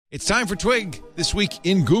It's time for Twig This Week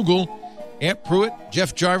in Google. Ant Pruitt,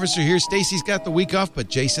 Jeff Jarvis are here. Stacy's got the week off, but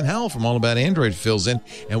Jason Howell from All About Android fills in,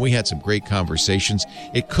 and we had some great conversations.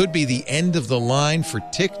 It could be the end of the line for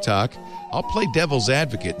TikTok. I'll play devil's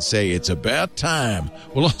advocate and say it's about time.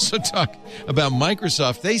 We'll also talk about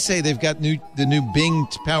Microsoft. They say they've got the new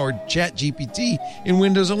Bing-powered ChatGPT in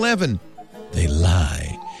Windows 11. They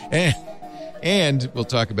lie. And we'll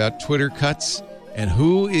talk about Twitter cuts and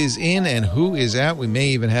who is in and who is out. We may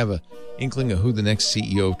even have a inkling of who the next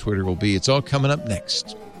CEO of Twitter will be. It's all coming up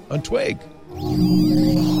next on Twig.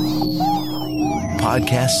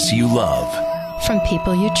 Podcasts you love. From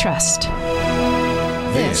people you trust.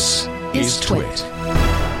 This is Twit.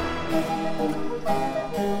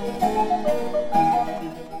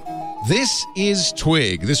 This is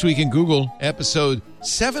Twig. This Week in Google, episode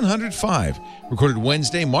 705, recorded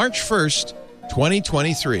Wednesday, March 1st,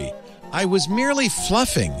 2023. I was merely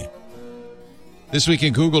fluffing. This Week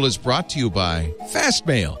in Google is brought to you by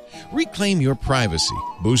Fastmail. Reclaim your privacy,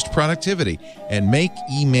 boost productivity, and make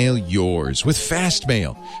email yours with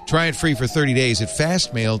Fastmail. Try it free for 30 days at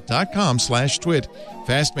fastmail.com/twit.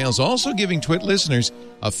 Fastmail is also giving Twit listeners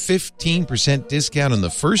a 15% discount on the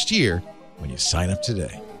first year when you sign up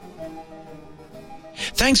today.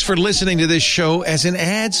 Thanks for listening to this show as an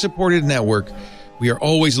ad-supported network. We are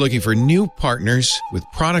always looking for new partners with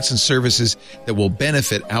products and services that will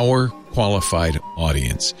benefit our qualified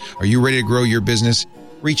audience. Are you ready to grow your business?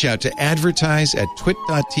 Reach out to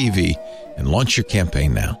advertise@twit.tv and launch your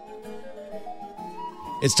campaign now.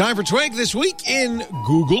 It's time for Twig This Week in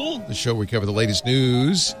Google, the show where we cover the latest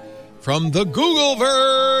news from the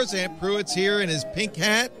Googleverse. Ant Pruitt's here in his pink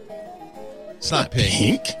hat. It's not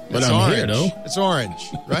pink, but it's I'm orange. here, though. It's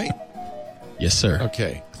orange, right? Yes, sir.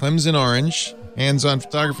 Okay. Clemson Orange, hands-on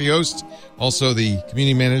photography host, also the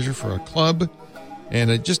community manager for a club,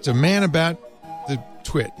 and just a man about the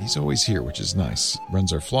Twit. He's always here, which is nice.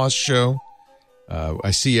 Runs our Floss show.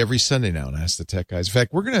 I see every Sunday now and Ask the Tech Guys. In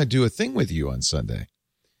fact, we're going to do a thing with you on Sunday.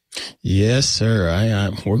 Yes,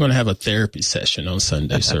 sir. We're going to have a therapy session on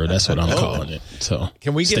Sunday, sir. That's what I'm calling it. So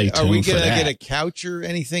can we stay get? Are we tuned for going to that. get a couch or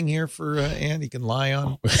anything here for Ant? He can lie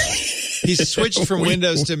on. He's switched from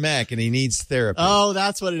Windows to Mac, and he needs therapy. Oh,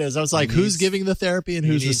 that's what it is. I was like, who's giving the therapy and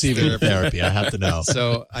who's receiving the therapy? I have to know.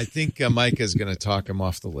 So I think Micah's going to talk him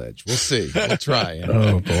off the ledge. We'll see. We'll try.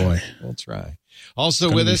 Oh, boy. We'll try.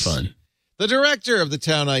 Also with us, fun. The director of the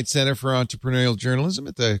Townite Center for Entrepreneurial Journalism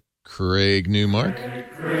at the Craig Newmark.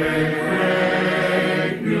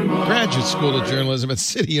 Graduate School of Journalism at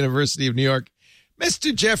City University of New York,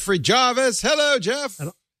 Mr. Jeffrey Jarvis. Hello, Jeff.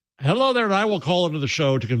 Hello there, and I will call into the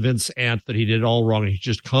show to convince Ant that he did it all wrong. He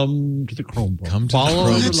just come to the Chromebook. Come to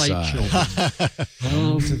Follow the Chrome the light side. children.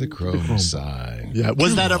 Come to the Chrome side. Yeah.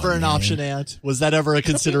 Was that ever an option, Ant? Was that ever a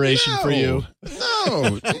consideration for you?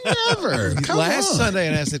 No, never. Last Sunday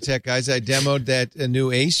on Ask the Tech Guys, I demoed that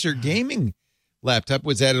new Acer gaming laptop.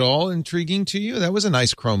 Was that at all intriguing to you? That was a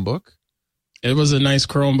nice Chromebook. It was a nice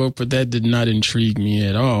Chromebook, but that did not intrigue me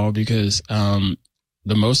at all because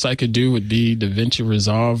the most I could do would be DaVinci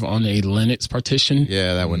Resolve on a Linux partition.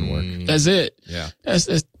 Yeah, that wouldn't work. That's it. Yeah.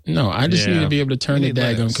 No, I just need to be able to turn the You need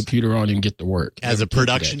daggone Linux. computer on and get to work. As a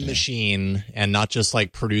production machine and not just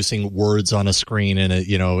like producing words on a screen in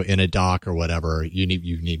a dock or whatever, you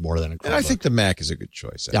need more than a Chromebook. And I think the Mac is a good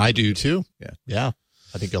choice. Yeah, I do too. Yeah. Yeah.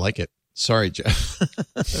 I think you'll like it. Sorry, Jeff.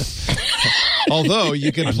 Although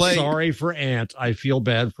you can play. I'm sorry for Ant. I feel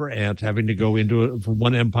bad for Ant having to go from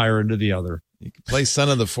one empire into the other. You can play Son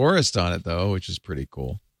of the Forest on it, though, which is pretty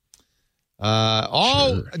cool.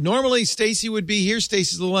 Normally, Stacy would be here.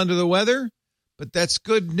 Stacy's a little under the weather, but that's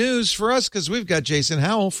good news for us because we've got Jason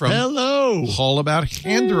Howell from All About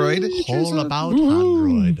Android. All About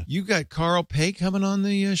Android. You got Carl Pei coming on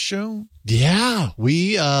the show? Yeah.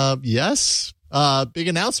 We, yes. Big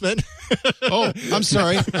announcement. Oh, I'm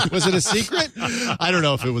sorry. Was it a secret? I don't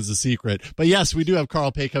know if it was a secret, but yes, we do have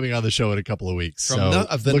Carl Pei coming on the show in a couple of weeks. From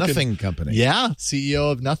the Nothing Company. Yeah,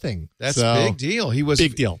 CEO of Nothing. That's a big deal.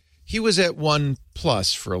 Big deal. He was at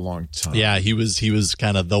OnePlus for a long time. Yeah, he was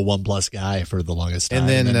kind of the OnePlus guy for the longest time. And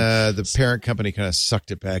then the parent company kind of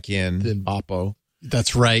sucked it back in, Oppo.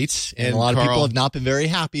 That's right. And a lot of people have not been very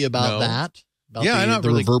happy about that. About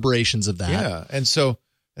the reverberations of that. Yeah, and so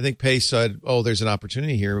I think Pei said, there's an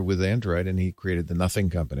opportunity here with Android, and he created the Nothing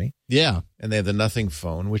Company. Yeah. And they have the Nothing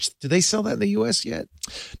Phone, which, do they sell that in the U.S. yet?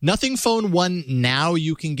 Nothing Phone 1, now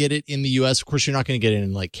you can get it in the U.S. Of course, you're not going to get it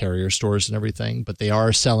in like carrier stores and everything, but they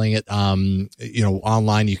are selling it,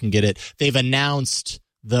 online. You can get it. They've announced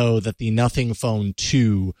though, that the Nothing Phone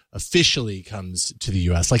 2 officially comes to the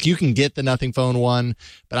U.S. Like, you can get the Nothing Phone 1,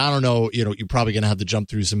 but I don't know, you're probably going to have to jump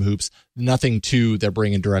through some hoops. Nothing 2, they're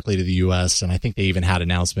bringing directly to the U.S., and I think they even had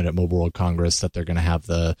an announcement at Mobile World Congress that they're going to have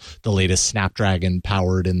the latest Snapdragon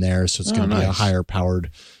powered in there, so it's going to be a higher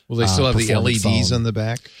powered. Will they still have the performance LEDs phone on the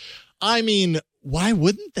back? I mean, why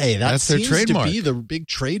wouldn't they? That's their seems trademark. to be the big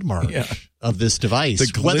trademark of this device. The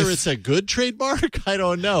glyph. Whether it's a good trademark, I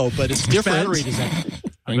don't know, but it's different. Battery design.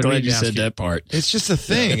 I'm glad you said that part. It's just a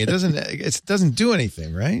thing. It doesn't do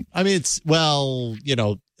anything, right? I mean, it's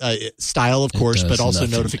style, of course, but also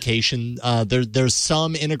nothing. notification. There's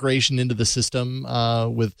some integration into the system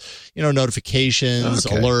with notifications,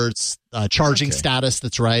 alerts, charging status.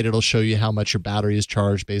 That's right. It'll show you how much your battery is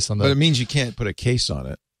charged based on the. But it means you can't put a case on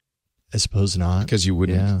it I suppose not, because you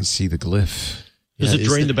wouldn't see the glyph. Does it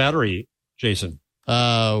drain the battery, Jason?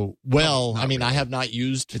 Well, I mean, I have not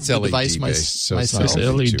used It's the LED device based, so it's myself.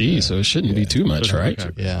 not It's too bad. LED, so it shouldn't be too much, right?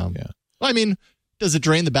 Okay. Yeah. Yeah. Well, I mean, does it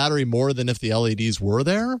drain the battery more than if the LEDs were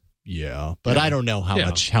there? Yeah, but I don't know how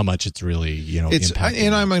much it's really It's impacting.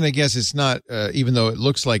 and I'm going to guess it's not. Even though it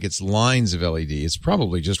looks like it's lines of LED, it's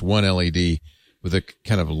probably just one LED with a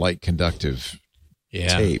kind of light conductive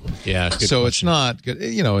tape. Yeah, good So question. it's not good.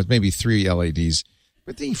 It's maybe 3 LEDs.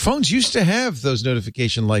 But the phones used to have those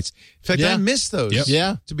notification lights. In fact, I miss those. Yep.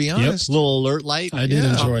 Yeah, To be honest. little alert light. I did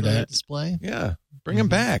enjoy on the that. display. Yeah. Bring them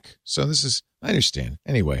back. So I understand.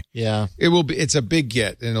 Anyway, Yeah, it's a big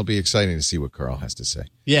get, and it'll be exciting to see what Carl has to say.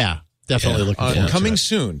 yeah, definitely looking forward to Coming it.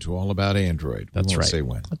 soon to All About Android. We That's won't right. say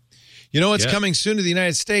when. What's coming soon to the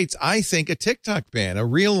United States? I think a TikTok ban, a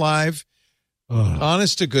real live,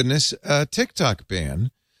 honest to goodness TikTok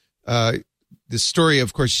ban. The story,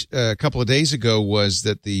 of course, a couple of days ago was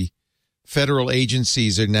that the federal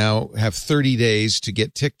agencies have 30 days to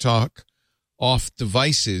get TikTok off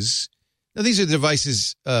devices. Now, these are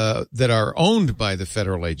devices that are owned by the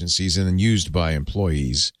federal agencies and then used by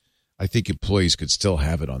employees. I think employees could still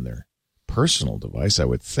have it on their personal device, I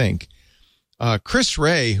would think. Chris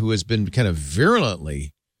Wray, who has been kind of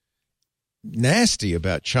virulently nasty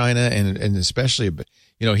about China and especially,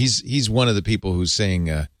 he's one of the people who's saying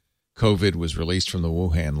COVID was released from the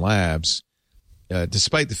Wuhan labs,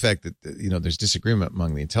 despite the fact that there's disagreement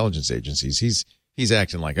among the intelligence agencies. He's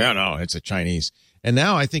acting like, oh no, it's a Chinese. And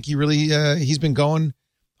now I think he really he's been going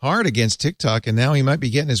hard against TikTok, and now he might be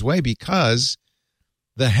getting his way because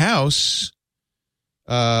the House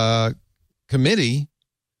committee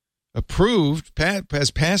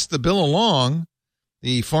has passed the bill along.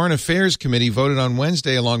 The Foreign Affairs Committee voted on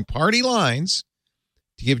Wednesday along party lines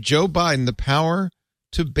to give Joe Biden the power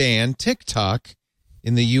to ban TikTok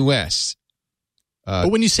in the U.S.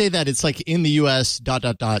 But when you say that, it's like in the U.S. ...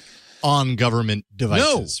 on government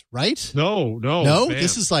devices, right? No. No, ban.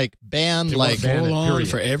 this is like ban, They like want to ban it, Full on period.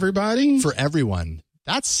 for everybody? for everyone.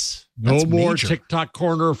 That's No more major. TikTok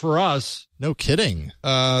corner for us. No kidding.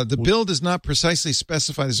 The bill does not precisely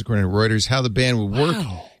specify, this according to Reuters, how the ban would work.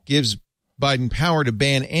 Gives Biden power to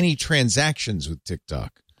ban any transactions with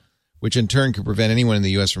TikTok, which in turn could prevent anyone in the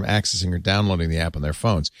U.S. from accessing or downloading the app on their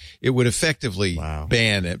phones. It would effectively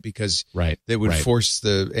ban it because they would force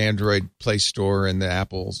the Android Play Store and the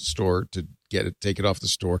Apple Store to take it off the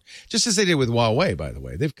store, just as they did with Huawei, by the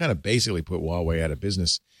way. They've kind of basically put Huawei out of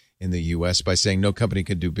business in the U.S. by saying no company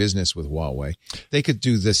could do business with Huawei. They could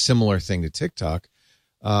do the similar thing to TikTok.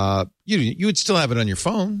 You would still have it on your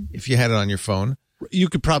phone if you had it on your phone. You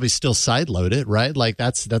could probably still sideload it, right? Like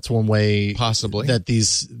that's one way Possibly. that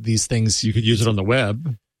these things You could use it on the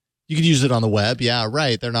web. you could use it on the web. Yeah,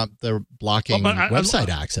 right. They're blocking Well, but website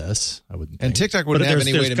access. I wouldn't. And think. TikTok wouldn't have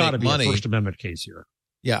any way to gotta make be money. a First Amendment case here.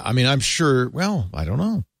 Yeah, I mean, I'm sure. Well, I don't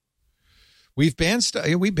know. We've banned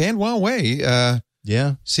we banned Huawei.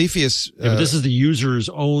 Yeah. Cepheus. Yeah, but this is the user's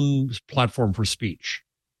own platform for speech.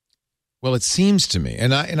 Well, it seems to me,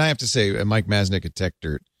 and I have to say, Mike Masnick at Tech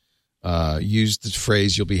Dirt used the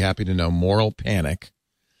phrase "you'll be happy to know" moral panic.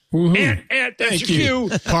 And that's Thank your you.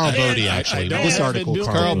 cue. Carl Bodie, actually. don't This have article, it built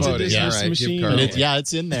Carl into Bodie. this Yeah. right, give machine. Carl.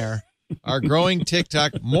 It's in there. Our growing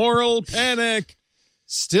TikTok moral panic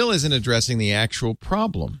still isn't addressing the actual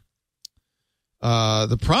problem.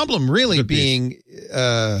 The problem really Could be. being,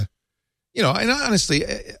 and honestly,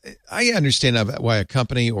 I understand why a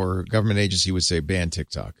company or government agency would say ban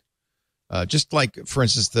TikTok. Just like, for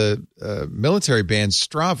instance, the military banned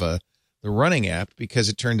Strava, the running app, because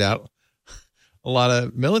it turned out a lot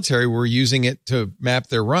of military were using it to map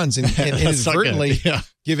their runs and inadvertently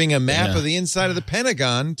giving a map of the inside of the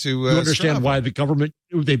Pentagon to You understand Strava. why the government,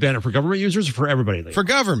 they ban it for government users or for everybody? For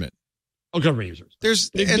government. Government users. There's,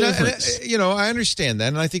 Big and difference. I understand that.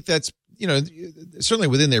 And I think that's, certainly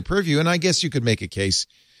within their purview. And I guess you could make a case.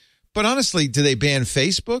 But honestly, do they ban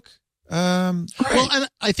Facebook? Well, and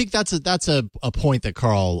I think that's a point that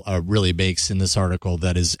Carl really makes in this article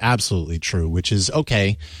that is absolutely true, which is,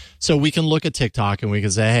 okay, so we can look at TikTok and we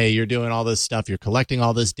can say, hey, you're doing all this stuff, you're collecting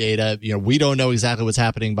all this data, we don't know exactly what's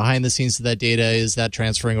happening behind the scenes to that data. Is that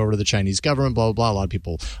transferring over to the Chinese government? Blah, blah, blah. A lot of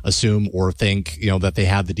people assume or think, that they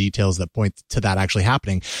have the details that point to that actually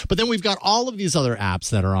happening. But then we've got all of these other apps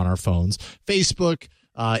that are on our phones, Facebook,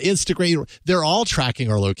 Instagram, they're all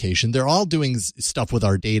tracking our location. They're all doing stuff with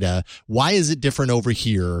our data. Why is it different over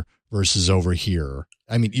here versus over here?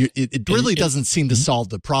 I mean, it really doesn't seem to solve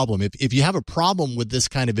the problem. If you have a problem with this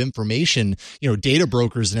kind of information, data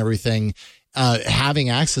brokers and everything, having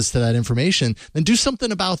access to that information, then do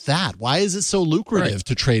something about that. Why is it so lucrative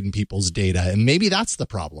to trade in people's data? And maybe that's the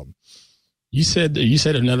problem. You said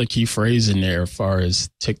another key phrase in there as far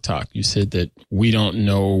as TikTok. You said that we don't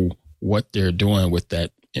know what they're doing with that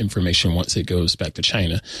information once it goes back to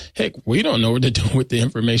China. Heck, we don't know what they're doing with the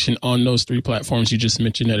information on those 3 platforms you just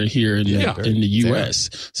mentioned that are here in the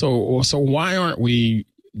U.S. So why aren't we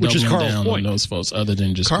doubling down on those folks other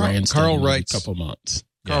than just grandstanding a couple months?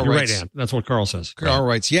 You're right, Ann. That's what Carl says. Carl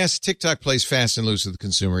writes, yes, TikTok plays fast and loose with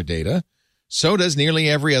consumer data. So does nearly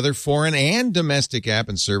every other foreign and domestic app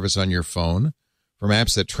and service on your phone. From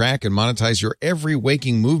apps that track and monetize your every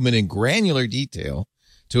waking movement in granular detail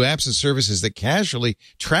to apps and services that casually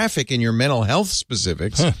traffic in your mental health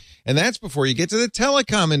specifics. And that's before you get to the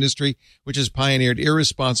telecom industry, which has pioneered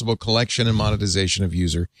irresponsible collection and monetization of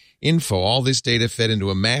user info. All this data fed into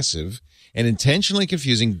a massive and intentionally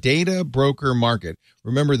confusing data broker market.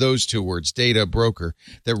 Remember those 2 words, data broker,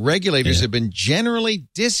 that regulators have been generally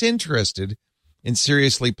disinterested in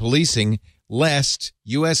seriously policing, lest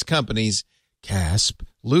U.S. companies, CASP,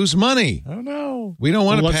 lose money. Oh, no. We don't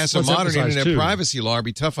want to pass a modern internet privacy law or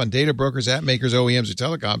be tough on data brokers, app makers, OEMs, or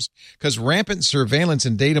telecoms because rampant surveillance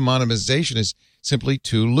and data monetization is simply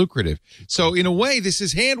too lucrative. So in a way, this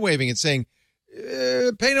is hand-waving and saying,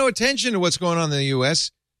 pay no attention to what's going on in the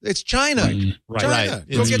U.S. It's China. Right. China.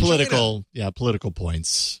 It's political, political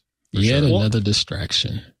points. Yet another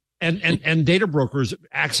distraction. And data brokers,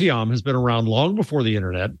 Axiom has been around long before the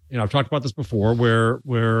internet. I've talked about this before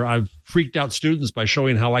where I've freaked out students by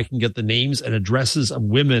showing how I can get the names and addresses of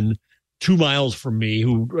women 2 miles from me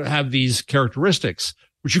who have these characteristics,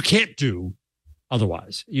 which you can't do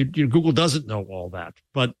otherwise. Google doesn't know all that,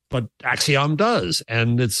 but Axiom does,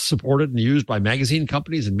 and it's supported and used by magazine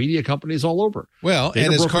companies and media companies all over. Well, data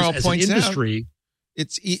and as brokers Carl points out,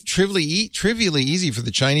 it's trivially easy for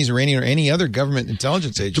the Chinese or any other government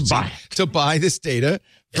intelligence agency to buy this data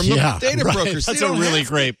from the data brokers. That's a really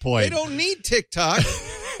great point. They don't need TikTok.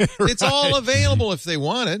 It's all available if they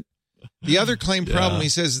want it. The other claimed problem, he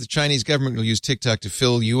says, the Chinese government will use TikTok to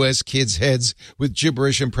fill U.S. kids' heads with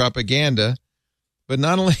gibberish and propaganda. But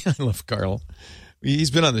not only, I love Carl.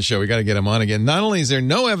 He's been on the show. We got to get him on again. Not only is there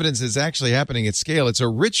no evidence it's actually happening at scale, it's a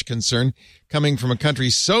rich concern coming from a country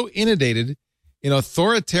so inundated in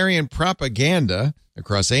authoritarian propaganda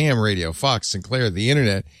across AM radio, Fox, Sinclair, the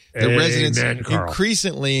internet, that residents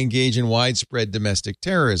increasingly engage in widespread domestic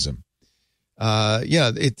terrorism.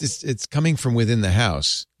 It's coming from within the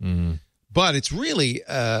house. Mm-hmm. But it's really,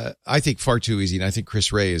 I think, far too easy, and I think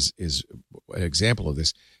Chris Wray is an example of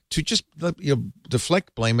this, to just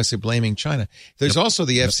deflect blame by blaming China. There's also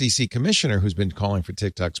the FCC commissioner who's been calling for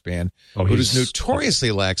TikTok's ban, who is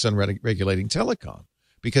notoriously lax on regulating telecom,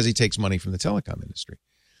 because he takes money from the telecom industry.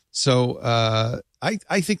 So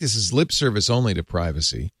I think this is lip service only to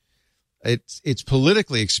privacy. It's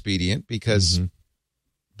politically expedient because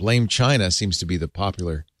blame China seems to be the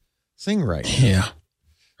popular thing right now. Yeah.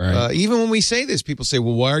 Right. Even when we say this, people say,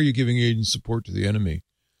 well, why are you giving aid and support to the enemy?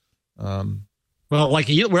 I'm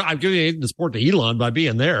giving aid and support to Elon by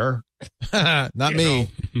being there. Not me.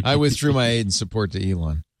 I withdrew my aid and support to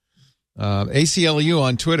Elon. ACLU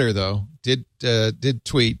on Twitter, though, did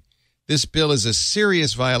tweet, this bill is a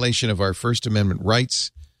serious violation of our First Amendment rights.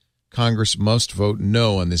 Congress must vote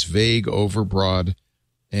no on this vague, overbroad,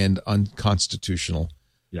 and unconstitutional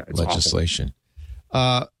legislation.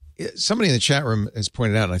 Somebody in the chat room has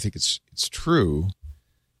pointed out, and I think it's true,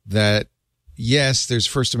 that yes, there's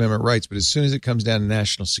First Amendment rights, but as soon as it comes down to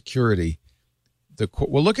national security,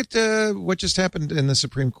 look at what just happened in the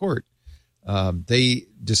Supreme Court. They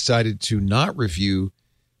decided to not review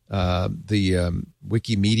the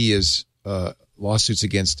Wikimedia's lawsuits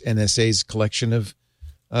against NSA's collection of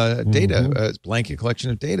data, blanket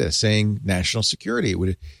collection of data, saying national security.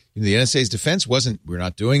 The NSA's defense wasn't, we're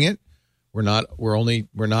not doing it. We're not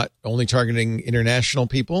only targeting international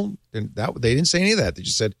people. They didn't say any of that. They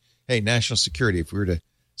just said, hey, national security. If we were to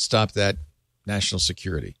stop that national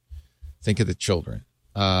security. Think of the children.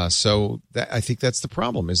 So I think that's the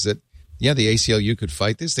problem is that, yeah, the ACLU could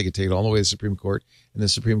fight this. They could take it all the way to the Supreme Court, and the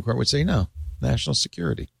Supreme Court would say, no, national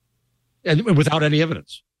security. And without any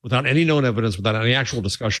evidence, without any known evidence, without any actual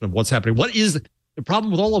discussion of what's happening. What is the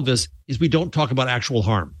problem with all of this is we don't talk about actual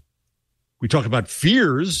harm. We talk about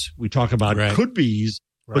fears. We talk about could be's,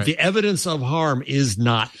 but the evidence of harm is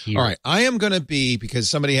not here. All right. I am going to be, because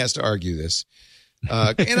somebody has to argue this.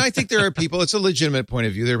 And I think there are people, it's a legitimate point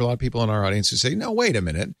of view. There are a lot of people in our audience who say, no, wait a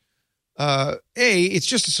minute. A, it's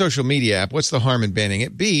just a social media app. What's the harm in banning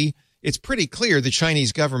it? B, it's pretty clear the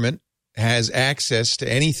Chinese government has access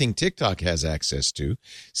to anything TikTok has access to.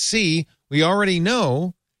 C, we already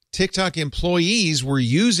know TikTok employees were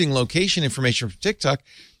using location information from TikTok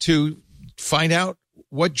to find out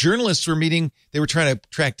what journalists were meeting. They were trying to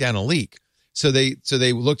track down a leak. So they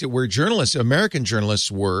looked at where American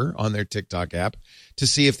journalists were on their TikTok app to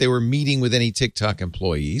see if they were meeting with any TikTok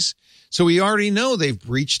employees. So we already know they've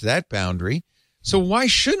breached that boundary. So why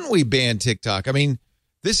shouldn't we ban TikTok? I mean,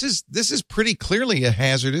 this is pretty clearly a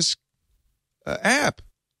hazardous app.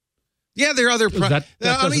 Yeah, there are other problems.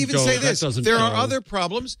 I'll even say this. There are other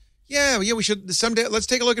problems. Yeah, we should someday. Let's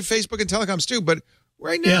take a look at Facebook and telecoms too. But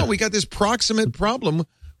right now we got this proximate problem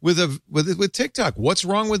with TikTok. What's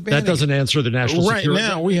wrong with banning? That doesn't answer the national security. Right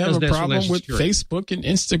now, we have a problem with Facebook and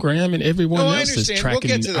Instagram and everyone else is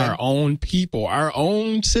tracking our own people, our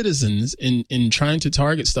own citizens in trying to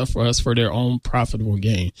target stuff for us for their own profitable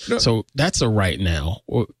gain. No. So that's a right now.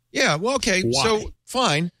 Yeah, well, okay. Why? So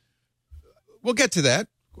fine. We'll get to that.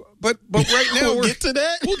 But right now we'll get to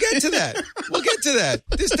that. We'll get to that. We'll get to that.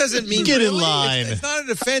 This doesn't mean get in line. It's not a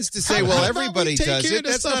defense to say, well, everybody does it.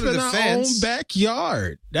 That's not a defense. Our own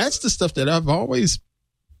backyard. That's the stuff that I've always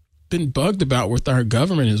been bugged about with our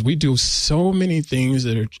government is we do so many things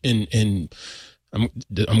that are in I'm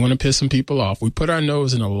going to piss some people off. We put our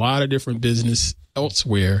nose in a lot of different business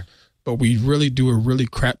elsewhere, but we really do a really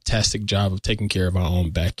craptastic job of taking care of our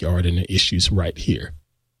own backyard and the issues right here.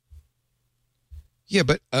 Yeah,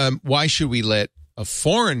 but why should we let a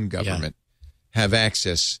foreign government have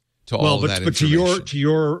access to all that information? But to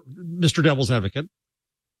your Mr. Devil's Advocate,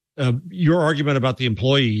 your argument about the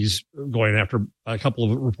employees going after a couple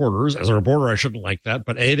of reporters, as a reporter, I shouldn't like that.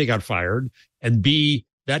 But A, they got fired, and B,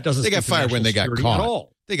 that doesn't. They got fired when they got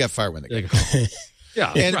caught. They got fired when they got caught.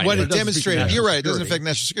 Yeah, and what it demonstrated, you're right, it doesn't affect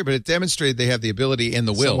national security, but it demonstrated they have the ability and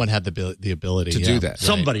the will. Someone had the ability to do that.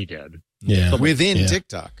 Somebody did. Yeah, within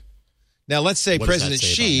TikTok. Now, let's say President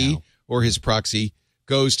Xi or his proxy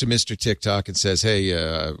goes to Mr. TikTok and says, hey,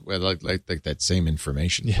 I'd like that same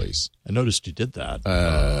information, please. I noticed you did that.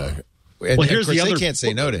 Well, here's the other can't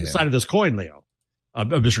say no to him. Side of this coin, Leo,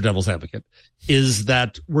 Mr. Devil's Advocate, is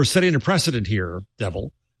that we're setting a precedent here,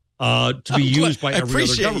 Devil, to be used by every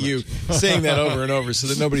other government. I appreciate you saying that over and over so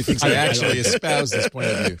that nobody thinks I actually espouse this point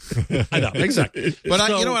of view. I know, exactly. But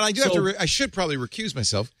you know what? I do I should probably recuse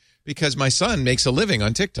myself because my son makes a living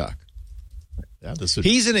on TikTok. Yeah,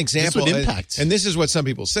 he's an example, impact. And this is what some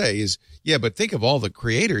people say is, but think of all the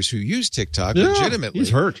creators who use TikTok legitimately. He's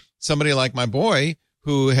hurt. Somebody like my boy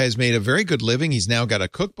who has made a very good living. He's now got a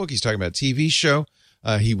cookbook. He's talking about a TV show.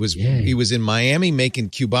 He was in Miami making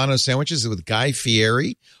Cubano sandwiches with Guy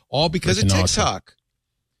Fieri, all because of TikTok. Awesome.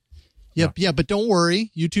 Yep, yeah, but don't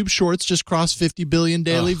worry. YouTube Shorts just crossed 50 billion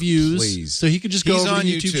daily views. Please. So he could just go over on to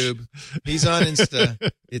YouTube. He's on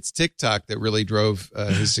Insta. It's TikTok that really drove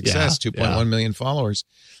his success, 2.1 million followers.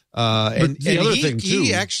 And the other thing, too.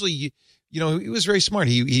 He actually, he was very smart.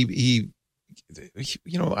 We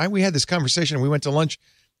had this conversation and we went to lunch.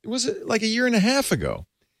 It was like a year and a half ago.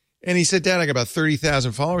 And he said, Dad, I got about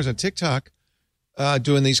 30,000 followers on TikTok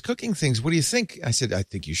doing these cooking things. What do you think? I said, I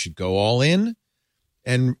think you should go all in.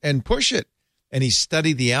 And push it. And he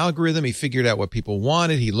studied the algorithm. He figured out what people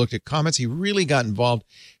wanted. He looked at comments. He really got involved,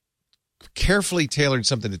 carefully tailored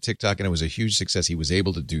something to TikTok, and it was a huge success. He was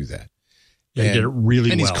able to do that. Yeah, he did it really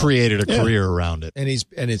well. And he's created a career around it. And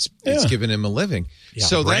it's given him a living. Yeah,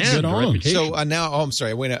 so that's it on. So now, I'm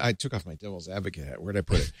sorry. I took off my Devil's Advocate hat. Where'd I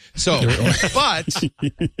put it? So, but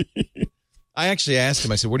I actually asked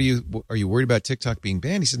him, I said, are you worried about TikTok being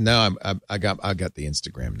banned? He said, no, I got the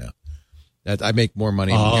Instagram now. That I make more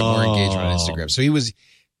money and get more engagement on Instagram. So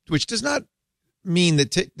which does not mean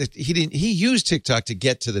that he used TikTok to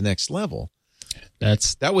get to the next level.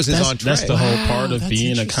 That was his entree. That's the whole part of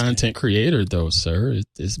being a content creator, though, sir.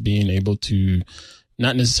 It's being able to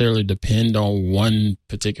not necessarily depend on one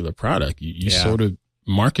particular product. You sort of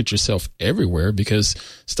market yourself everywhere because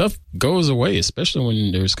stuff goes away, especially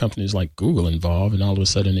when there's companies like Google involved and all of a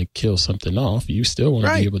sudden it kills something off. You still want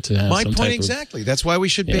to be able to have my some point type exactly. That's why we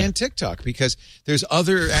should ban TikTok, because there's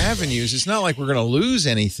other avenues. It's not like we're going to lose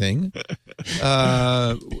anything.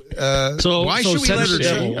 Why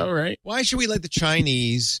should we let the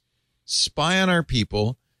Chinese spy on our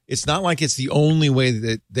people? It's not like it's the only way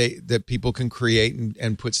that people can create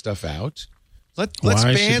and put stuff out. Let's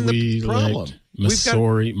ban the problem.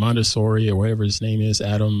 Montessori, or whatever his name is,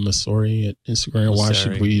 Adam Mosseri at Instagram. Why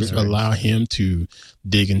should we allow him to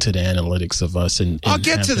dig into the analytics of us? And I'll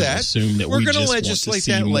get to that. Assume that we're going to legislate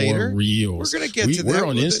that later. Reels. We're going to get to that. We're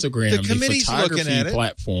on Instagram, the committee's looking at it.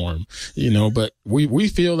 Platform, but we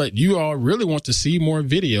feel that you all really want to see more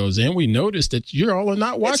videos, and we noticed that you all are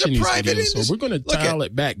not watching these videos. So we're going to dial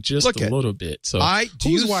it back just a little bit. So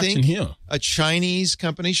who's watching him? A Chinese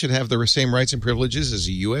company should have the same rights and privileges as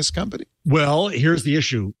a U.S. company? Well, here's the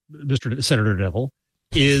issue, Mr. Senator Devil,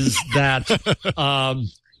 is that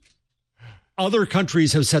other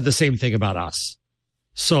countries have said the same thing about us.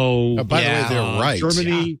 So, by the way, they're right.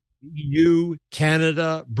 Germany, EU,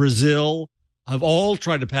 Canada, Brazil have all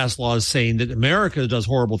tried to pass laws saying that America does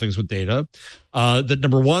horrible things with data. That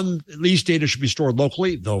number one, at least data should be stored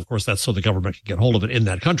locally, though, of course, that's so the government can get hold of it in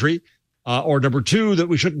that country. Or number two, that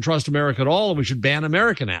we shouldn't trust America at all and we should ban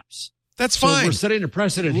American apps. That's fine. So we're setting a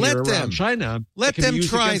precedent around China. Let them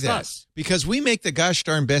try that because we make the gosh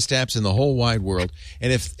darn best apps in the whole wide world.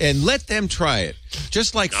 And let them try it.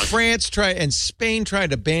 Just like France tried and Spain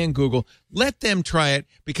tried to ban Google. Let them try it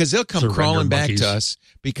because they'll come crawling back to us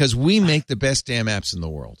because we make the best damn apps in the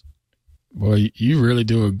world. Well, you really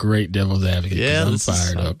do a great devil's advocate. Yeah, I'm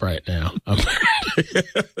fired up right now.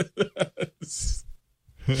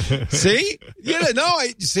 See?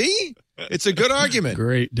 See? It's a good argument.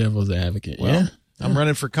 Great devil's advocate. Well, I'm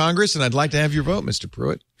running for Congress, and I'd like to have your vote, Mr.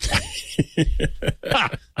 Pruitt.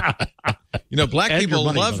 Black people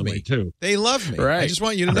love me too. They love me. Right. I just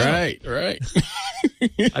want you to know. Right.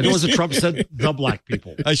 I know as Trump said, the black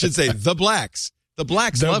people. I should say the blacks. The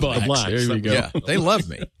blacks love me. The blacks. There you go. Yeah, they love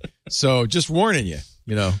me. So just warning you.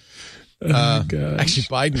 Actually,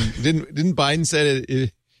 Biden didn't Biden said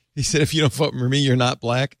it. He said, "If you don't vote for me, you're not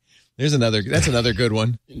black." That's another good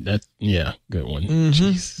one. Good one.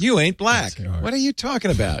 Mm-hmm. You ain't black. What are you talking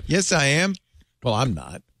about? Yes, I am. Well, I'm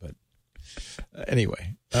not, but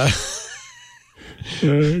anyway.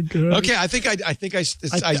 Okay, I think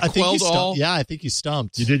I quelled all. Yeah, I think you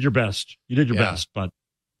stumped. You did your best. But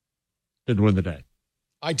didn't win the day.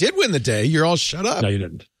 I did win the day. You're all shut up. No, you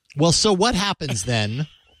didn't. Well, so what happens then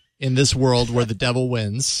in this world where the devil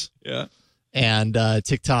wins? Yeah. And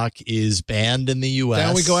TikTok is banned in the U.S.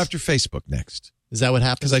 Now we go after Facebook next. Is that what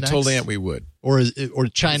happens? Because I told Ant we would. Or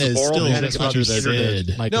China is still under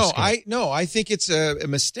the microscope. I think it's a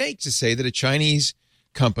mistake to say that a Chinese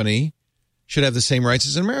company should have the same rights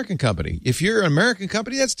as an American company. If you're an American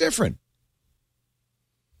company, that's different.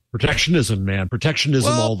 Protectionism, man.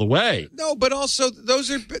 Protectionism all the way. No, but also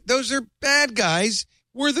those are bad guys.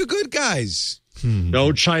 We're the good guys.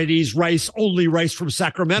 No Chinese rice, only rice from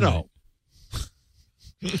Sacramento.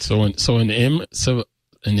 So an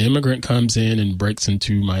immigrant comes in and breaks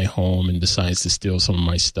into my home and decides to steal some of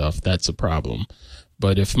my stuff, that's a problem.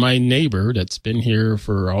 But if my neighbor that's been here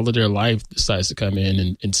for all of their life decides to come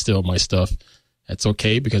in and steal my stuff, that's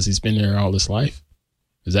okay because he's been there all his life?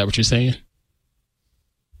 Is that what you're saying?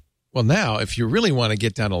 Well, now, if you really want to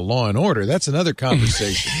get down to law and order, that's another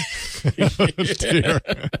conversation.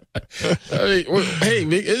 Hey,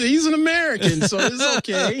 he's an American, so it's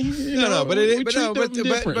okay.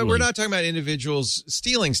 But we're not talking about individuals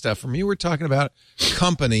stealing stuff from you. We're talking about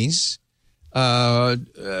companies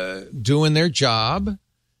doing their job.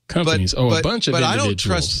 Companies, a bunch of individuals. But I don't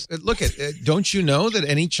trust. Look don't you know that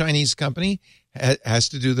any Chinese company has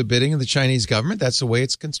to do the bidding of the Chinese government? That's the way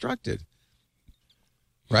it's constructed.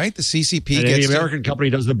 Right? The CCP and any American company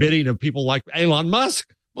does the bidding of people like Elon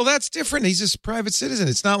Musk. Well, that's different. He's a private citizen.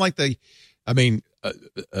 It's not like it's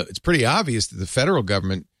pretty obvious that the federal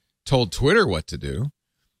government told Twitter what to do,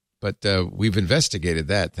 but we've investigated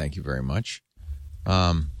that. Thank you very much.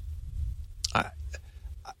 I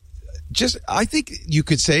think you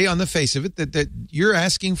could say on the face of it that you're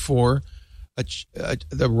asking for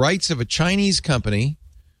the rights of a Chinese company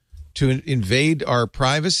to invade our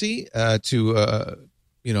privacy, to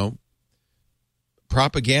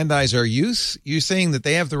propagandize our youth. You're saying that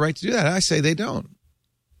they have the right to do that. I say they don't.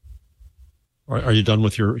 Are you done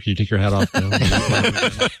with your? Can you take your hat off now?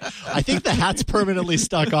 I think the hat's permanently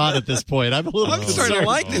stuck on at this point. I'm starting to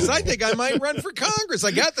like this. I think I might run for Congress.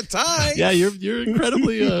 I got the tie. Yeah, you're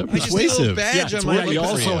incredly I just need a little persuasive. badge on Well, my you lip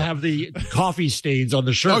for also you. have the coffee stains on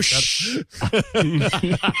the shirt. Oh, shh.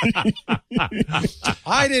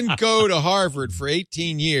 I didn't go to Harvard for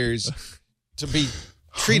 18 years to be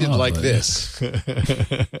treated like this.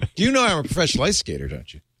 You know I'm a professional ice skater,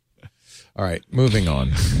 don't you? All right, moving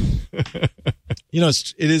on. You know,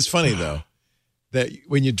 it is funny, though, that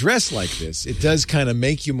when you dress like this, it does kind of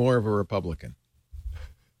make you more of a Republican.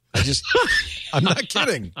 I'm not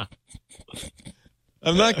kidding.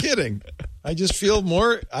 I'm not kidding. I just feel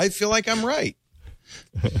I feel like I'm right.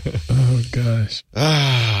 Oh, gosh.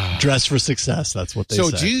 Dress for success. That's what they say.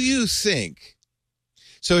 So do you think,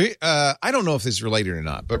 I don't know if this is related or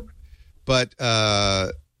not, but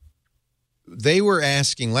they were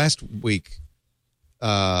asking last week,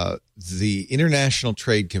 the International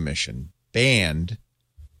Trade Commission banned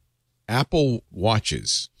Apple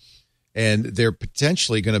watches, and they're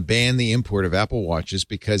potentially going to ban the import of Apple watches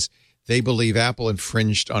because they believe Apple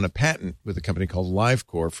infringed on a patent with a company called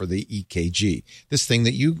AliveCore for the EKG. This thing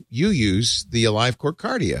that you use, the AliveCore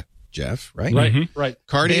Cardia, Jeff, right? Right, right.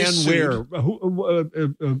 Cardia And sued- where?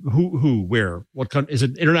 Who? Where? What country? Is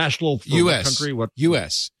it international? For U.S. What country? What?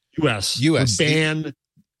 U.S. U.S. U.S. would ban.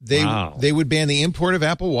 They would ban the import of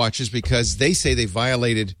Apple watches because they say they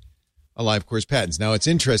violated AliveCore's patents. Now, it's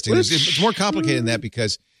interesting. It's more complicated than that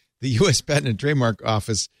because the U.S. Patent and Trademark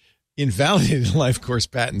Office invalidated AliveCore's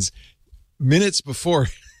patents minutes before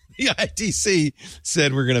the ITC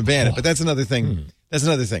said we're going to ban it. But that's another thing. That's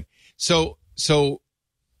another thing. So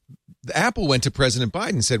Apple went to President Biden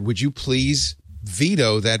and said, "Would you please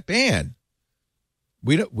veto that ban?"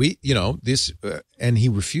 And he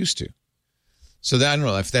refused to. So I don't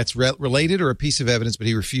know if that's related or a piece of evidence, but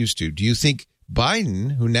he refused to. Do you think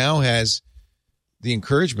Biden, who now has the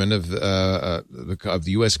encouragement of the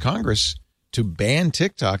U.S. Congress to ban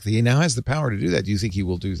TikTok, he now has the power to do that? Do you think he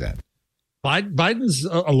will do that? Biden's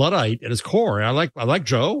a Luddite at his core. I like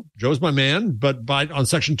Joe. Joe's my man. But on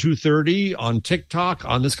Section 230, on TikTok,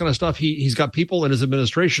 on this kind of stuff, he's got people in his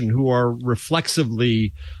administration who are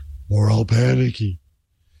reflexively moral panicky.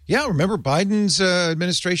 Yeah, remember Biden's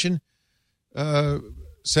administration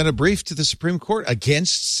sent a brief to the Supreme Court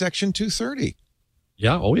against Section 230.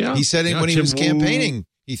 Yeah. Oh, yeah. He said when he was campaigning,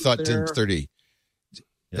 he thought there. 230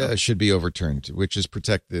 should be overturned, which is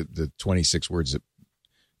protect the 26 words that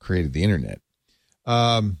created the internet.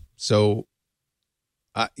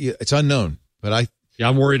 It's unknown, but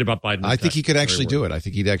I'm worried about Biden. I think he could actually do it. I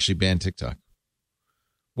think he'd actually ban TikTok.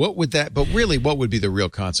 What would be the real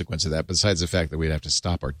consequence of that besides the fact that we'd have to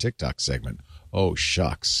stop our TikTok segment? Oh,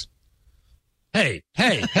 shucks. Hey.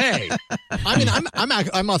 I mean,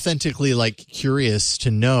 I'm authentically curious to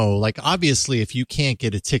know, obviously if you can't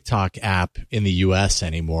get a TikTok app in the US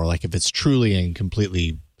anymore, if it's truly and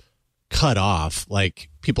completely cut off,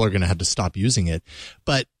 people are going to have to stop using it.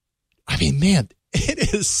 But I mean, man,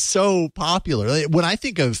 it is so popular. When I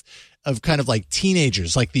think of kind of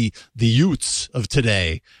teenagers, the youths of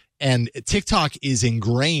today, and TikTok is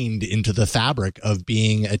ingrained into the fabric of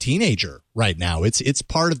being a teenager right now. It's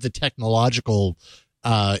part of the technological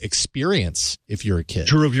experience if you're a kid.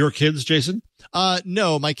 True of your kids, Jason?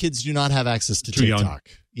 No, my kids do not have access to Too TikTok.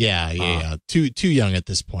 Young. Yeah. Too young at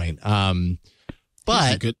this point. But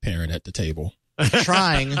he's a good parent at the table.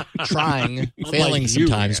 trying, failing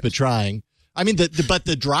sometimes, but trying. I mean, but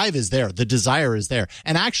the drive is there. The desire is there.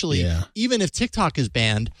 And actually, even if TikTok is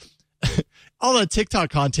banned, all the TikTok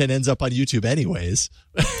content ends up on YouTube anyways.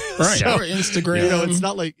 Right. So, or Instagram. it's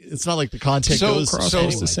not like the content goes across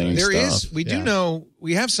anyway. the same There stuff. is, we do know,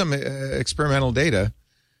 we have some experimental data.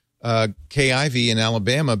 KIV in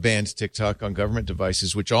Alabama banned TikTok on government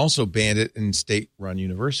devices, which also banned it in state-run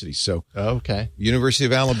universities. So, okay, University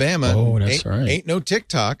of Alabama, ain't no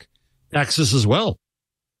TikTok. Texas as well.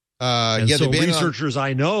 So researchers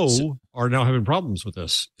I know are now having problems with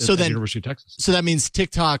this. So at then, the University of Texas. So that means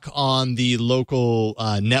TikTok on the local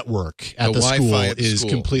network at the school is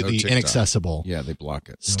completely inaccessible. Yeah, they block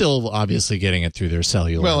it. Still, obviously, getting it through their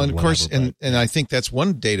cellular. Well, and of course, and I think that's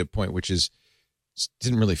one data point, which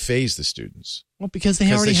didn't really faze the students. Well, because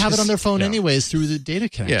they already have it on their phone anyways through the data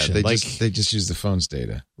connection. Yeah, they just use the phone's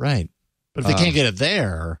data. Right. But if they can't get it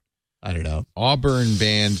there, I don't know. Auburn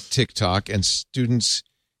banned TikTok, and students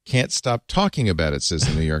can't stop talking about it, says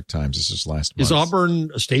the New York Times. This is last month. Is Auburn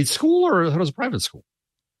a state school or is it a private school?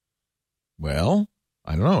 Well,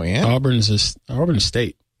 I don't know, Ann. Auburn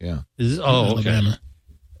State. Yeah. Okay. Alabama.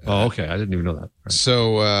 Okay. I didn't even know that. Right.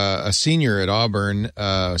 So a senior at Auburn,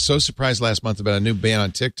 so surprised last month about a new ban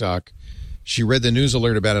on TikTok She read the news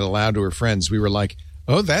alert about it aloud to her friends. We were like,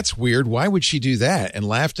 oh, that's weird. Why would she do that? And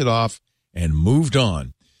laughed it off and moved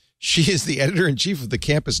on. She is the editor-in-chief of the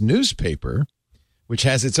campus newspaper, which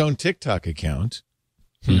has its own TikTok account.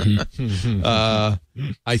 I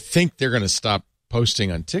think they're going to stop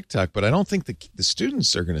posting on TikTok, but I don't think the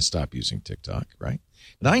students are going to stop using TikTok, right?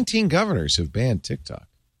 19 governors have banned TikTok.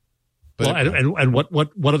 But and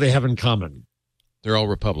what do they have in common? They're all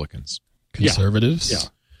Republicans.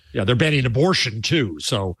 Conservatives. Yeah, they're banning abortion too.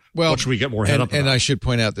 So what should we get more head up about? And I should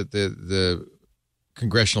point out that the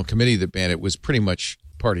congressional committee that banned it was pretty much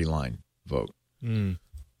party line vote. It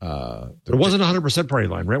wasn't 100% party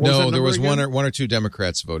line, right? No, there was one or two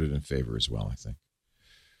Democrats voted in favor as well, I think.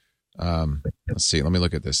 Let's see. Let me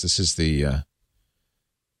look at this. This is the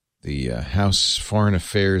House Foreign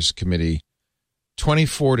Affairs Committee,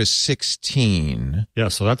 24-16. Yeah,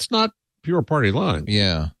 so that's not pure party line.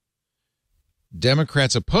 Yeah.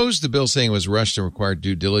 Democrats opposed the bill, saying it was rushed and required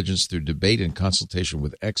due diligence through debate and consultation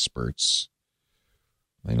with experts.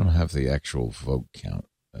 They don't have the actual vote count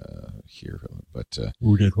here, but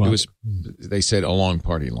who did what? It was. They said along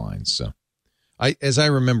party lines. So, as I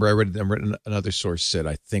remember, I read another source said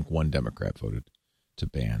I think one Democrat voted to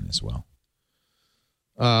ban as well.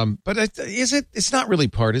 But is it? It's not really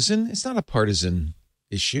partisan. It's not a partisan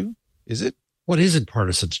issue, is it? What isn't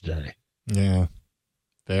partisan today? Yeah,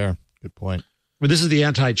 fair. Good point. Well, this is the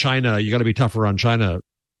anti-China. You got to be tougher on China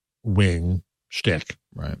wing shtick,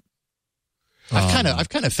 right? I've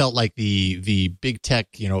kind of felt like the big tech,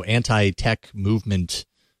 anti-tech movement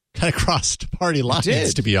kind of crossed party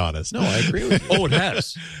lines, to be honest. No, I agree with you. Oh, it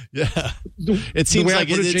has. Yeah. It seems like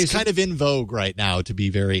it's kind of in vogue right now to be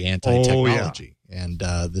very anti-technology. Oh, yeah. And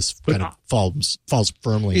this kind of falls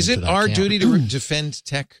firmly Is into it that our camp. duty to defend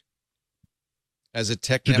tech as a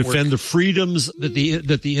tech to network? defend the freedoms that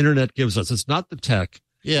the internet gives us? It's not the tech.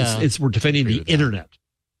 Yeah. It's we're defending the internet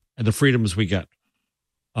and the freedoms we get.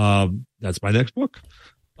 That's my next book.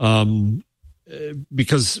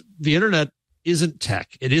 Because the internet isn't tech.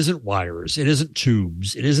 It isn't wires. It isn't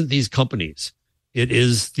tubes. It isn't these companies. It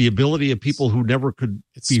is the ability of people who never could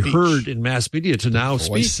be heard in mass media to now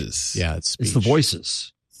voices. speak. Yeah, it's the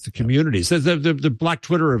voices. It's the communities. The Black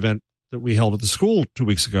Twitter event that we held at the school 2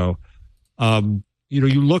 weeks ago. You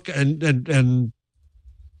look and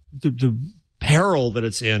the peril that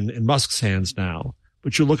it's in Musk's hands now.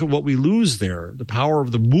 But you look at what we lose there, the power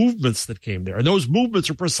of the movements that came there. And those movements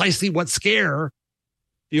are precisely what scare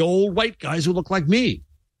the old white guys who look like me.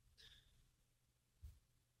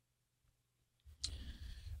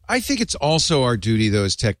 I think it's also our duty, though,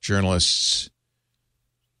 as tech journalists,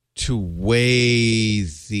 to weigh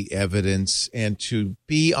the evidence and to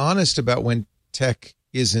be honest about when tech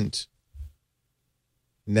isn't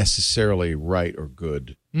necessarily right or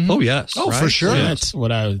good. Mm-hmm. Oh, yes. Oh, right? for sure. Yeah, that's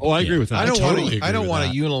what I agree with that. I don't totally want to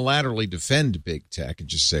agree with unilaterally defend big tech and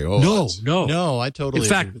just say, no. I totally In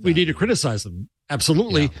fact, agree with we that. need to criticize them.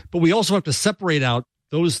 Absolutely. Yeah. But we also have to separate out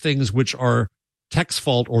those things which are tech's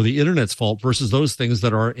fault or the internet's fault versus those things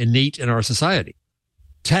that are innate in our society.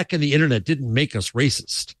 Tech and the internet didn't make us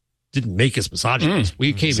racist, didn't make us misogynist.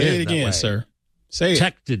 We came Say in it that again, way. sir. Say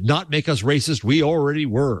Tech did not make us racist. We already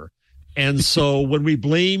were. And so when we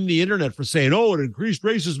blame the internet for saying, oh, it increased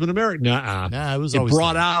racism in America, it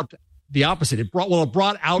brought out the opposite. It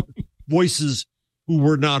brought out voices who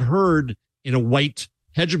were not heard in a white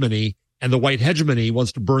hegemony, and the white hegemony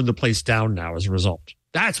wants to burn the place down now as a result.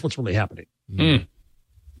 That's what's really happening. it.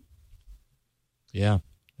 Yeah.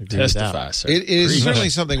 Testify, sir. It is certainly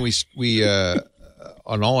something we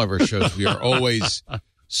on all of our shows, we are always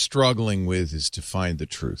struggling with is to find the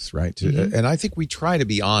truth, right? And I think we try to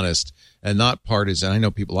be honest and not partisan. I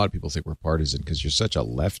know a lot of people think we're partisan because you're such a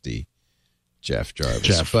lefty, Jeff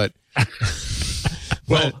Jarvis. But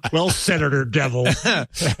well, Senator Devil.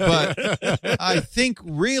 But I think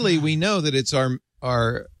really we know that it's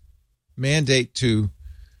our mandate to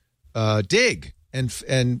dig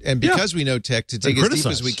and because we know tech, to dig as deep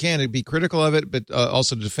as we can and be critical of it, but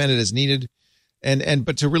also to defend it as needed,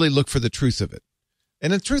 but to really look for the truth of it.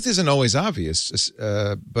 And the truth isn't always obvious,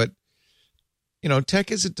 but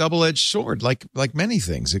tech is a double-edged sword, like many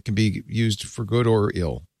things. It can be used for good or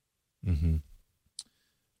ill. Mm-hmm.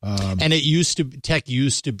 And tech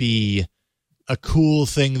used to be a cool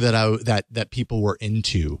thing that people were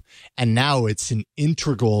into, and now it's an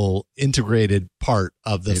integrated part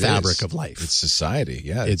of the fabric of life. It's society.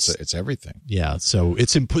 Yeah, it's everything. Yeah, so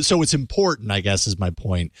it's important, I guess, is my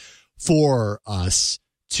point, for us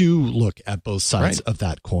to look at both sides of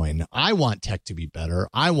that coin. I want tech to be better.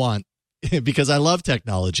 I want, because I love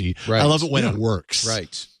technology. Right. I love it when it works.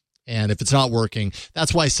 Right. And if it's not working,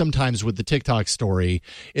 that's why sometimes with the TikTok story,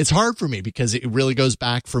 it's hard for me because it really goes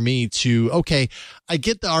back for me to, okay, I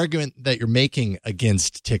get the argument that you're making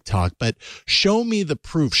against TikTok, but show me the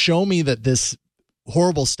proof. Show me that this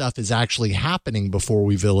horrible stuff is actually happening before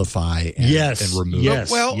we vilify and remove it.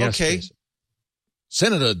 Well, okay. Jason.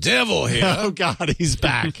 Senator Devil here. Oh, God, he's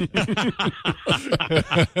back. Boy,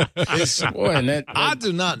 and I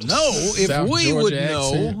do not know if South we would Georgia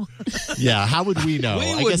know. Yeah, how would we know? We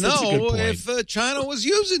I would guess that's a good know point. if China was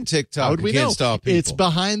using TikTok How would we against know? our people. It's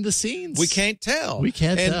behind the scenes. We can't tell. We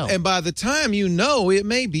can't tell. And by the time you know, it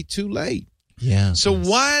may be too late. Yeah. So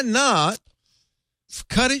why not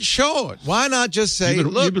cut it short? Why not just say, You've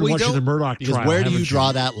look, been we watching the don't, Murdoch Because trial. where do haven't you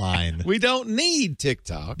draw that line? we don't need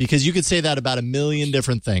TikTok. Because you could say that about a million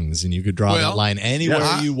different things, and you could draw Well, that line anywhere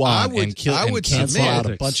yeah, you want I would- and kill I and would cancel submit out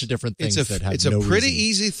a bunch of different things that have it's no a pretty reason.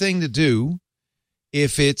 easy thing to do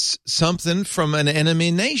if it's something from an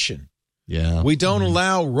enemy nation. Yeah. We don't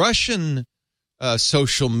allow Russian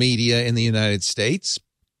social media in the United States,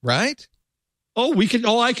 right? Oh,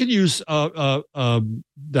 I can use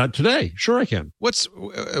that today. Sure, I can.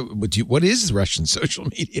 What is Russian social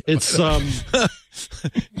media? It's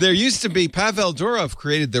There used to be Pavel Durov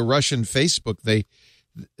created the Russian Facebook.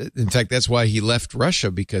 In fact, that's why he left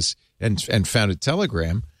Russia and founded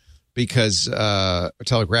Telegram because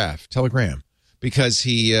Telegram because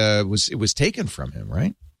it was taken from him,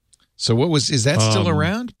 right? So is that still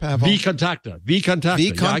around, Pavel? VKontakte. Yeah,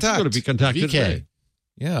 I can go to VKontakte today.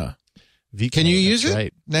 Yeah. VK, Can you use it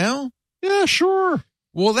right. now? Yeah, sure.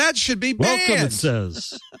 Well, that should be banned. Welcome, it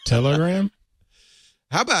says. Telegram.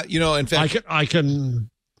 How about, in fact, I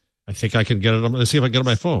think I can get it. Let's see if I can get it on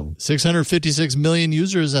my phone. 656 million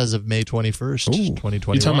users as of May 21st,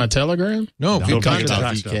 2021. You talking about Telegram? no, No, I'm talking VKontakte,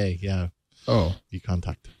 about VK, yeah. Oh,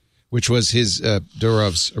 VKontakte. which was his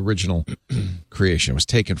Durov's original creation, was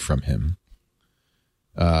taken from him,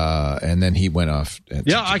 and then he went off.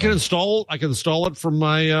 I can install it from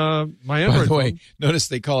my my By Android the way, phone. notice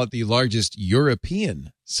they call it the largest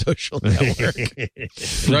European social network.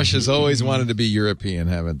 Russia's always wanted to be European,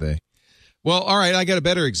 haven't they? Well, all right, I got a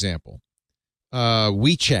better example.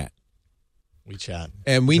 WeChat.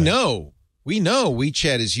 And we know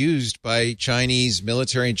WeChat is used by Chinese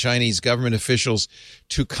military and Chinese government officials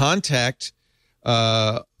to contact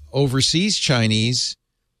overseas Chinese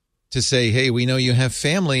to say, hey, we know you have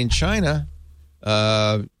family in China.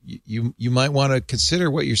 You might want to consider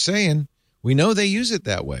what you're saying. We know they use it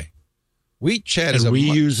that way. WeChat is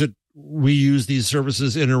we use these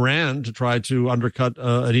services in Iran to try to undercut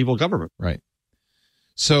an evil government. Right.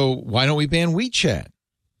 So why don't we ban WeChat?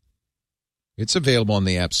 It's available on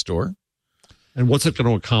the App Store. And what's it going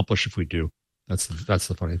to accomplish if we do? That's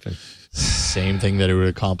the funny thing. Same thing that it would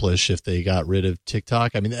accomplish if they got rid of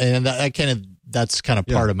TikTok. I mean, and that's kind of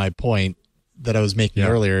part of my point that I was making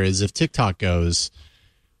earlier is if TikTok goes,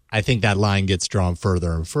 I think that line gets drawn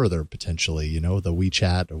further and further potentially, the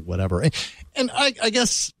WeChat or whatever. And I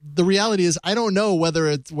guess the reality is I don't know whether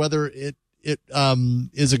it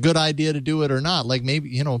is a good idea to do it or not. Like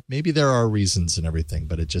maybe there are reasons and everything,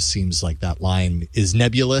 but it just seems like that line is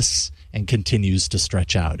nebulous and continues to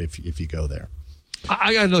stretch out if you go there.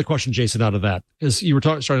 I got another question, Jason, out of that. Is you were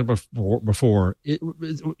starting before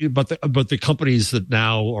about the companies that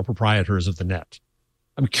now are proprietors of the net.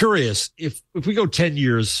 I'm curious if we go 10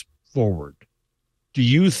 years forward, do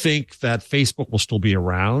you think that Facebook will still be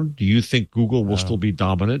around? Do you think Google will still be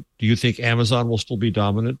dominant? Do you think Amazon will still be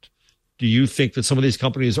dominant? Do you think that some of these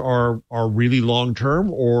companies are really long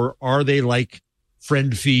term, or are they like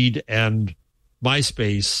FriendFeed and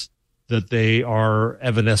MySpace that they are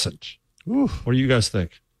evanescent? Ooh. What do you guys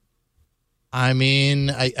think? I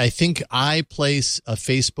mean, I think I place a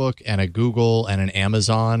Facebook and a Google and an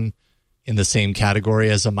Amazon in the same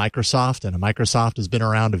category as a Microsoft, and a Microsoft has been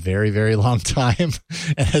around a very, very long time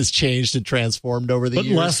and has changed and transformed over the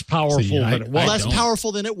years. But less powerful than it was. Less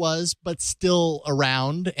powerful than it was, but still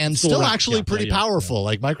around and still actually pretty powerful.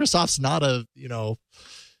 Like Microsoft's not a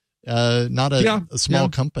small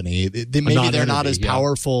company. Maybe they're not as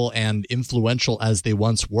powerful and influential as they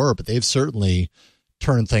once were, but they've certainly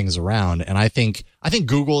turned things around. And I think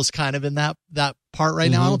Google is kind of in that part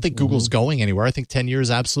right now. I don't think Google's going anywhere. I think 10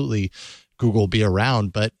 years, absolutely, Google will be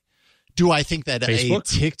around. But do I think that a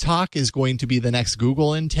TikTok is going to be the next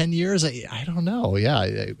Google in 10 years? I don't know. Yeah.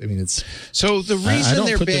 I mean, it's so the reason I don't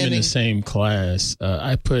they're put banning them in the same class.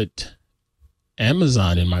 I put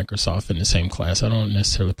Amazon and Microsoft in the same class. I don't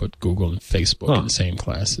necessarily put Google and Facebook in the same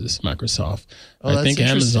class as Microsoft. I think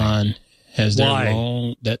Amazon has their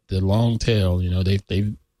long tail.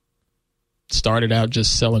 They've started out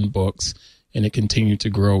just selling books, and it continued to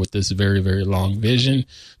grow with this very, very long vision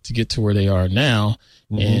to get to where they are now.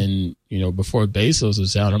 And, before Bezos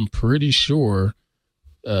was out, I'm pretty sure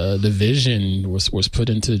the vision was put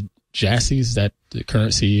into Jassy's, that the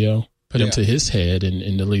current CEO, put into his head and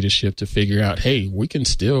in the leadership to figure out, hey, we can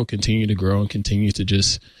still continue to grow and continue to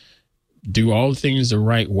just do all the things the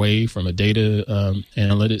right way from a data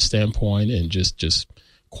analytics standpoint, and just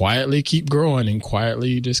quietly keep growing and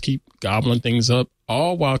quietly just keep gobbling things up,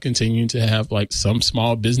 all while continuing to have like some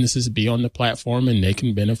small businesses be on the platform and they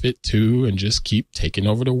can benefit too, and just keep taking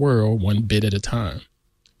over the world one bit at a time.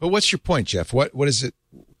 But what's your point, Jeff? What is it?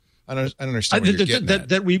 I don't understand what you're getting at.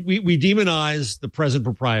 That we demonize the present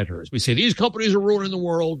proprietors. We say these companies are ruining the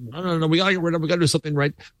world. No, we got to get rid of them. We got to do something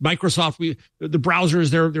right. Microsoft, the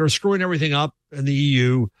browsers, they're screwing everything up in the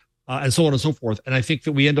EU, and so on and so forth. And I think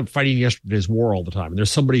that we end up fighting yesterday's war all the time. And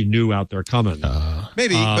there's somebody new out there coming.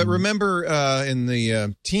 Maybe, but remember in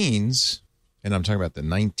the teens, and I'm talking about the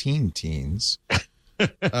 19 teens,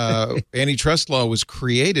 antitrust law was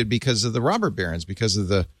created because of the robber barons, because of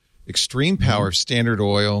the extreme power of Standard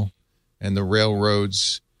Oil and the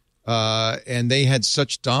railroads, and they had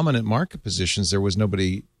such dominant market positions, there was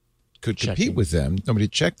nobody could compete with them. Nobody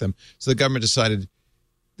checked them. So the government decided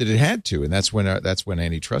that it had to, and that's when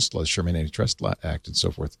antitrust laws, Sherman Antitrust Act and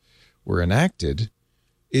so forth, were enacted.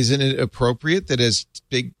 Isn't it appropriate that as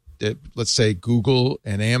big, let's say Google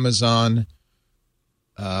and Amazon,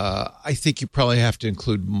 I think you probably have to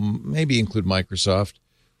include Microsoft.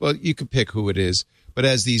 Well, you could pick who it is. But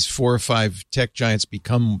as these 4 or 5 tech giants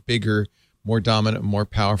become bigger, more dominant, more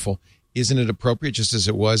powerful, isn't it appropriate, just as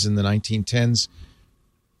it was in the 1910s,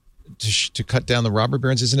 to cut down the robber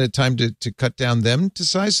barons? Isn't it time to cut down them to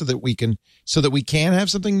size so that we can have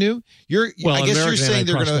something new? I guess you're saying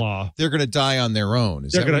they're gonna die on their own.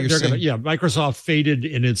 Is that what you're saying? Microsoft faded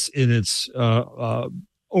in its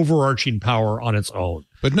overarching power on its own.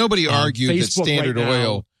 But nobody argued that Standard right now,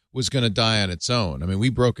 Oil was going to die on its own. I mean, we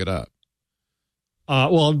broke it up.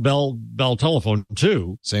 Bell Telephone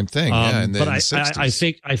too. Same thing, in the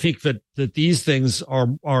 60s. I think that these things are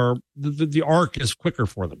the arc is quicker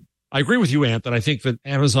for them. I agree with you, Ant, that I think that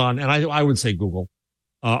Amazon, and I would say Google,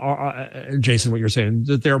 Jason, what you're saying,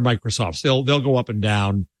 that they're Microsofts. They'll go up and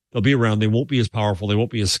down. They'll be around. They won't be as powerful. They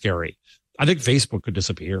won't be as scary. I think Facebook could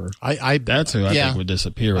disappear. That's who I think would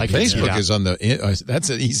disappear. Facebook is on the. That's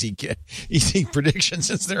an easy prediction,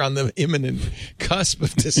 since they're on the imminent cusp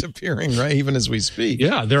of disappearing, right? Even as we speak.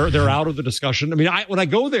 Yeah, they're out of the discussion. I mean, when I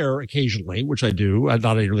go there occasionally, which I do,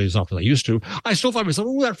 not nearly as often as I used to, I still find myself,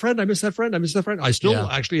 that friend, I miss that friend, I miss that friend. I still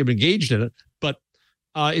actually am engaged in it, but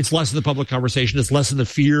it's less in the public conversation. It's less in the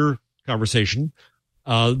fear conversation.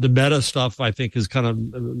 The meta stuff, I think, is kind of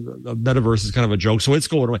the metaverse is kind of a joke. So it's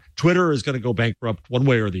going away. Twitter is going to go bankrupt one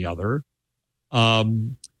way or the other.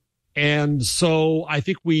 And so I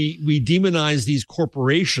think we demonize these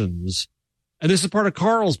corporations. And this is part of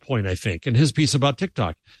Carl's point, I think, in his piece about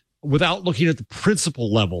TikTok. Without looking at the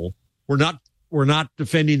principle level, we're not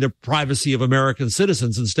defending the privacy of American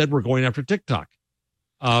citizens. Instead, we're going after TikTok.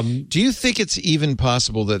 Do you think it's even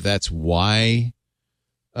possible that that's why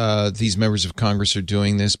these members of Congress are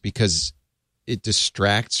doing this, because it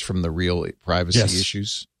distracts from the real privacy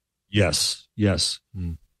issues? Yes.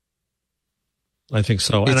 I think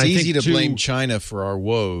so. It's easy to blame China for our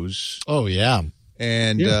woes. Oh, yeah.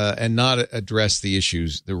 And not address the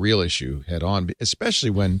issues, the real issue head on,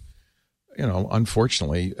 especially when,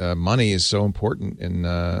 unfortunately, money is so important in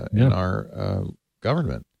our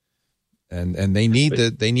government. And they need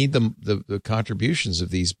the contributions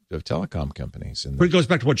of these telecom companies. But it goes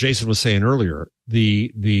back to what Jason was saying earlier: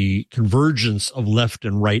 the convergence of left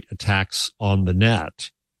and right attacks on the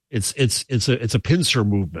net. It's a pincer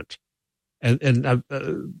movement, and in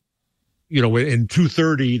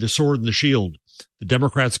 230, the sword and the shield. The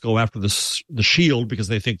Democrats go after the shield because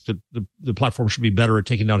they think that the platform should be better at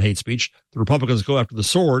taking down hate speech. The Republicans go after the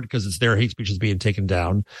sword because it's their hate speech is being taken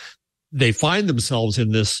down. They find themselves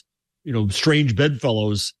in this strange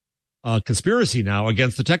bedfellows conspiracy now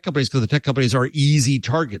against the tech companies, because the tech companies are easy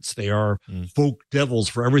targets. They are folk devils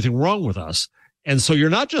for everything wrong with us. And so you're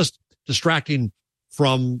not just distracting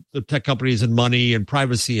from the tech companies and money and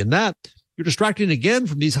privacy and that, you're distracting again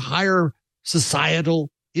from these higher societal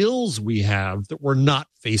ills we have that we're not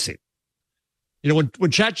facing. When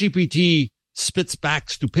ChatGPT spits back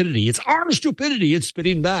stupidity, it's our stupidity it's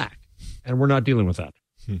spitting back, and we're not dealing with that.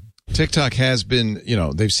 TikTok has been,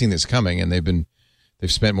 they've seen this coming, and they've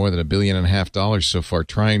spent more than $1.5 billion so far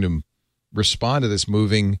trying to respond to this,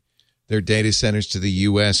 moving their data centers to the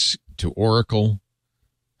U.S., to Oracle.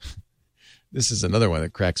 This is another one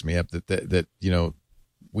that cracks me up, that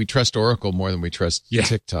we trust Oracle more than we trust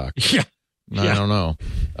TikTok. Yeah. I don't know.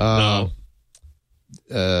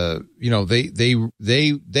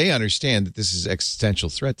 They understand that this is an existential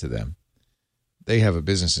threat to them. They have a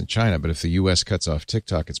business in China, but if the U.S. cuts off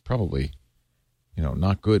TikTok, it's probably,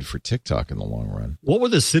 not good for TikTok in the long run. What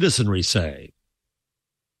would the citizenry say?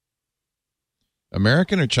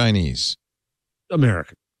 American or Chinese?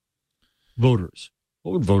 American voters.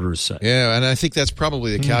 What would voters say? Yeah, and I think that's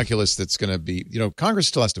probably the calculus that's going to be, Congress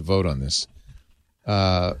still has to vote on this.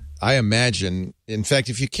 I imagine, in fact,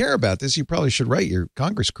 if you care about this, you probably should write your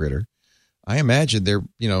Congress critter. I imagine they're,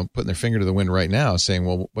 putting their finger to the wind right now saying,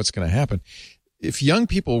 well, what's going to happen? If young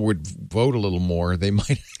people would vote a little more,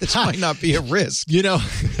 this might not be a risk.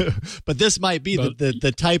 But this might be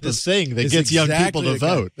the type of thing that gets young people to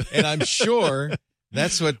vote. And I'm sure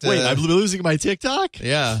that's what. Wait, I'm losing my TikTok?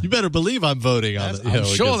 Yeah. You better believe I'm voting on it. I'm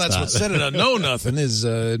sure that's what Senator Know Nothing is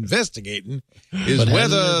investigating, is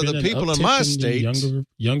whether the people in my state.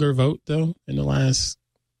 Younger vote, though, in the last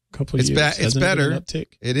couple of years. It's better.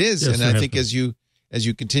 It is. Yes, and I think as you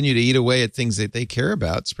continue to eat away at things that they care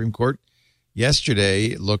about, Supreme Court yesterday,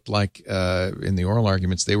 it looked like in the oral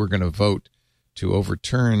arguments they were going to vote to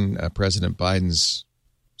overturn President Biden's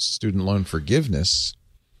student loan forgiveness.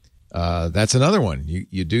 That's another one.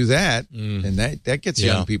 You do that, and that gets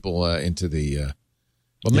young people into the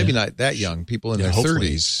maybe not that young, people in their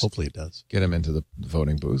 30s. Hopefully it does. Get them into the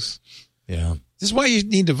voting booth. Yeah. This is why you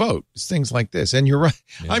need to vote. It's things like this. And you're right.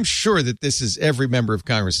 Yeah. I'm sure that this is every member of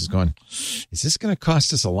Congress is going, is this going to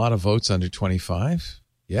cost us a lot of votes under 25?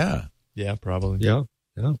 Yeah. Yeah, probably. Yeah.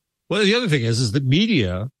 Well, the other thing is that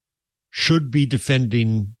media should be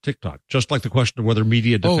defending TikTok, just like the question of whether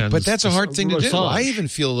media defends. Oh, but that's a hard thing to do. Assange. I even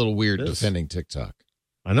feel a little weird defending TikTok.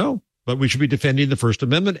 I know, but we should be defending the First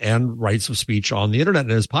Amendment and rights of speech on the internet.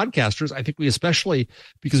 And as podcasters, I think we especially,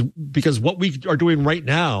 because what we are doing right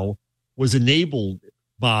now was enabled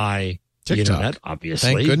by TikTok. The internet,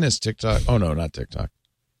 obviously. Thank goodness TikTok. Oh, no, not TikTok.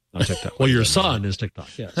 Not TikTok. Well, your son is TikTok,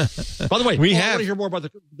 yes. By the way, I want to hear more about the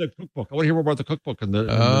cookbook. I want to hear more about the cookbook and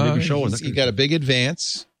the new show. You got a big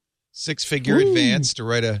advance. 6-figure advance to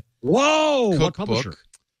write a what publisher?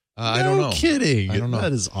 I don't know. No kidding. I don't know.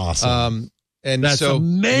 That is awesome. And that's so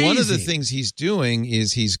amazing. One of the things he's doing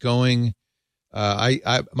is he's going.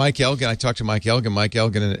 Mike Elgin. I talked to Mike Elgin. Mike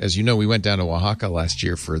Elgin, as you know, we went down to Oaxaca last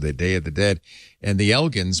year for the Day of the Dead, and the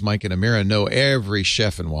Elgins, Mike and Amira, know every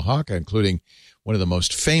chef in Oaxaca, including one of the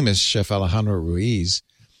most famous, Chef Alejandro Ruiz.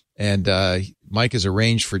 And Mike has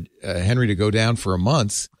arranged for Henry to go down for a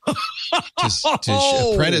month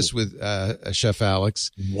to apprentice with Chef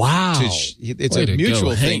Alex. Wow. It's a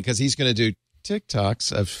mutual thing because he's going to do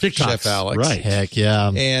TikToks of Chef Alex. Right. Heck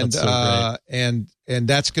yeah. And and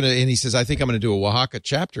that's going to, and he says, I think I'm going to do a Oaxaca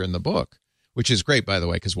chapter in the book, which is great, by the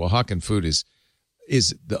way, because Oaxacan food is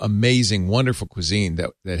the amazing, wonderful cuisine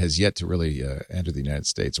that has yet to really enter the United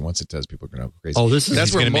States. And once it does, people are going to go crazy. Oh, that's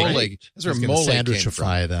where mole. That's where mole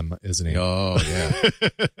sandwichify them, isn't he? Oh yeah.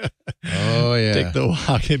 Oh yeah. Take the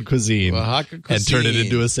Oaxacan cuisine and turn it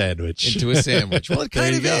into a sandwich. Well, it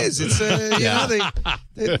kind of is. It's they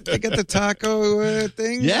got the taco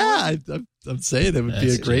thing. Yeah, I'm saying it would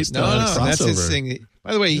be a great crossover. That's his thing.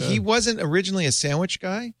 By the way, he wasn't originally a sandwich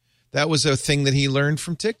guy. That was a thing that he learned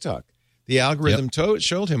from TikTok. The algorithm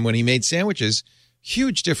showed him when he made sandwiches,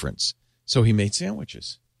 huge difference. So he made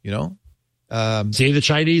sandwiches, See, the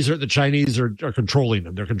Chinese are controlling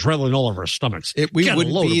them. They're controlling all of our stomachs. We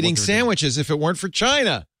wouldn't be eating sandwiches if it weren't for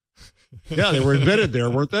China. Yeah, they were invented there,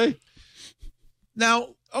 weren't they?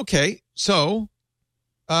 Now, okay, so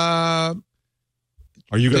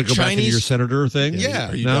are you going to go back into your senator thing? Yeah.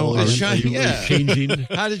 Are you changing?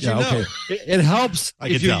 How did you know? Okay. It helps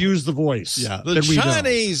if you use the voice. Yeah. The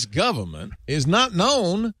Chinese government is not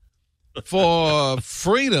known for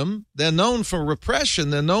freedom. They're known for repression.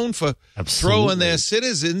 They're known for throwing their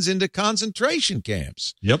citizens into concentration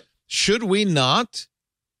camps. Yep. Should we not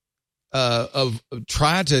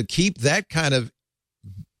try to keep that kind of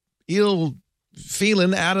ill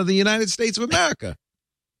feeling out of the United States of America?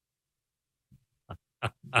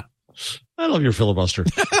 I love your filibuster.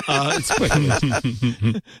 It's quick.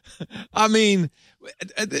 I mean,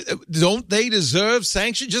 don't they deserve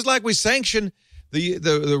sanction? Just like we sanction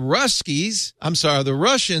the Russians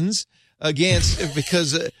against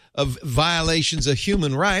because of violations of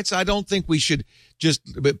human rights. I don't think we should just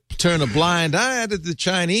turn a blind eye to the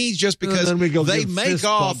Chinese just because they make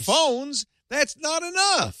our phones. That's not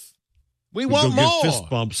enough. We want more. Give fist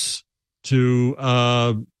bumps to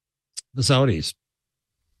the Saudis.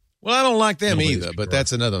 Well, I don't like them either, but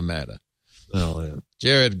that's another matter. Oh, yeah.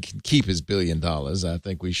 Jared can keep his $1 billion. I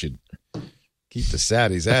think we should keep the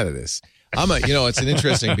Saudis out of this. It's an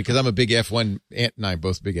interesting because I'm a big F1. Ant and I are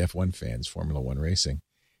both big F1 fans, Formula One racing,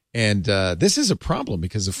 and this is a problem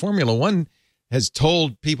because the Formula One has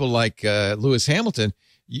told people like Lewis Hamilton,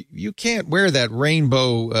 you can't wear that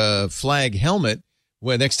rainbow flag helmet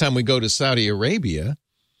when next time we go to Saudi Arabia.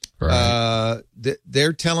 Right.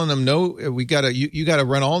 They're telling them, no, you got to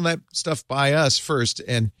run all that stuff by us first.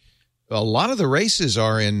 And a lot of the races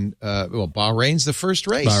are in, Bahrain's the first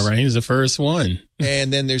race. Bahrain's the first one.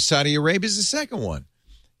 And then there's Saudi Arabia's the second one.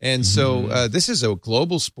 And so this is a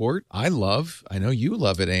global sport I know you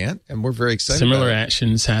love it, Ant, and we're very excited. Similar about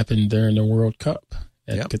actions happened during the World Cup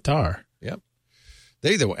at Qatar. Yep.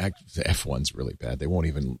 The F1's really bad. They won't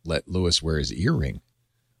even let Lewis wear his earring.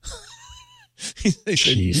 They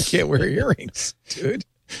said, you can't wear earrings, dude.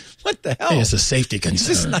 What the hell? Hey, it's a safety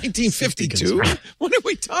concern. Is this 1952? What are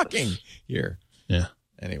we talking here? Yeah.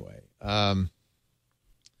 Anyway, I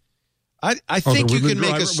think you can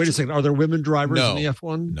make a... Wait a second. Are there women drivers No. in the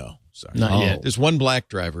F1? No, sorry. Not yet. There's one black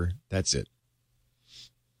driver. That's it.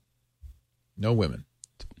 No women.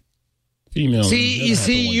 Female.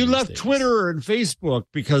 You left Twitter and Facebook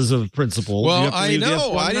because of principle. Well, I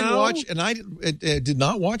know. I didn't watch, and I did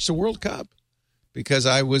not watch the World Cup because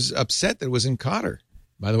I was upset that it was in Qatar.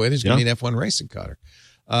 By the way, there's going to be an F1 race in Qatar.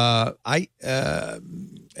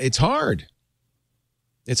 It's hard.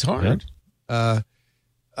 It's hard. Yeah.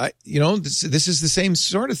 This is the same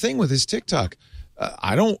sort of thing with his TikTok.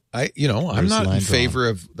 I'm not in favor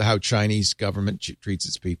of how Chinese government treats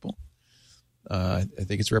its people. I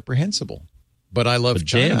think it's reprehensible. But I love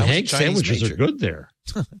China. Damn, Hank sandwiches are good there.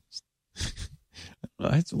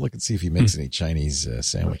 I have to look and see if he makes any Chinese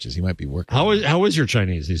sandwiches. He might be working. How is your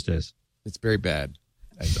Chinese these days? It's very bad.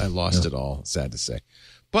 I lost it all, sad to say.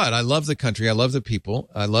 But I love the country. I love the people.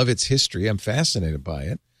 I love its history. I'm fascinated by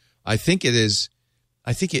it. I think it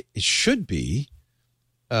should be,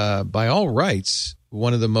 by all rights,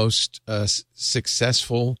 one of the most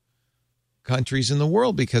successful countries in the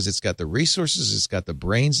world because it's got the resources, it's got the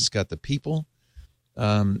brains, it's got the people.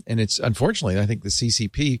 And it's, unfortunately, I think the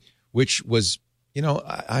CCP, which was,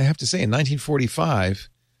 I have to say, in 1945,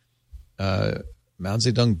 Mao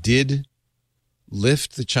Zedong did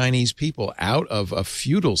lift the Chinese people out of a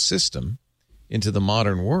feudal system into the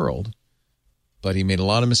modern world, but he made a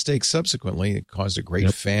lot of mistakes subsequently. It caused a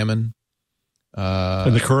great famine.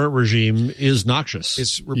 And the current regime is noxious.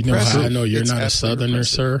 It's repressive. I know you're not a Southerner,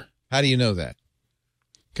 repressive. sir. How do you know that?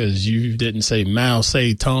 Because you didn't say Mao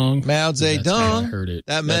Zedong. Mao Zedong. That's how I heard it.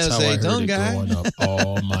 That That's Mao how I heard Zedong it guy. growing up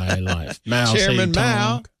all my life. Mao Chairman Zedong.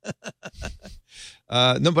 Mao.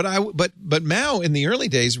 But Mao in the early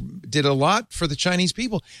days did a lot for the Chinese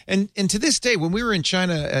people. And to this day, when we were in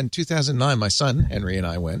China in 2009, my son Henry and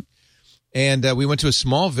I went, and we went to a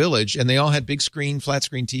small village, and they all had big screen, flat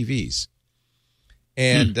screen TVs.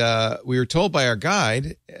 And we were told by our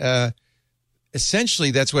guide,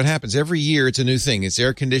 essentially that's what happens. Every year it's a new thing. It's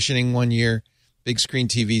air conditioning one year, big screen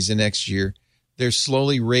TVs the next year. They're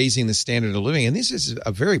slowly raising the standard of living. And this is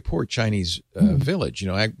a very poor Chinese village,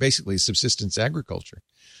 basically subsistence agriculture.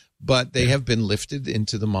 But they have been lifted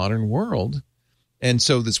into the modern world. And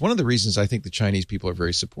so that's one of the reasons I think the Chinese people are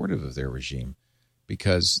very supportive of their regime,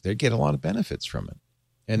 because they get a lot of benefits from it.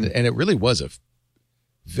 And it really was a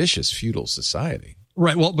vicious feudal society.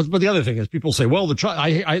 Right. Well, but the other thing is people say, well,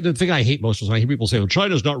 the thing I hate most is when I hear people say, well,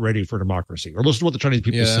 China's not ready for democracy, or listen to what the Chinese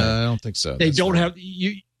people say. I don't think so. They don't have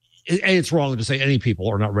it's wrong to say any people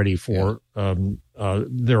are not ready for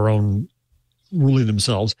their own ruling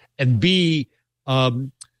themselves. And B,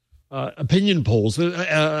 opinion polls.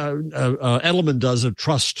 Edelman does a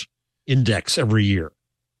trust index every year,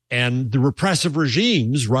 and the repressive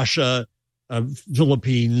regimes, Russia,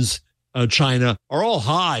 Philippines, China, are all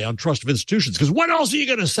high on trust of institutions. Because what else are you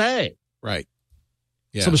going to say? Right.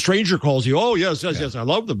 Yeah. Some stranger calls you, oh, yes, I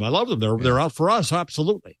love them. They're out for us.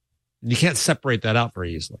 Absolutely. And you can't separate that out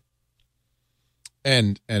very easily.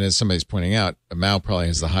 And as somebody's pointing out, Mao probably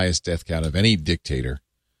has the highest death count of any dictator.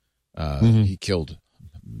 He killed,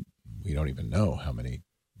 we don't even know how many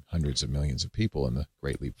hundreds of millions of people in the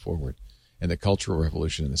Great Leap Forward. And the Cultural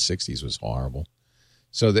Revolution in the 60s was horrible.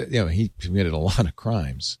 So that, he committed a lot of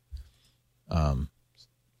crimes.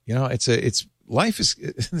 Life is,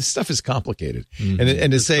 this stuff is complicated. Mm-hmm.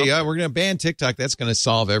 And to say, we're going to ban TikTok, that's going to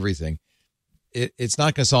solve everything. It's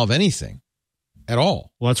not going to solve anything at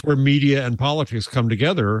all. Well, that's where media and politics come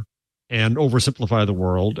together and oversimplify the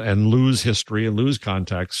world and lose history and lose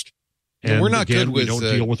context. And we're not good with, we don't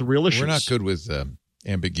deal with the real issues. We're not good with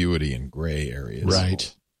ambiguity and gray areas.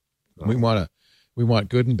 Right. We want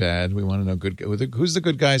good and bad. We want to know who's the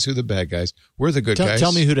good guys, who the bad guys. We're the good guys.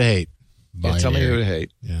 Tell me who to hate. Yeah, tell me who to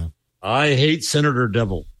hate. Yeah. I hate Senator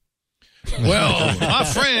Devil. Well, my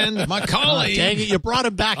friend, my colleague, Dang it, you brought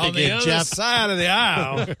him back on the again, other Jeff. side of the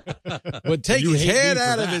aisle would take You his hate head me for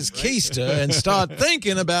out of that, his right? keister and start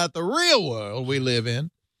thinking about the real world we live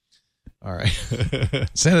in. All right.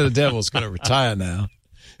 Senator Devil's going to retire now.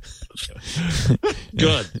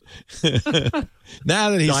 Good.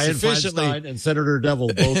 Now that he's Dianne sufficiently... Feinstein and Senator Devil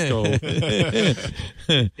both go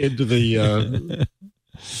into the.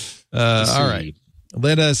 all right.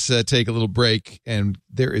 Let us take a little break, and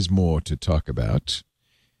there is more to talk about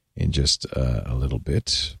in just a little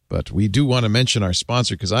bit. But we do want to mention our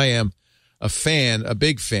sponsor because I am a fan, a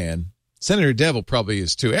big fan. Senator Devil probably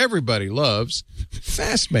is too. Everybody loves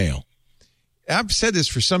Fastmail. I've said this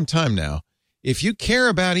for some time now. If you care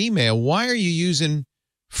about email, why are you using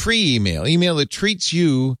free email? Email that treats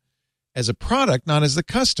you as a product, not as the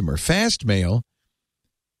customer. Fastmail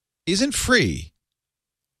isn't free.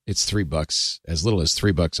 It's $3, as little as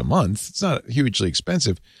 $3 a month. It's not hugely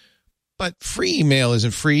expensive, but free email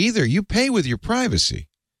isn't free either. You pay with your privacy.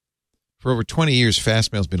 For over 20 years,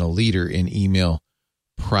 Fastmail's been a leader in email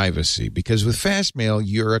privacy because with Fastmail,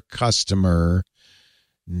 you're a customer,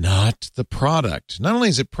 not the product. Not only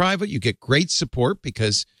is it private, you get great support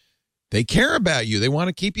because they care about you. They want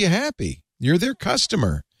to keep you happy. You're their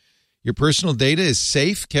customer. Your personal data is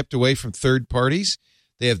safe, kept away from third parties.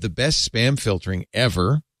 They have the best spam filtering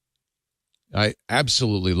ever. I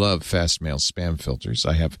absolutely love Fastmail's spam filters.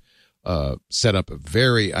 I have set up a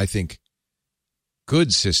very, I think,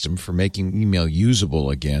 good system for making email usable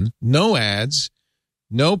again. No ads,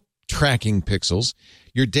 no tracking pixels.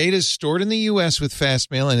 Your data is stored in the U.S. with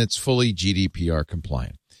Fastmail, and it's fully GDPR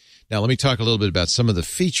compliant. Now, let me talk a little bit about some of the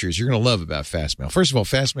features you're going to love about Fastmail. First of all,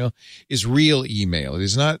 Fastmail is real email. It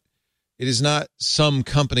is not some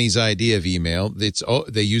company's idea of email.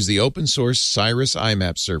 They use the open source Cyrus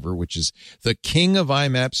IMAP server, which is the king of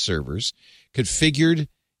IMAP servers, configured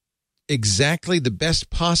exactly the best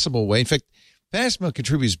possible way. In fact, Fastmail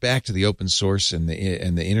contributes back to the open source and the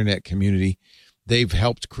internet community. They've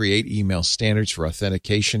helped create email standards for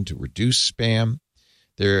authentication to reduce spam.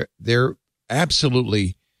 They're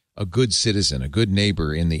absolutely a good citizen, a good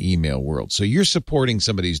neighbor in the email world. So you're supporting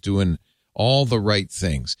somebody who's doing all the right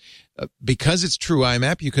things. Because it's true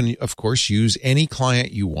IMAP, you can, of course, use any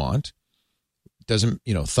client you want. Doesn't,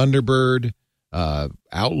 Thunderbird,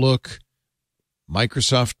 Outlook,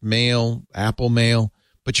 Microsoft Mail, Apple Mail,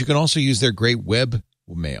 but you can also use their great web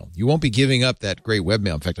mail. You won't be giving up that great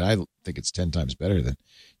webmail. In fact, I think it's 10 times better than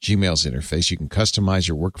Gmail's interface. You can customize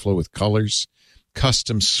your workflow with colors,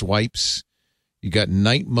 custom swipes. You got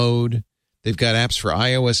night mode. They've got apps for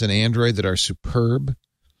iOS and Android that are superb.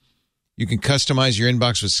 You can customize your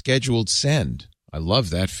inbox with scheduled send. I love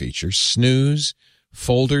that feature. Snooze,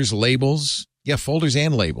 folders, labels. Yeah, folders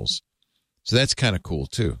and labels. So that's kind of cool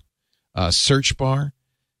too. Search bar.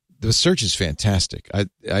 The search is fantastic.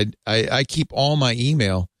 I keep all my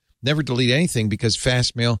email, never delete anything because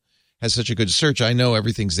Fastmail has such a good search. I know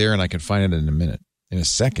everything's there and I can find it in a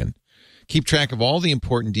second. Keep track of all the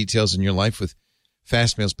important details in your life with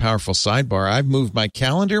Fastmail's powerful sidebar. I've moved my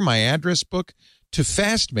calendar, my address book to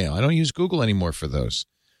Fastmail. I don't use Google anymore for those.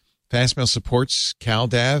 Fastmail supports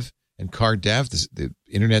CalDAV and CardDAV, the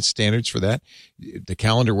internet standards for that. The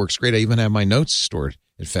calendar works great. I even have my notes stored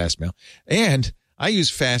at Fastmail. And I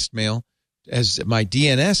use Fastmail as my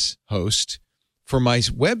DNS host for my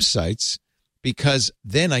websites because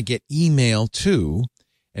then I get email too.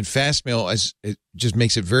 And Fastmail it just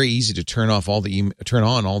makes it very easy to turn on all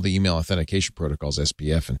the email authentication protocols,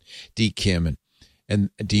 SPF and DKIM and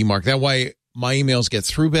DMARC. That way my emails get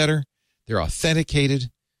through better. They're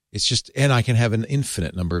authenticated. And I can have an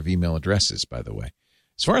infinite number of email addresses, by the way.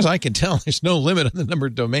 As far as I can tell, there's no limit on the number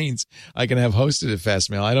of domains I can have hosted at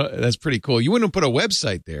Fastmail. That's pretty cool. You wouldn't put a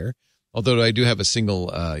website there, although I do have a single,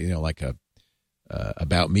 like a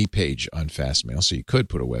about me page on Fastmail, so you could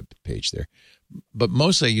put a web page there. But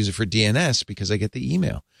mostly I use it for DNS because I get the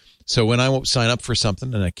email. So when I sign up for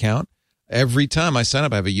something, an account, every time I sign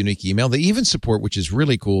up, I have a unique email. They even support, which is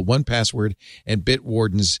really cool, 1Password and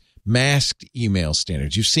Bitwarden's masked email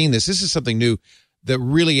standards. You've seen this. This is something new that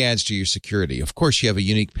really adds to your security. Of course, you have a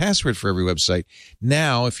unique password for every website.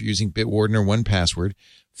 Now, if you're using Bitwarden or 1Password,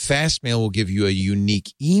 Fastmail will give you a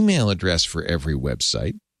unique email address for every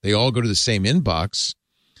website. They all go to the same inbox,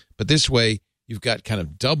 but this way you've got kind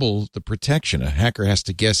of double the protection. A hacker has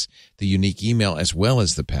to guess the unique email as well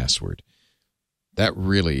as the password. That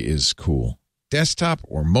really is cool. Desktop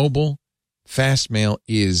or mobile, Fastmail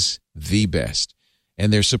is the best,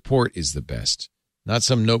 and their support is the best. Not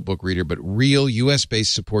some notebook reader, but real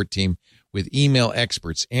U.S.-based support team with email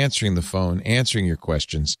experts answering the phone, answering your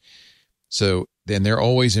questions. So then they're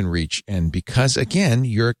always in reach. And because, again,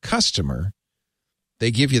 you're a customer,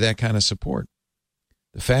 they give you that kind of support.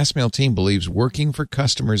 The Fastmail team believes working for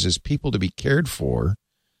customers is people to be cared for,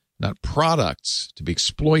 not products to be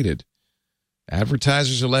exploited.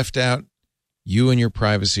 Advertisers are left out. You and your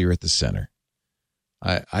privacy are at the center.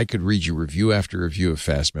 I could read you review after review of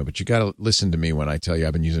Fastmail, but you got to listen to me when I tell you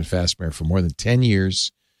I've been using Fastmail for more than 10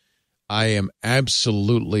 years. I am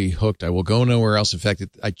absolutely hooked. I will go nowhere else. In fact,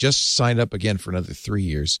 I just signed up again for another 3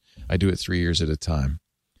 years. I do it 3 years at a time.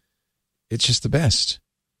 It's just the best.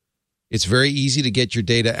 It's very easy to get your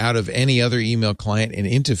data out of any other email client and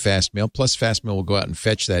into Fastmail. Plus, Fastmail will go out and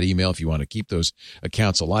fetch that email if you want to keep those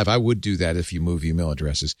accounts alive. I would do that if you move email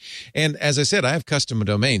addresses. And as I said, I have custom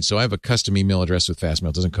domains, so I have a custom email address with Fastmail.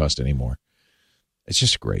 It doesn't cost any more. It's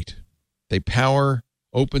just great. They power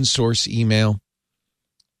open source email.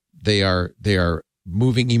 They are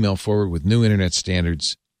moving email forward with new internet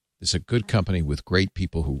standards. It's a good company with great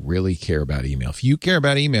people who really care about email. If you care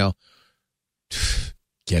about email,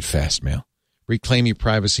 get Fastmail. Reclaim your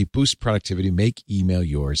privacy, boost productivity, make email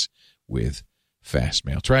yours with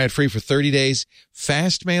Fastmail. Try it free for 30 days.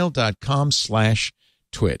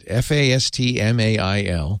 Fastmail.com/twit.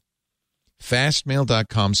 Fastmail.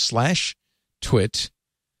 Fastmail.com/twit.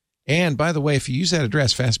 And by the way, if you use that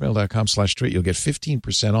address, fastmail.com/twit, you'll get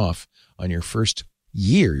 15% off on your first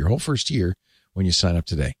year, your whole first year, when you sign up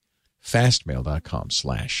today.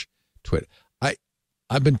 Fastmail.com/twit.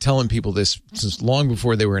 I've been telling people this since long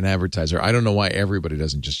before they were an advertiser. I don't know why everybody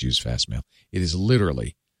doesn't just use Fastmail. It is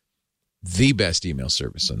literally the best email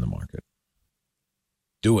service on the market.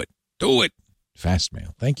 Do it. Do it.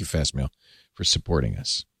 Fastmail. Thank you, Fastmail, for supporting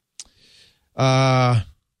us. All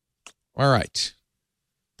right.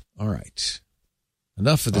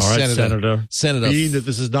 Enough of the Senator. Being that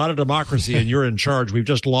this is not a democracy and you're in charge, we've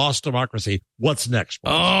just lost democracy. What's next?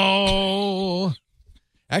 Oh,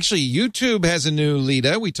 actually, YouTube has a new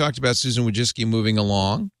leader. We talked about Susan Wojcicki moving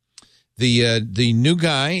along. The new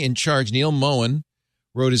guy in charge, Neil Moen,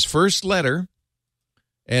 wrote his first letter,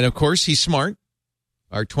 and of course he's smart.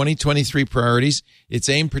 Our 2023 priorities. It's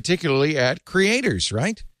aimed particularly at creators,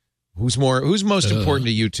 right? Who's most important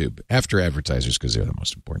to YouTube after advertisers, because they're the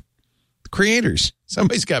most important? The creators.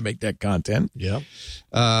 Somebody's got to make that content. Yeah.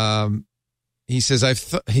 He says, a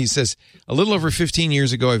little over 15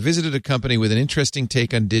 years ago, I visited a company with an interesting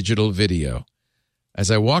take on digital video. As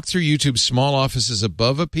I walked through YouTube's small offices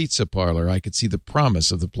above a pizza parlor, I could see the promise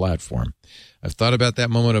of the platform. I've thought about that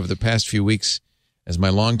moment over the past few weeks as my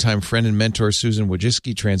longtime friend and mentor, Susan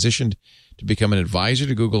Wojcicki, transitioned to become an advisor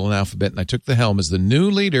to Google and Alphabet, and I took the helm as the new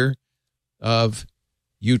leader of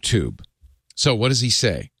YouTube. So what does he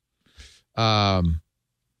say?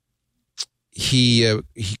 He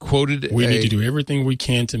quoted, "We need to do everything we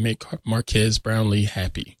can to make Marquez Brownlee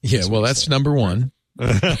happy." Yeah, well, that's number one.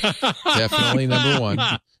 Definitely number one.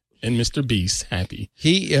 And Mr. Beast happy.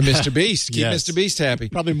 Mr. Beast, keep Yes. Mr. Beast happy.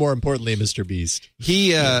 Probably more importantly, Mr. Beast.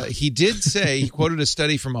 He did say, he quoted a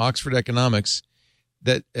study from Oxford Economics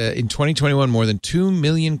that in 2021, more than 2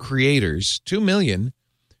 million creators, 2 million,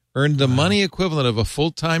 earned the money equivalent of a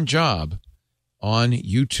full-time job on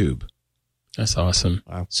YouTube. That's awesome.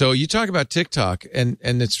 Wow. So you talk about TikTok, and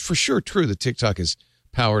it's for sure true that TikTok has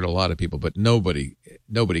powered a lot of people, but nobody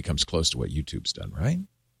comes close to what YouTube's done, right?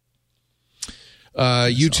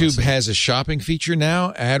 YouTube awesome. has a shopping feature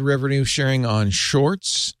now, ad revenue sharing on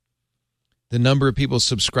Shorts. The number of people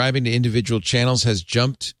subscribing to individual channels has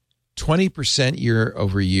jumped 20% year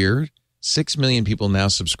over year. 6 million people now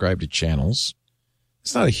subscribe to channels.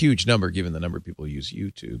 It's not a huge number given the number of people who use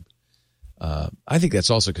YouTube. I think that's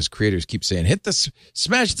also because creators keep saying,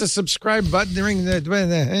 smash the subscribe button. Ring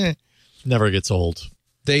the. Never gets old.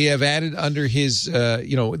 They have added under his,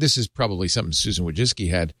 this is probably something Susan Wojcicki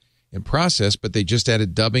had in process, but they just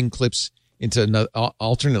added dubbing clips into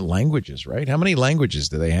alternate languages, right? How many languages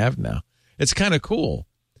do they have now? It's kind of cool.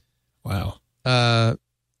 Wow. Of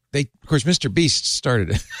course, Mr. Beast started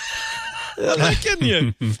it. I'm not kidding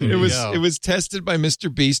you. It was tested by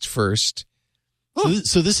Mr. Beast first.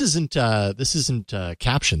 So this isn't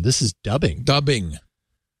caption. This is dubbing. Dubbing.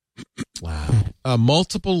 Wow.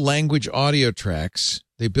 Multiple language audio tracks.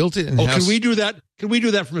 They built it in house. Can we do that? Can we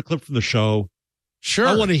do that from a clip from the show? Sure.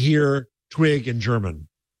 I want to hear Twig in German.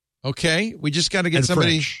 Okay. We just got to get And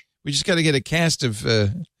somebody. French. We just got to get a cast of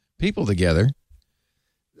people together.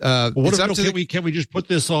 Well, can we just put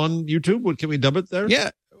this on YouTube? Can we dub it there?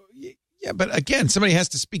 Yeah. But again, somebody has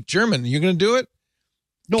to speak German. You're going to do it?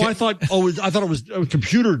 No, I thought it was a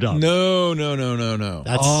computer dub. No.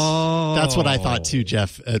 That's what I thought too,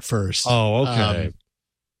 Jeff, at first. Oh, okay.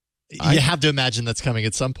 You have to imagine that's coming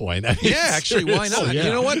at some point. I mean, Yeah, actually, why not? Oh, yeah. You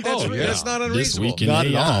know what? That's yeah. not This unreasonable. week in Not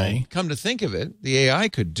at AI. Come to think of it, the AI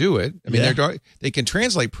could do it. I mean, they can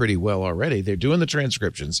translate pretty well already. They're doing the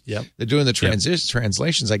transcriptions. Yep. They're doing the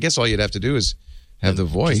translations. I guess all you'd have to do is have the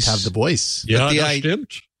voice. Just have the voice. Yeah, the das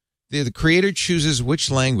stimmt. The creator chooses which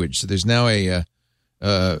language. So there's now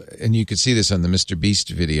and you could see this on the Mr. Beast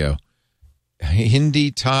video.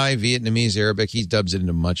 Hindi, Thai, Vietnamese, Arabic. He dubs it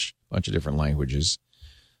into bunch of different languages.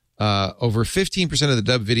 Over 15% of the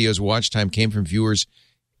dubbed videos watch time came from viewers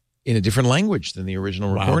in a different language than the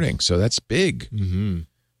original recording. So that's big.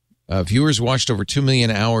 Mm-hmm. Viewers watched over 2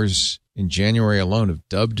 million hours in January alone of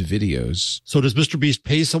dubbed videos. So does Mr. Beast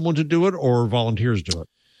pay someone to do it or volunteers do it?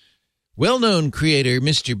 Well-known creator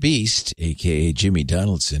Mr. Beast, a.k.a. Jimmy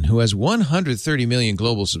Donaldson, who has 130 million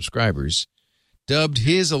global subscribers, dubbed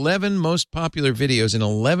his 11 most popular videos in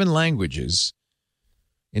 11 languages.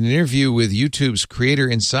 In an interview with YouTube's Creator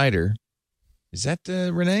Insider, is that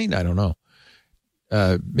Renee? I don't know.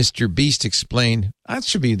 Mr. Beast explained, that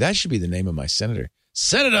should be the name of my senator.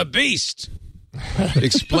 Senator Beast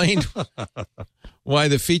explained why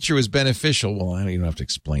the feature was beneficial. Well, I don't even have to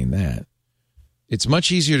explain that. It's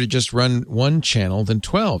much easier to just run one channel than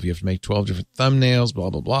 12. You have to make 12 different thumbnails, blah,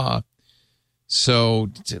 blah, blah. So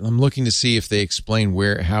I'm looking to see if they explain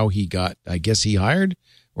how he got, I guess he hired,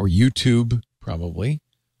 or YouTube probably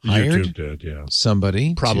hired YouTube did, yeah.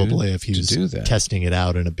 somebody Probably if he was do that. testing it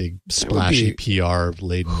out in a big splashy PR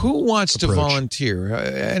laden. Who wants to approach. volunteer?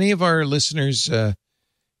 Any of our listeners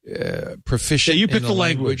proficient Yeah, you pick in the a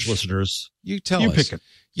language, listeners. You tell You us. pick it.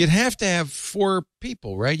 You'd have to have 4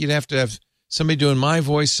 people, right? You'd have to have somebody doing my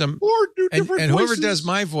voice, Or do and different whoever voices. does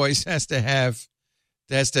my voice has to have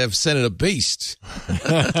Senator Beast.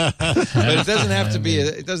 But it doesn't have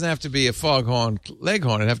to be a foghorn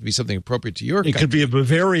leghorn. It'd have to be something appropriate to your It country. could be a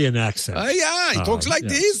Bavarian accent. Yeah, he talks like yeah.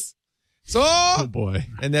 this. So, Oh boy.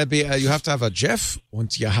 and that'd be you have to have a Jeff,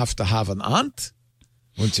 and you have to have an Ant,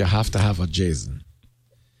 and you have to have a Jason.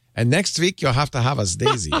 And next week you'll have to have us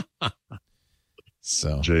Daisy.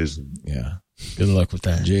 So, Jason. yeah, Good luck with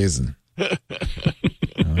that. Jason.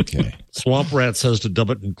 Okay. Swamp Rat says to dub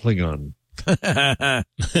it in Klingon. Good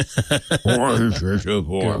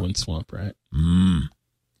one, Swamp Rat.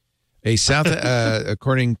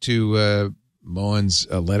 According to Moen's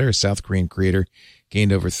letter, a South Korean creator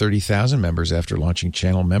gained over 30,000 members after launching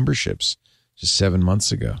channel memberships just 7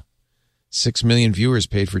 months ago. 6 million viewers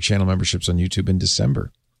paid for channel memberships on YouTube in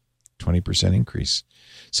December. 20% increase.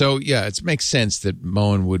 So, yeah, it makes sense that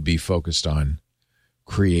Moen would be focused on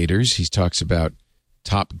creators. He talks about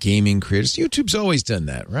top gaming creators. YouTube's always done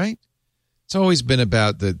that, right? It's always been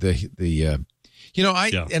about I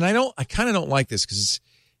kind of don't like this because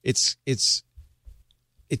it's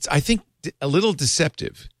I think a little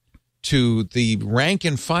deceptive to the rank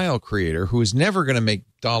and file creator who is never going to make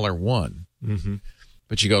 $1. Mm-hmm.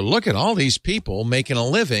 But you go, look at all these people making a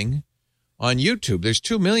living on YouTube. There's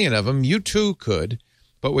 2 million of them. You too could.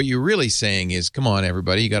 But what you're really saying is, come on,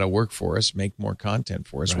 everybody, you got to work for us, make more content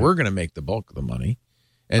for us. Right. We're going to make the bulk of the money.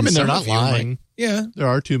 And I mean, they're some not of you might- lying. Yeah. There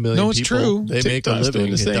are 2 million No, it's people. true. They make a TikTok's living.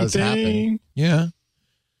 doing the It same does happen. thing. Yeah.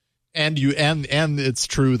 And it's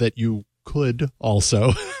true that you could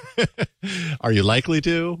also. Are you likely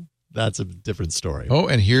to? That's a different story. Oh,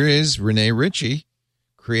 and here is Renee Ritchie,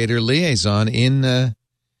 creator liaison in that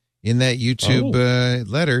YouTube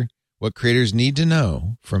letter. What creators need to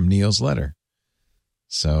know from Neil's letter.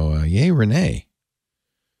 So, yay, Renee.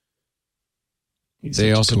 He's They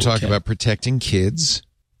such a also cool talk cat. about protecting kids.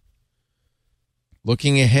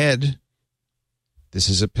 Looking ahead, this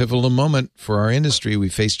is a pivotal moment for our industry. We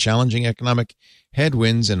face challenging economic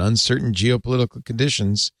headwinds and uncertain geopolitical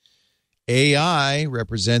conditions. AI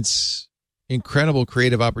represents incredible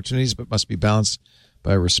creative opportunities, but must be balanced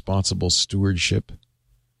by responsible stewardship.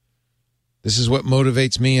 This is what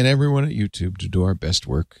motivates me and everyone at YouTube to do our best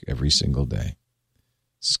work every single day.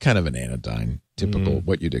 This is kind of an anodyne, typical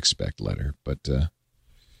what you'd expect letter, but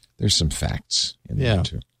there's some facts in there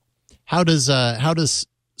too. How does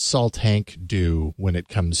Salt Hank do when it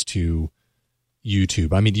comes to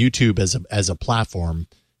YouTube? I mean, YouTube as a platform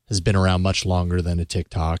has been around much longer than a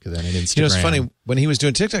TikTok, than an Instagram. You know, it's funny, when he was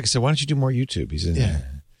doing TikTok, I said, why don't you do more YouTube? He said, Yeah.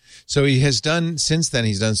 So he has done, since then,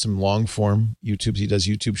 he's done some long form YouTubes. He does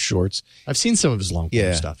YouTube shorts. I've seen some of his long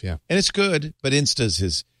form stuff, yeah. And it's good, but Insta's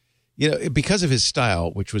his, because of his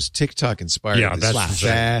style, which was TikTok inspired. Yeah, this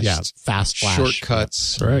that's fast flash.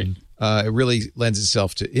 shortcuts. That's right. It really lends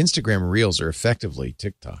itself to Instagram Reels are effectively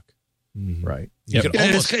TikTok, right? Yep. You can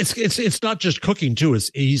And almost, it's not just cooking too.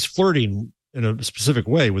 He's flirting in a specific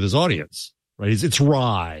way with his audience, right? It's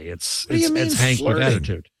wry. It's What do you mean Hank with flirting?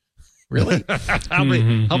 attitude. Really? How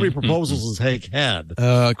many proposals has Hank had?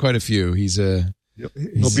 Quite a few. He'll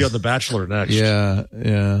be on The Bachelor next.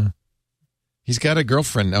 Yeah. He's got a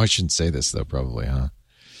girlfriend. Oh, I shouldn't say this though. Probably, huh?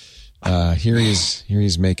 Here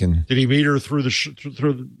he's making. Did he meet her through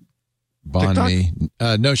the Bon Me?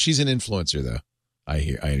 No, she's an influencer though.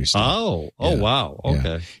 I understand. Oh, Yeah. wow. Okay.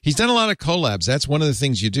 Yeah. He's done a lot of collabs. That's one of the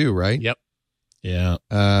things you do, right? Yep. Yeah.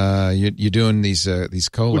 You're doing these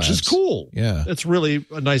collabs, Which is cool. Yeah. That's really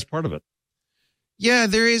a nice part of it. Yeah,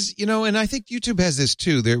 there is, and I think YouTube has this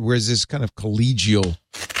too. There's this kind of collegial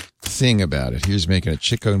thing about it. Here's making a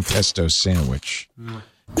chicken pesto sandwich.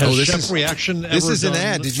 Has this Chef is Reaction This ever is an done,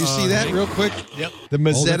 ad. Did you see that real quick? Yep. The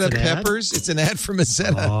that's Mazzetta an ad? peppers. It's an ad for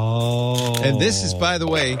Mazzetta. Oh. And this is, by the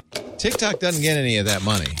way, TikTok doesn't get any of that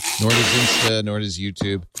money, nor does Insta, nor does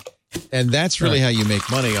YouTube. And that's really how you make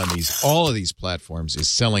money on all of these platforms is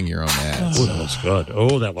selling your own ads. Oh, that looks good.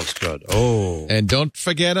 Oh, that looks good. Oh. And don't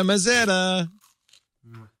forget a Mazzetta.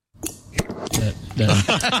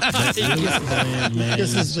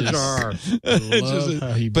 This is the jar. I love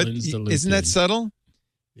how he But blends the loop isn't that in. subtle?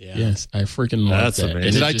 Yeah. Yes, I freaking love That's that. amazing.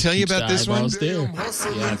 And Did it I just tell you keeps about the this one? eyeballs there.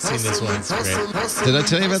 Yeah, I've seen this one. It's great. Did I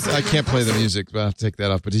tell you about that? I can't play the music, but I'll take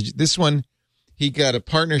that off. But this one, he got a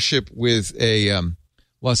partnership with a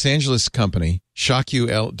Los Angeles company,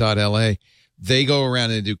 ShockYou.LA. They go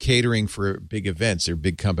around and do catering for big events. They're a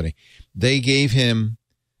big company. They gave him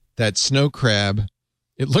that snow crab.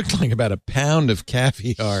 It looked like about a pound of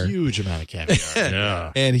caviar. Huge amount of caviar.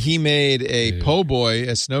 Yeah. And he made a po' boy,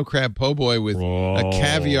 a snow crab po' boy with a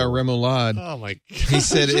caviar remoulade. Oh my god! He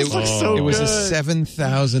said it looks so was a good.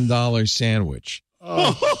 $7,000 sandwich.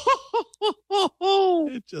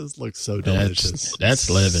 It just looks so delicious. That's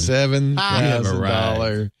living.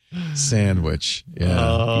 $7,000 sandwich.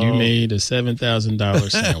 Yeah. You made a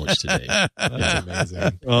 $7,000 sandwich today. That's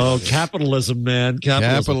amazing. Oh, capitalism, man.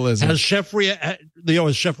 Capitalism. Has Chef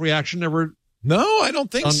Reaction ever? No, I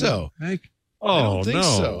don't think done so. that, Hank? I Oh, don't think no.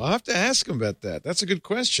 so. I'll have to ask him about that. That's a good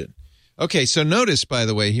question. Okay, so notice, by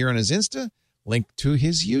the way, here on his Insta, link to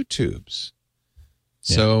his YouTubes.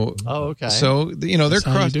 So, Oh, okay. So they're That's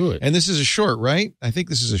how you cross. do it. And this is a short, right? I think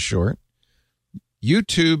this is a short.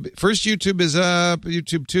 First YouTube is up.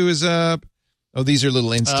 YouTube 2 is up. Oh, these are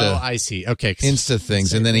little Oh, Insta I see. Okay. Insta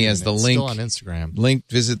things, and then he has the link. Still on Instagram.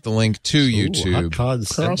 Visit the link to YouTube.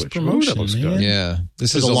 Cross promotion, man. Yeah,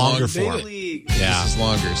 this For is the a longer form. form. This is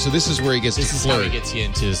longer. So this is where he gets This to is how flirt. he gets you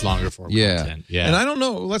into his longer form content. Yeah. And I don't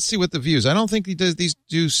know. Let's see what the views. I don't think he does these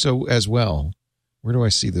do so as well. Where do I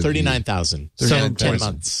see the 39,000. 39,000. 10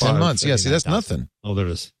 months. 10 months. Yeah, see, that's 39,000. nothing. Oh, there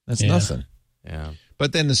it is. That's Yeah. nothing. Yeah.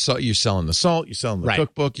 But then you're selling the salt, you're selling the Right.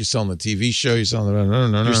 cookbook, you're selling the TV show, you're selling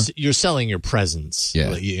the You're selling your presence.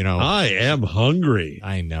 Yeah. You know, I am hungry.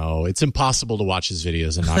 I know. It's impossible to watch his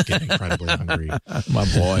videos and not get incredibly hungry. my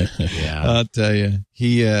boy. Yeah. I'll tell you.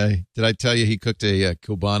 He did I tell you he cooked a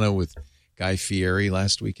cubano with Guy Fieri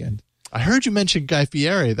last weekend? I heard you mention Guy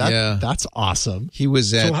Fieri. Yeah. That's awesome. He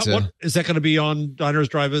was at So what is that going to be on Diners,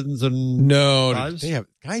 Drive-Ins, and no, Drives?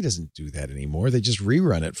 Guy doesn't do that anymore. They just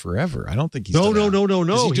rerun it forever. I don't think he's No. done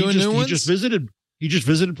that. Is he doing new He ones? just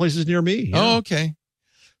visited places near me. Oh, Yeah. okay.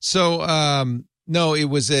 So, no, it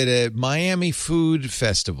was at a Miami Food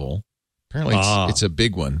Festival. Apparently, it's a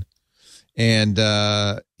big one. And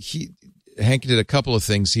Hank did a couple of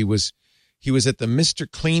things. He was at the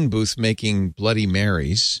Mr. Clean booth making Bloody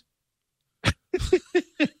Marys.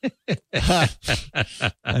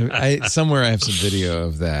 Somewhere I have some video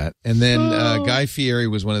of that. And then Guy Fieri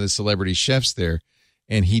was one of the celebrity chefs there,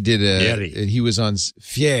 and he did he was on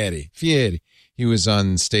Fieri. He was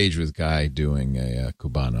on stage with Guy doing a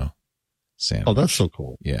cubano sandwich. Oh, that's so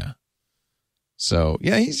cool. Yeah. So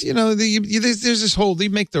yeah, he's there's this whole they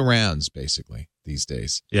make the rounds basically these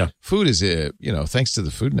days. Yeah, food is it. Thanks to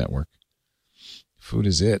the Food Network, food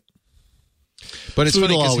is it. But it's Food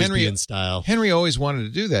funny will because always be in style. Henry always wanted to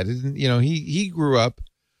do that. He grew up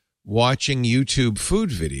watching YouTube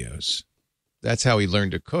food videos. That's how he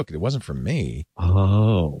learned to cook. It wasn't from me.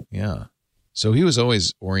 Oh, yeah. So he was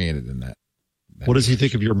always oriented in that. What does he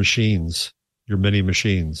think of your machines? Your many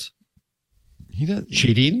machines? He does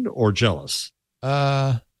cheating or jealous?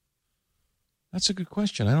 That's a good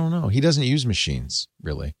question. I don't know. He doesn't use machines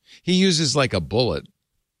really. He uses like a bullet.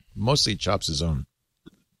 Mostly chops his own.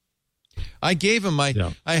 I gave him I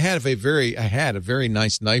had a very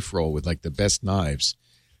nice knife roll with like the best knives.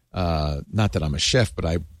 Not that I'm a chef, but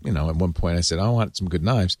at one point I said, I want some good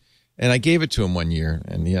knives. And I gave it to him one year,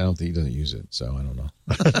 and I don't think he doesn't use it, so I don't know.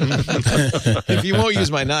 If he won't use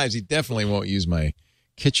my knives, he definitely won't use my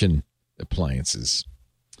kitchen appliances.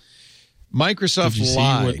 Microsoft Did you Live.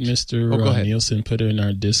 see what Mr. Go ahead. Nielsen put in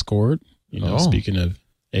our Discord? Speaking of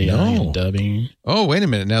AI and dubbing. Oh, wait a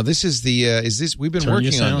minute. Now this is we've been Turn your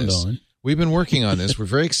working on sound this. on. We've been working on this. We're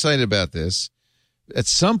very excited about this. At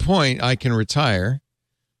some point I can retire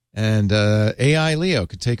and AI Leo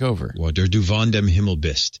could take over. Wo der du van dem Himmel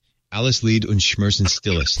bist. Alles Lied und Schmerzen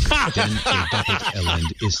stillest. Denn der doppelt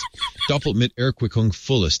Elend ist. Doppelt mit Erquickung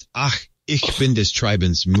fullest. Ach, ich bin des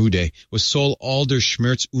Treibens müde. Was soll all der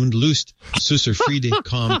Schmerz und Lust? Susser Friede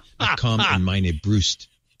komm in meine Brust.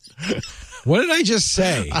 What did I just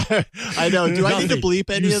say? I know. Do I need to Nothing. bleep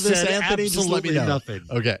any You of this, said Anthony? Just let me absolutely know. nothing.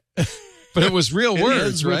 Okay. But it was real It words,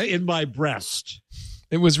 ends with right? in my breast.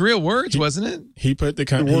 It was real words, wasn't it? He put the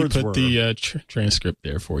words were. transcript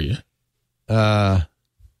there for you. Let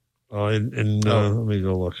me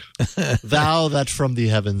go look. Thou that from the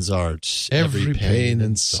heavens art, Every pain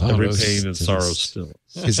and sorrow. Every pain and sorrow still.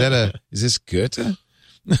 Is this Goethe?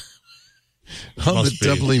 On the Must be.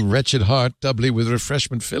 doubly wretched heart, doubly with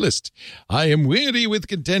refreshment fillest. I am weary with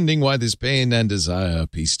contending why this pain and desire,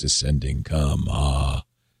 peace descending, come,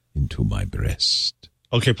 into my breast.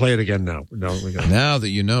 Okay, play it again now. No, we got Now that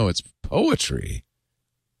you know it's poetry.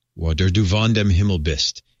 Wo der du van dem Himmel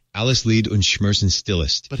bist. Alles Lied und Schmerzen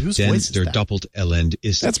stillest. But whose Denn voice is der that? doppelt Elend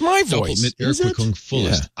ist. That's my Doppelt voice. mit Is it? Erquickung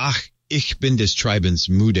fullest. Yeah. Ach, ich bin des Treibens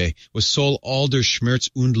müde. Was soll all der Schmerz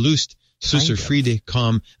und Lust? Susser of. Friede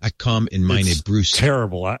komm in meine It's Brust.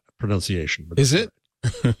 terrible pronunciation. But Is it?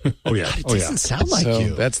 Oh yeah. It Oh yeah. doesn't sound like So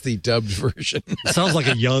you. that's the dubbed version. It sounds like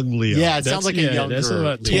a young Leo. Yeah, it sounds like a younger. that's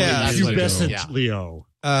about 20 Yeah, years ago. pubescent Yeah. Leo.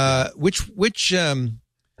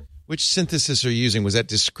 Which synthesis are you using? Was that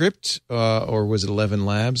Descript or was it 11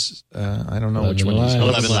 Labs? I don't know which 11 one.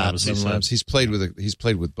 Labs. 11 Labs, he 11 said. Labs. He's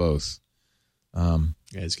played with both.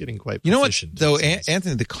 Yeah, he's getting quite You know what, proficient, though, it seems.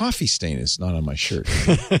 Anthony, the coffee stain is not on my shirt.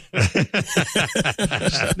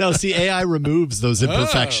 No, see, AI removes those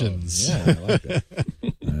imperfections. Oh, yeah, I like that.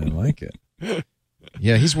 I like it.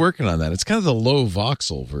 Yeah, he's working on that. It's kind of the low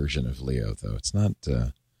voxel version of Leo, though. It's not.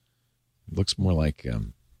 It looks more like.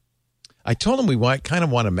 I told him we kind of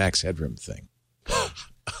want a Max Headroom thing,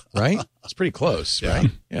 right? It's pretty close, right?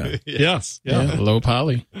 Yeah. Yes. Yeah, low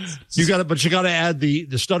poly. You got it, but you got to add the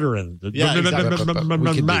stutter in. Yeah, exactly. We can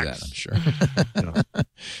do that, I'm sure.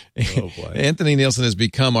 Oh, boy. Anthony Nielsen has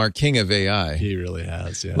become our king of AI. He really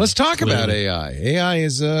has, yeah. Let's talk about AI. AI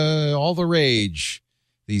is all the rage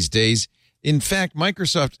these days. In fact,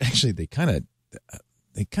 Microsoft actually they kind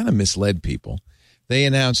of misled people. They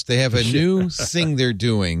announced they have a new thing they're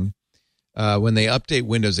doing when they update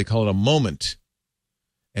Windows. They call it a Moment,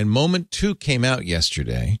 and Moment 2 came out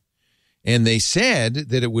yesterday, and they said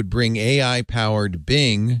that it would bring AI-powered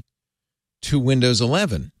Bing to Windows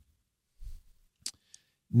 11.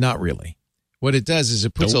 Not really. What it does is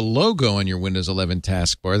it puts a logo on your Windows 11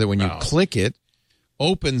 taskbar that when you click it,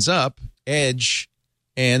 opens up Edge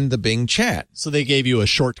and the Bing chat. So they gave you a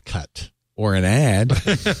shortcut. Or an ad.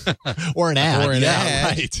 Or an ad. Or an yeah,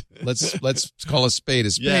 ad. right. Let's call a spade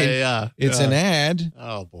a spade. Yeah. It's Yeah. an ad.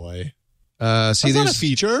 Oh, boy. See, That's not there's a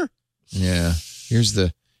feature. Yeah. Here's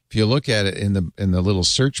if you look at it in the little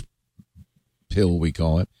search pill we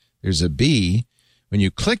call it, there's a B. When you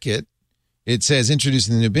click it, it says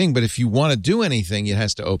introducing the new Bing, but if you want to do anything, it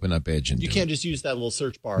has to open up Edge and You do can't it. just use that little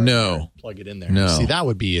search bar. No. And plug it in there. No. See, that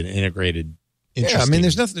would be an integrated. Yeah, I mean,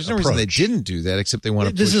 there's no reason they approach. didn't do that except they want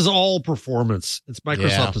to. This is all performance. It's Microsoft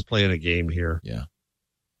Yeah. is playing a game here. Yeah.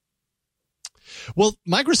 Well,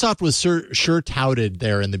 Microsoft was sure touted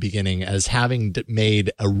there in the beginning as having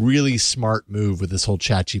made a really smart move with this whole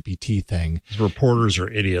ChatGPT thing. These reporters are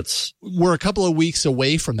idiots. We're a couple of weeks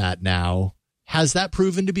away from that now. Has that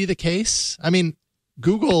proven to be the case? I mean,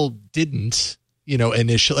 Google didn't,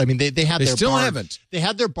 initially. I mean, they had They their still Bard- haven't. They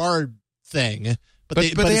had their Bard thing, but But they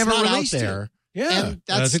they it's haven't not released out it. there. Yeah. And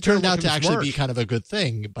that's think turned they're out to looking actually smart. be kind of a good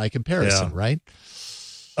thing by comparison, Yeah. right?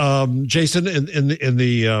 Jason, in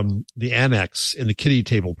the annex in the kitty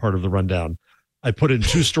table part of the rundown, I put in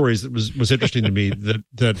two stories that was interesting to me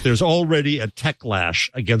that there's already a tech lash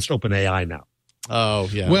against OpenAI now. Oh,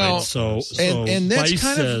 yeah. Well, Right, so and that's Vice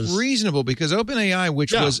kind says- of reasonable because OpenAI,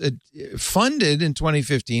 which Yeah. was funded in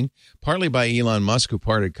 2015, partly by Elon Musk, who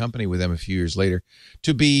parted company with them a few years later,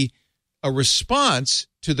 to be a response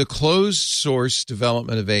to the closed source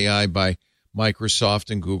development of AI by Microsoft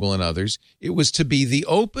and Google and others. It was to be the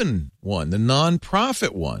open one, the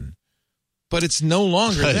nonprofit one. But it's no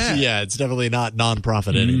longer that. yeah, it's definitely not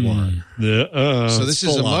nonprofit anymore. So this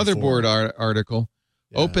is a full on motherboard forward. article.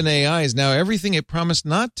 Yeah. OpenAI is now everything it promised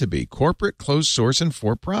not to be: corporate, closed source, and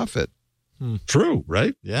for profit. True,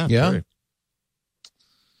 right? Yeah. Yeah.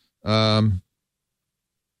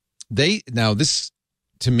 This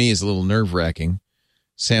to me is a little nerve wracking.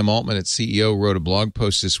 Sam Altman at CEO wrote a blog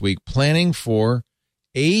post this week planning for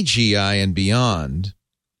AGI and beyond.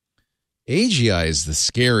 AGI is the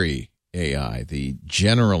scary AI, the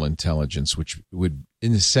general intelligence, which would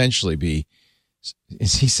essentially be,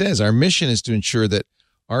 as he says, our mission is to ensure that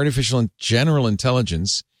artificial and general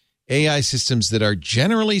intelligence, AI systems that are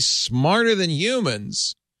generally smarter than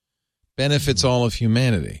humans, benefits all of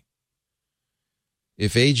humanity.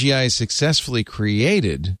 If AGI is successfully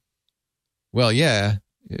created, well, yeah,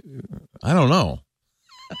 I don't know.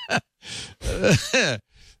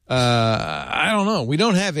 I don't know. We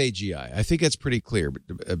don't have AGI. I think that's pretty clear.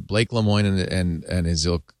 But Blake Lemoine and his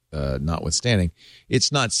ilk notwithstanding,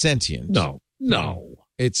 it's not sentient. No.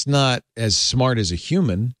 It's not as smart as a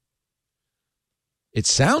human. It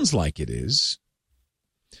sounds like it is.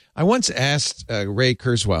 I once asked Ray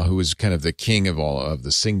Kurzweil, who was kind of the king of all of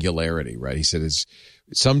the singularity, right? He said it's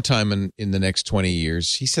sometime in the next 20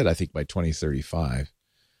 years. He said, I think by 2035,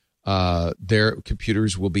 their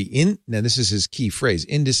computers will be now this is his key phrase,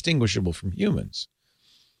 indistinguishable from humans.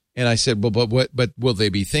 And I said, well, but will they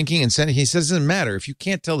be thinking and sending? He says, it doesn't matter. If you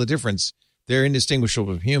can't tell the difference, they're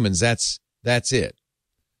indistinguishable from humans. That's it.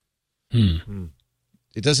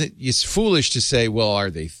 It doesn't, it's foolish to say, well, are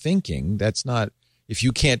they thinking? That's not, if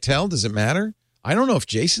you can't tell, does it matter? I don't know if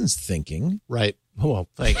Jason's thinking. Right. Well,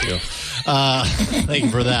 thank you. Thank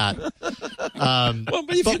you for that.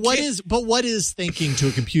 But what is thinking to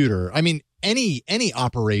a computer? I mean, any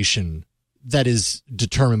operation that is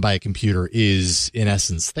determined by a computer is in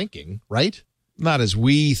essence thinking, right? Not as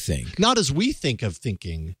we think. Not as we think of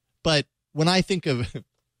thinking, but when I think of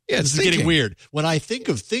it's getting weird. When I think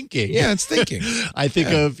of thinking, it's thinking. I think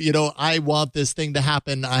of, I want this thing to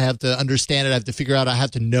happen. I have to understand it. I have to figure out. I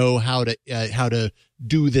have to know how to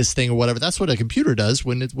do this thing or whatever. That's what a computer does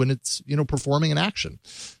when it's performing an action.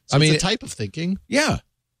 So it's a type of thinking. Yeah.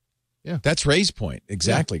 That's Ray's point.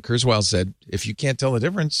 Exactly. Yeah. Kurzweil said, if you can't tell the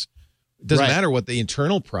difference, it doesn't matter what the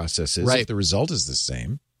internal process is if the result is the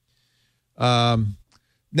same.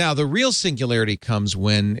 Now, the real singularity comes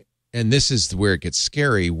when, and this is where it gets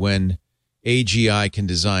scary, when AGI can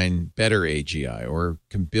design better AGI or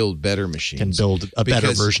can build better machines. Can build a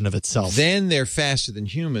better version of itself. Then they're faster than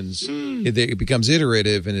humans. It becomes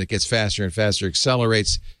iterative and it gets faster and faster,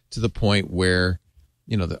 accelerates to the point where,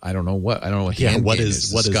 I don't know what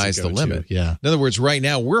the sky's the limit. Yeah. In other words, right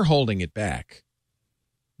now we're holding it back.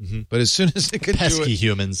 Mm-hmm. But as soon as it can do it. Pesky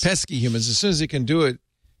humans. As soon as it can do it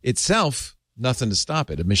itself, nothing to stop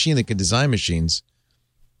it. A machine that can design machines,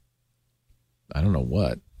 I don't know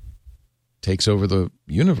what, takes over the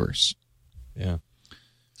universe. Yeah.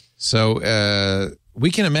 So we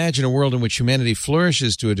can imagine a world in which humanity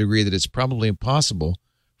flourishes to a degree that it's probably impossible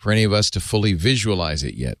for any of us to fully visualize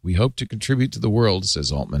it yet. We hope to contribute to the world,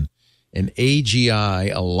 says Altman, an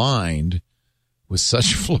AGI aligned with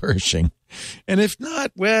such flourishing. And if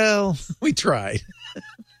not, well, we tried.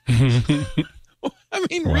 I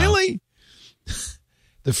mean, really?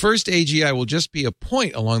 The first AGI will just be a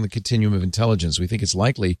point along the continuum of intelligence. We think it's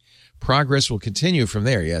likely progress will continue from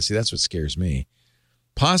there. Yeah, see, that's what scares me.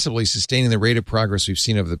 Possibly sustaining the rate of progress we've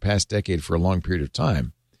seen over the past decade for a long period of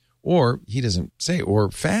time. Or, he doesn't say,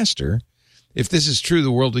 or faster. If this is true,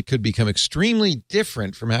 the world could become extremely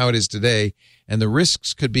different from how it is today, and the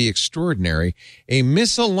risks could be extraordinary. A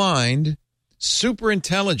misaligned,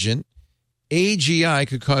 superintelligent AGI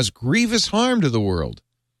could cause grievous harm to the world.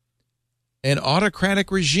 An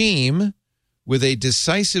autocratic regime with a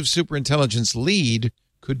decisive superintelligence lead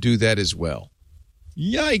could do that as well.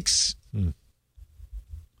 Yikes.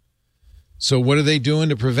 So what are they doing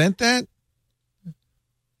to prevent that?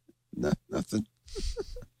 Nothing.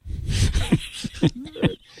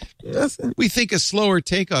 Nothing. We think a slower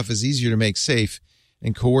takeoff is easier to make safe,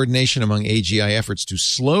 and coordination among AGI efforts to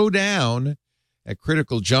slow down at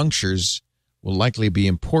critical junctures will likely be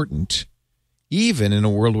important. Even in a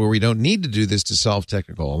world where we don't need to do this to solve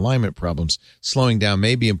technical alignment problems, slowing down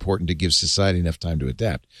may be important to give society enough time to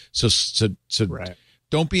adapt. So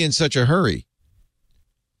don't be in such a hurry.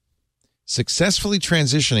 Successfully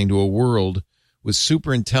transitioning to a world with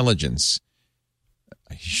superintelligence,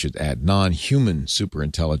 you should add non-human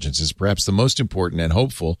superintelligence, is perhaps the most important and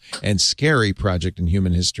hopeful and scary project in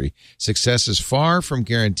human history. Success is far from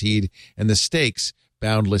guaranteed, and the stakes,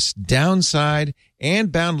 boundless downside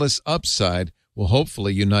and boundless upside, will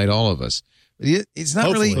hopefully unite all of us. It's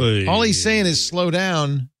not really, all he's saying is slow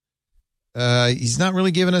down. He's not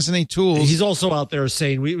really giving us any tools. He's also out there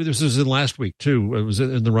saying, this was in last week too. It was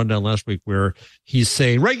in the rundown last week where he's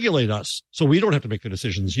saying, regulate us so we don't have to make the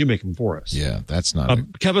decisions. You make them for us. Yeah, that's not.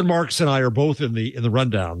 Kevin Marks and I are both in the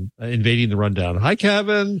rundown, invading the rundown. Hi,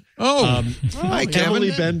 Kevin. Hi, Kevin.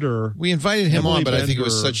 Emily Bender. We invited him Emily on, but I think it Bender.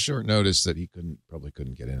 was such short notice that he probably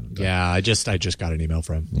couldn't get in. Yeah, I just got an email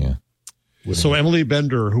from him. Yeah. So Emily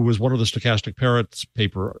Bender, who was one of the Stochastic Parrots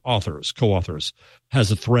paper co-authors, has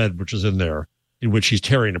a thread which is in there in which he's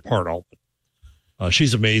tearing apart Altman.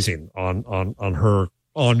 She's amazing on her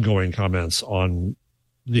ongoing comments on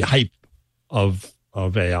the hype of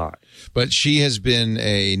AI. But she has been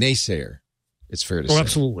a naysayer. It's fair to say.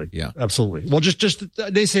 Absolutely. Yeah. Absolutely. Well, just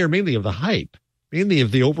naysayer mainly of the hype, mainly of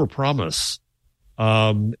the overpromise.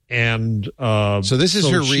 So this is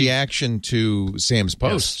her reaction to Sam's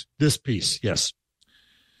post. Yes, this piece, yes.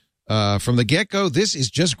 From the get-go, this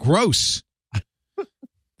is just gross.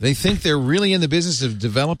 They think they're really in the business of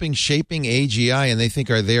developing, shaping AGI, and they think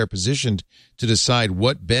they are positioned to decide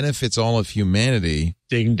what benefits all of humanity.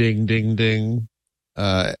 Ding, ding, ding, ding.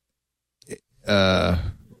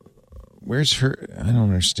 Where's her? I don't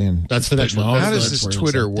understand. That's the next one. How does this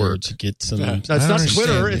Twitter work? To get some, That's not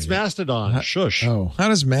Twitter. It's Mastodon. Shush. Oh, how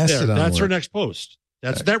does Mastodon That's her work? next post.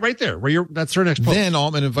 That's that right there. That's her next post. Then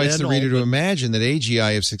Altman invites the reader to imagine that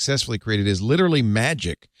AGI, if successfully created, is literally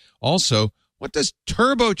magic. Also, what does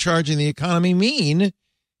turbocharging the economy mean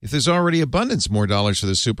if there's already abundance? More dollars for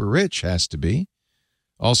the super rich has to be.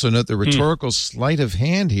 Also, note the rhetorical sleight of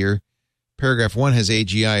hand here. Paragraph 1 has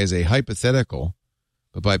AGI as a hypothetical,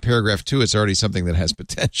 but by paragraph 2, it's already something that has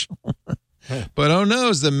potential. But oh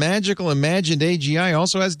no, the magical imagined AGI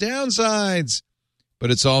also has downsides.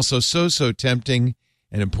 But it's also so tempting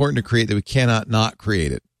and important to create that we cannot not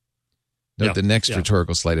create it. Note the next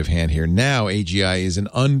rhetorical sleight of hand here. Now AGI is an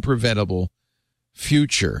unpreventable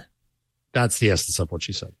future. That's the essence of what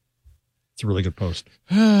she said. It's a really good post.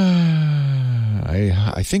 I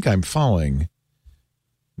think I'm following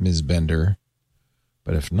Ms. Bender,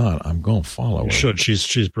 but if not, I'm going to follow her. You should.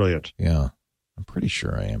 She's brilliant. Yeah, I'm pretty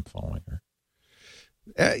sure I am following her.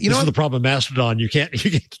 This is the problem with Mastodon. You can't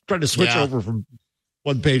try to switch over from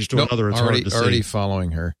one page to another. It's hard to see. Already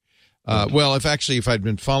following her. Well, if I'd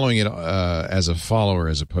been following it as a follower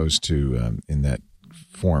as opposed to in that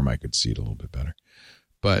form, I could see it a little bit better.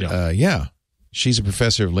 But she's a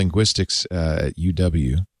professor of linguistics at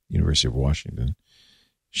UW, University of Washington.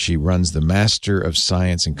 She runs the Master of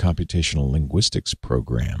Science in Computational Linguistics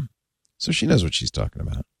program. So she knows what she's talking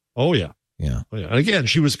about. Oh, yeah. Yeah. Oh, yeah. And again,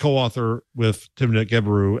 she was co-author with Timnit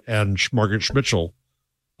Gebru and Margaret Schmitchell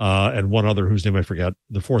and one other whose name I forget,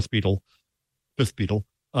 the fifth Beatle,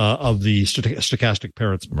 of the Stochastic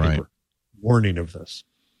Parrots paper. Right. Warning of this.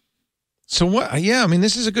 So what? Yeah, I mean,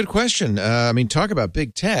 this is a good question. Talk about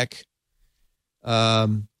big tech.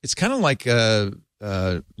 It's kind of like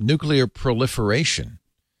nuclear proliferation.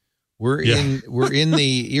 We're in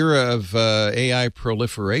the era of AI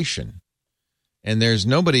proliferation, and there's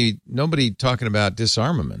nobody talking about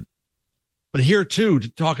disarmament. But here too, to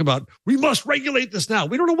talk about we must regulate this now.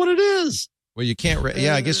 We don't know what it is. Well, you can't.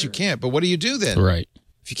 I guess you can't. But what do you do then? Right.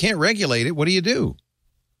 If you can't regulate it, what do you do?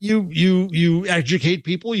 You educate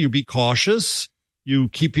people. You be cautious. You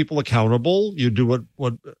keep people accountable. You do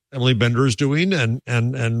what Emily Bender is doing,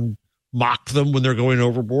 and mock them when they're going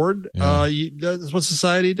overboard. Yeah. That's what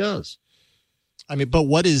society does. I mean, but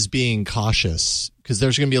what is being cautious? Because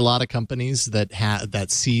there's going to be a lot of companies that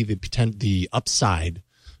see the upside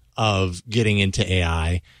of getting into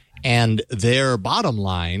AI, and their bottom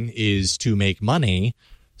line is to make money.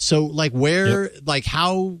 So, how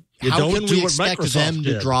can we expect them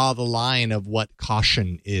to draw the line of what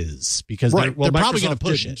caution is? Because they're probably going to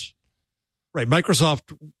push it. Right.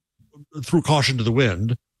 Microsoft threw caution to the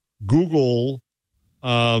wind. Google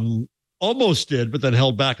almost did, but then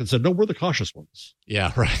held back and said, no, we're the cautious ones.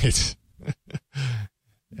 Yeah, right.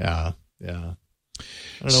 yeah.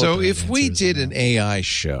 So if we did an AI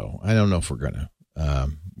show, I don't know if we're going to.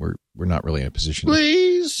 We're not really in a position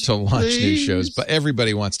to launch new shows, but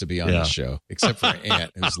everybody wants to be on the show, except for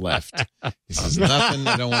Ant, who's left. He says, nothing,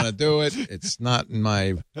 I don't want to do it. It's not in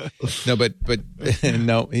my... No, but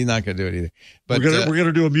no, he's not going to do it either. But we're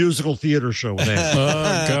gonna do a musical theater show with Ant.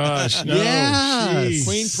 Oh, gosh. No. Yeah.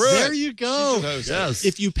 Queen Pruitt. There you go. Yes.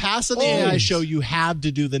 If you pass on the AI show, you have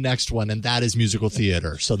to do the next one, and that is musical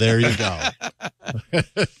theater. So there you go.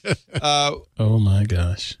 Oh, my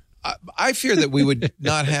gosh. I fear that we would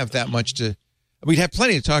not have that much to... We'd have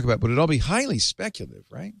plenty to talk about, but it'd all be highly speculative,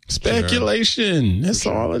 right? Speculation. Sure. That's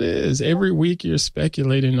all it is. Every week you're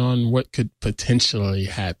speculating on what could potentially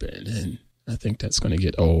happen. And I think that's going to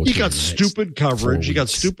get old. You got stupid coverage. You got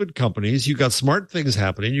stupid companies. You got smart things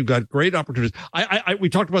happening. You got great opportunities. We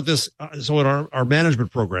talked about this. So in our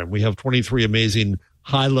management program, we have 23 amazing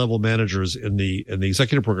high level managers in the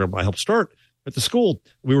executive program I helped start at the school.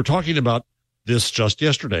 We were talking about this just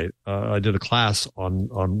yesterday. I did a class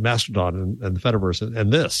on Mastodon and the Fediverse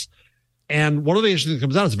and this. And one of the issues that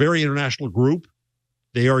comes out is a very international group.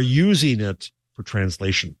 They are using it for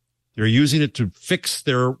translation. They're using it to fix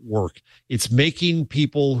their work. It's making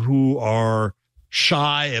people who are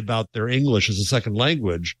shy about their English as a second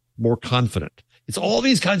language more confident. It's all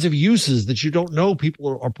these kinds of uses that you don't know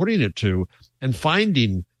people are putting it to and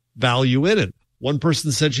finding value in it. One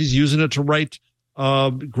person said she's using it to write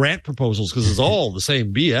grant proposals because it's all the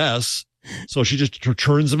same BS. So she just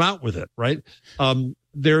turns them out with it, right?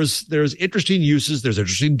 There's interesting uses. There's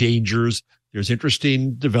interesting dangers. There's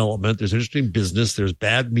interesting development. There's interesting business. There's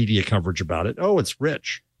bad media coverage about it. Oh, it's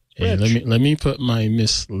rich. Hey, let me put my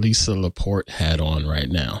Miss Lisa Laporte hat on right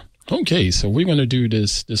now. Okay, so we're going to do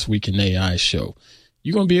this Week in AI show.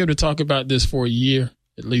 You're going to be able to talk about this for a year,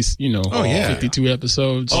 at least, 52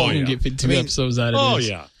 episodes. Oh, you can get 52 episodes out of this.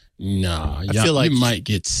 Oh, yeah. Nah, I feel like you might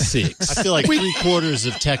get 6. I feel like 3/4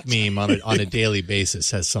 of Tech Meme on a daily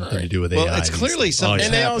basis has something to do with AI. Well, it's clearly something.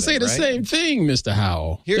 And they all say the same thing, Mr.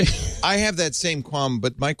 Howell. Here, I have that same qualm,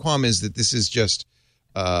 but my qualm is that this is just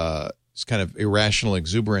it's kind of irrational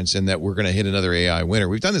exuberance, and that we're going to hit another AI winner.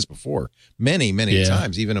 We've done this before, many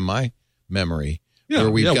times, even in my memory,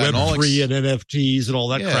 where we've gotten Web3 and NFTs and all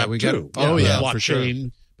that crap too. For sure.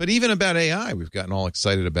 Blockchain. But even about AI, we've gotten all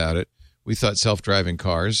excited about it. We thought self-driving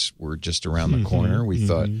cars were just around the corner. We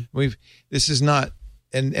thought this is not,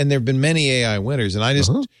 and there have been many AI winners, and I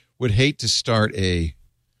just would hate to start a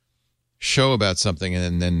show about something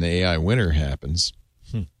and then the AI winner happens,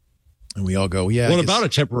 and we all go, yeah. What about a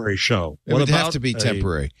temporary show? It would have to be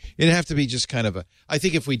temporary. It'd have to be just kind of a. I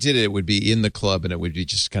think if we did it, it would be in the club, and it would be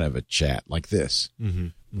just kind of a chat like this.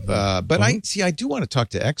 But I do want to talk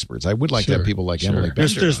to experts. I would like to have people like Emily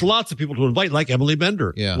Bender. There's lots of people to invite, like Emily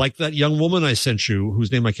Bender, like that young woman I sent you,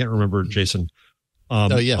 whose name I can't remember, Jason.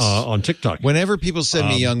 On TikTok. Whenever people send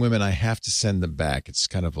me young women, I have to send them back. It's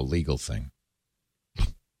kind of a legal thing.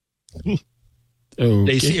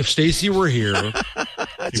 Stacey, if Stacey were here,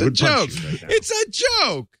 it's a joke. It's a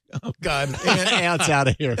joke. Oh God, Ant's out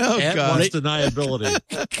of here. Oh Ant God, wants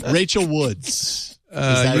deniability. Rachel Woods.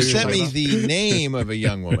 You sent me the name of a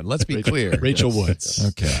young woman. Let's be clear. Rachel Woods.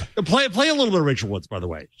 Okay. Play a little bit of Rachel Woods, by the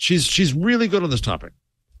way. She's really good on this topic.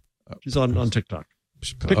 She's on TikTok.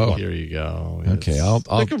 Pick one. Here you go. Okay,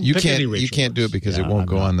 you can't do it because it won't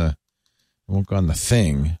go on the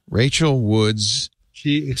thing. Rachel Woods.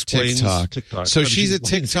 She explains TikTok. So she's a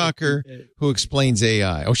TikToker who explains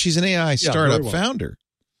AI. Oh, she's an AI startup founder.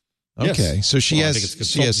 Okay, so she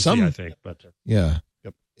has some. I think, but yeah.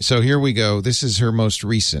 Yep. So here we go. This is her most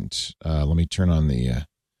recent. Let me turn on the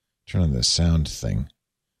sound thing.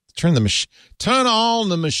 Turn on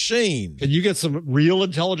the machine. Can you get some real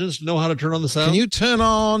intelligence to know how to turn on the sound? Can you turn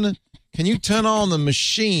on the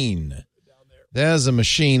machine? There's a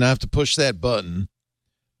machine. I have to push that button.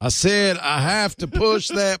 I said I have to push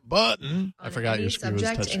that button. I forgot your screen was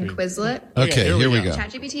subject in Quizlet. Okay, here we go.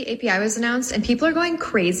 ChatGPT API was announced, and people are going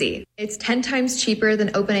crazy. It's 10 times cheaper than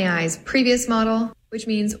OpenAI's previous model, which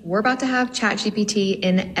means we're about to have ChatGPT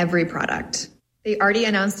in every product. They already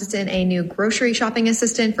announced it's in a new grocery shopping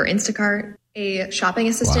assistant for Instacart, a shopping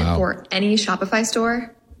assistant for any Shopify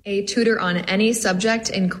store, a tutor on any subject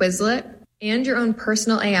in Quizlet, and your own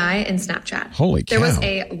personal AI in Snapchat. Holy cow. There was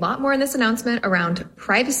a lot more in this announcement around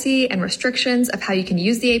privacy and restrictions of how you can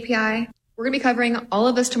use the API. We're going to be covering all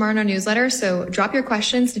of this tomorrow in our newsletter, so drop your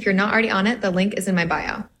questions. If you're not already on it, the link is in my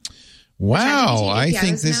bio. Wow, I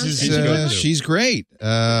think this is she's great.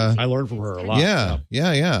 I learned from her a lot.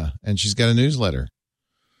 Yeah. And she's got a newsletter.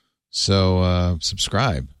 So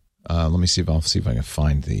subscribe. Let me see if I can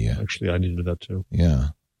find the Actually, I needed that too. Yeah.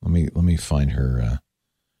 Let me find her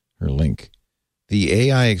link. The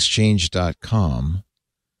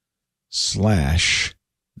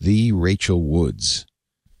AIexchange.com/the Rachel Woods.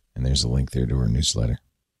 And there's a link there to her newsletter.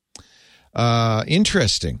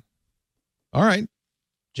 Interesting. All right.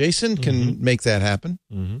 Jason can make that happen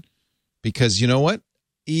because you know what?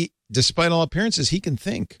 Despite all appearances, he can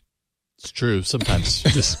think. It's true. Sometimes,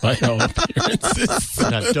 despite all appearances.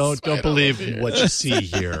 Don't believe what you see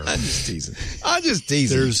here. I'm just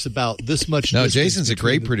teasing. There's about this much. No, Jason's a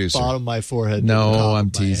great producer. Bottom of my forehead. No, I'm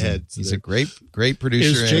teasing. Head, so he's a great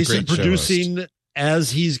producer. Is Jason and a great producing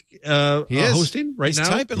as he's hosting right he's now? He's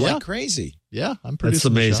typing like crazy. Yeah, I'm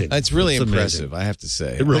producing. That's amazing. That's really impressive. I have to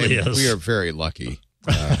say, It really is. We are very lucky.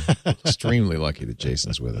 Extremely lucky that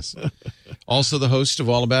Jason's with us. Also, the host of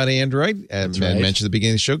All About Android, and right. mentioned at the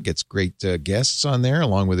beginning of the show, gets great guests on there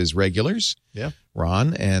along with his regulars. Yeah.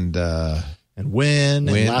 Ron and Win.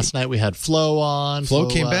 And last night we had Flo on. Flo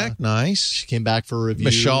came back. Nice. She came back for a review.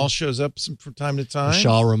 Michelle shows up from time to time.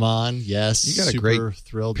 Michelle Rahman. Yes. You got a super great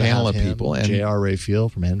thrilled panel to have of him. people. And J.R.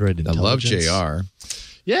 Rayfield from Android I Intelligence. love JR.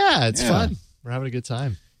 Yeah, it's fun. We're having a good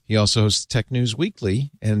time. He also hosts Tech News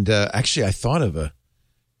Weekly. And actually, I thought of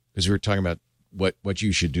because we were talking about what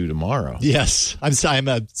you should do tomorrow. Yes. I'm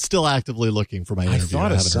still actively looking for my interview. I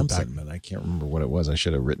thought of haven't heard something, but I can't remember what it was. I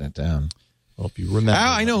should have written it down. Well, if you remember.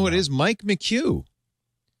 I know who it is. Mike McHugh.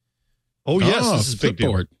 Oh, yes. This is a big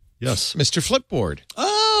deal. Flipboard. Yes. Mr. Flipboard.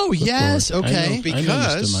 Oh, yes. Flipboard. Okay. I know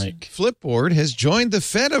Because Mr. Mike. Flipboard has joined the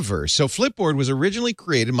Fediverse. So Flipboard was originally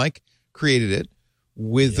created, Mike created it,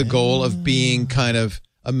 with the goal of being kind of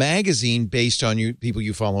a magazine based on people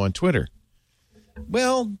you follow on Twitter.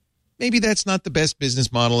 Well, maybe that's not the best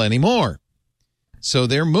business model anymore. So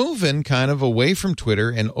they're moving kind of away from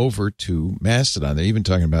Twitter and over to Mastodon. They're even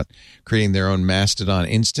talking about creating their own Mastodon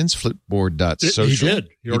instance, flipboard.social. He did.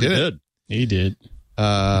 He already did. He did.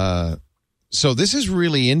 So this is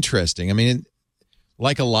really interesting. I mean,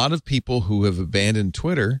 like a lot of people who have abandoned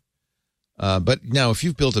Twitter, but now if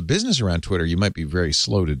you've built a business around Twitter, you might be very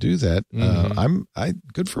slow to do that.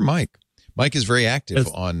 Good for Mike. Mike is very active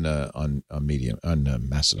on Medium, on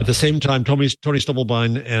Mastodon. At the same time, Tony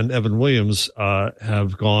Stubblebine and Evan Williams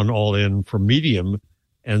have gone all in for Medium.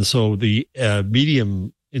 And so the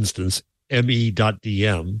Medium instance,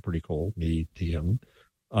 me.dm, pretty cool, me.dm,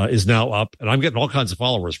 is now up. And I'm getting all kinds of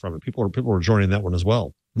followers from it. People are joining that one as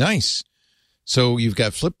well. Nice. So you've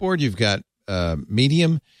got Flipboard, you've got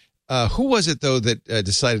Medium. Who was it, though, that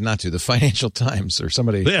decided not to? The Financial Times or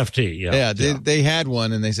somebody? The FT, yeah. Yeah, they had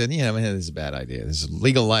one, and they said, this is a bad idea. This is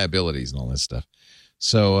legal liabilities and all this stuff.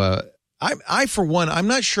 So I for one, I'm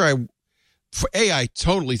not sure I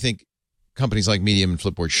totally think companies like Medium and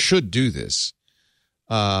Flipboard should do this.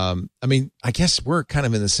 I mean, I guess we're kind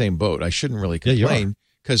of in the same boat. I shouldn't really complain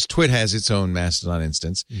because Twit has its own Mastodon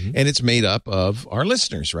instance, and it's made up of our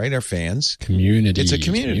listeners, right? Our fans. Community. It's a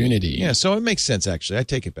community. Yeah, so it makes sense, actually. I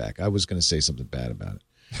take it back. I was going to say something bad about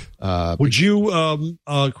it. Would you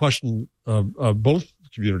question both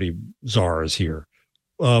community czars here?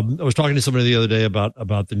 I was talking to somebody the other day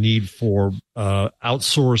about the need for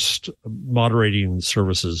outsourced moderating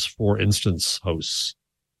services for instance hosts.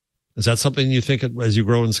 Is that something you think as you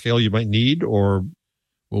grow in scale you might need, or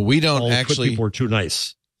well, we don't actually. People are too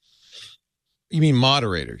nice. You mean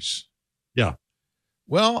moderators? Yeah.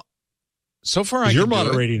 Well, so far you're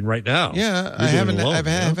moderating right now. Yeah, I haven't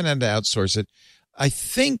had to outsource it. I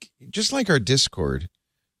think just like our Discord,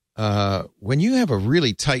 when you have a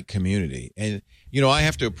really tight community, and I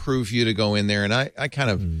have to approve you to go in there, and I kind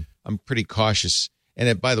of I'm pretty cautious.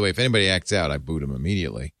 And by the way, if anybody acts out, I boot them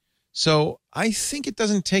immediately. So I think it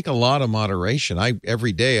doesn't take a lot of moderation.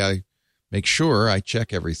 Every day I make sure I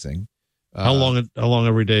check everything. How long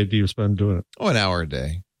every day do you spend doing it? An hour a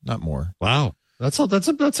day, not more. Wow, that's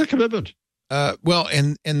a commitment. Well,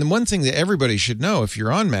 and the one thing that everybody should know if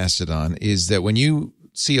you're on Mastodon is that when you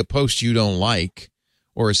see a post you don't like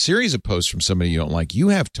or a series of posts from somebody you don't like, you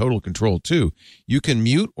have total control too. You can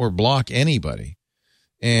mute or block anybody.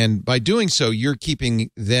 And by doing so, you're keeping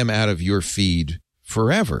them out of your feed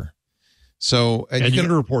forever. So and you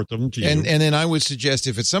can report them to you. And then I would suggest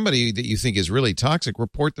if it's somebody that you think is really toxic,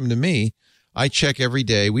 report them to me. I check every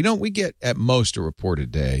day. We get at most a report a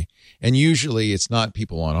day. And usually it's not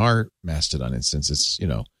people on our Mastodon instance. It's,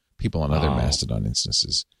 people on other Mastodon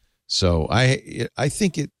instances. So I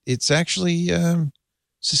think it's actually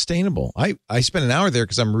sustainable. I spend an hour there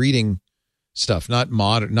because I'm reading stuff, not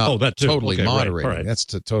totally moderating. Right. That's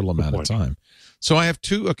the total amount of time. So I have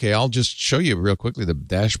two. Okay, I'll just show you real quickly the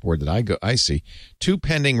dashboard that I see. 2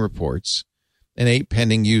 pending reports and 8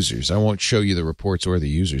 pending users. I won't show you the reports or the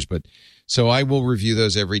users, but so I will review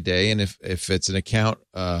those every day. And if it's an account,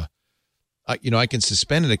 I can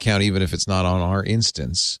suspend an account even if it's not on our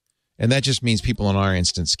instance, and that just means people on our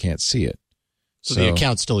instance can't see it. So the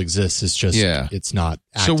account still exists. It's just it's not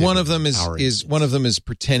active. So one of them is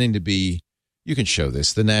pretending to be. You can show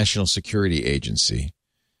this, the National Security Agency,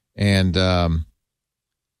 and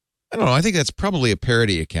I don't know. I think that's probably a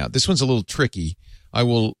parody account. This one's a little tricky. I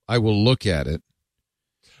will look at it.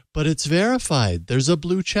 But it's verified. There's a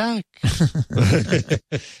blue check.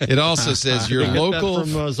 It also says your local from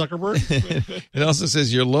Zuckerberg. It also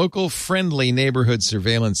says your local friendly neighborhood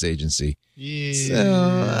surveillance agency. Yeah,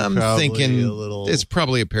 so I'm thinking it's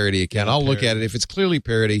probably a parody account. I'll look at it. If it's clearly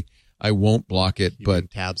parody, I won't block it. But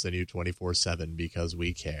tabs on you 24/7 because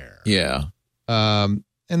we care. Yeah.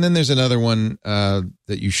 And then there's another one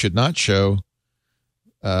that you should not show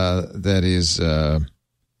that is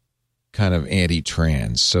kind of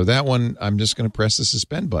anti-trans. So that one, I'm just going to press the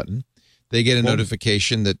suspend button. They get a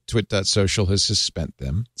notification that twit.social has suspended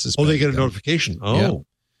them. They get a notification. Oh. Yeah.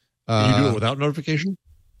 Can you do it without notification?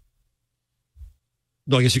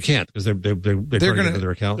 No, I guess you can't because they're going to get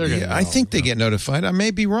their account. I think they get notified. I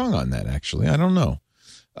may be wrong on that, actually. I don't know.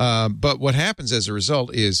 But what happens as a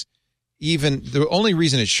result is even the only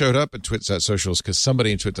reason it showed up at twit.social is because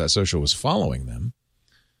somebody in twit.social was following them.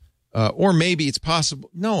 Or maybe it's possible.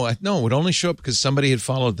 No, it would only show up because somebody had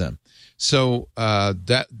followed them. So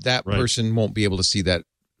that person won't be able to see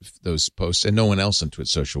those posts, and no one else on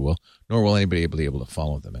twit.social will, nor will anybody be able to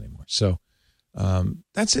follow them anymore. So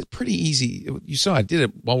that's it. Pretty easy. You saw I did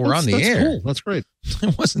it while we're on the air. Cool. That's great.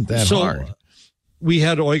 It wasn't that hard. We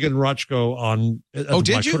had Eugen Rochko on at the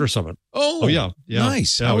Black Twitter Summit. Oh, yeah.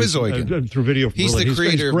 Nice. How is Eugen? Through video. He's the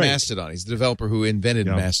creator of Mastodon. He's the developer who invented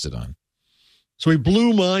Mastodon. So he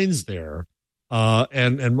blew minds there.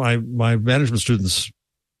 And my management students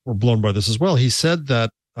were blown by this as well. He said that,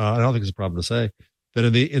 I don't think it's a problem to say, that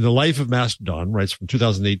in the life of Mastodon, right, from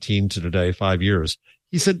 2018 to today, 5 years,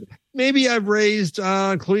 he said, maybe I've raised,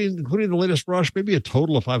 including the latest rush, maybe a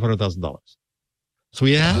total of $500,000. So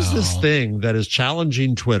he has this thing that is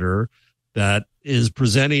challenging Twitter, that is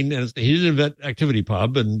presenting, and he didn't invent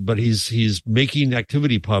ActivityPub, but he's making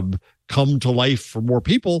ActivityPub come to life for more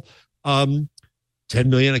people. 10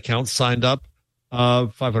 million accounts signed up,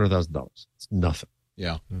 $500,000. It's nothing.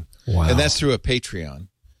 Yeah. Wow. And that's through a Patreon.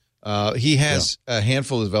 He has a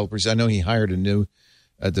handful of developers. I know he hired a new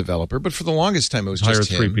developer, but for the longest time, it was just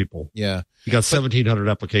him. Hired 3 people. Yeah. He got 1,700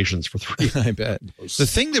 applications for 3. I bet. The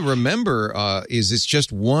thing to remember is it's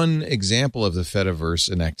just one example of the Fediverse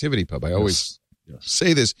and ActivityPub. I always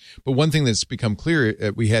say this, but one thing that's become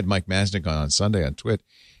clear, we had Mike Masnick on Sunday on Twit,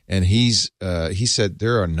 and he said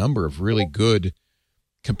there are a number of really good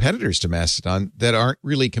competitors to Mastodon that aren't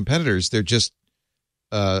really competitors. They're just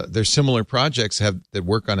they're similar projects that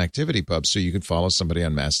work on ActivityPub, so you can follow somebody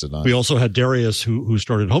on Mastodon. We also had Darius who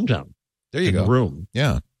started Hometown. There you go. The room.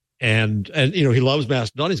 Yeah. And he loves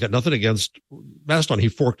Mastodon. He's got nothing against Mastodon. He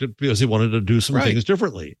forked it because he wanted to do some things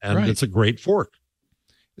differently, and it's a great fork.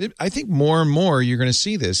 I think more and more you're going to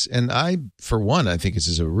see this, and I, for one, I think this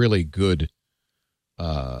is a really good,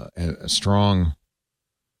 a strong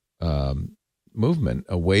movement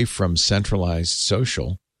away from centralized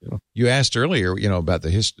social. Yeah. You asked earlier, about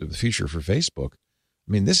the future for Facebook.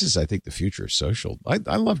 I mean, this is, I think, the future of social.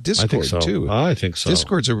 I love Discord, too. I think so.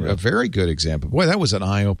 Discord's a very good example. Boy, that was an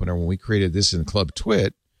eye-opener when we created this in Club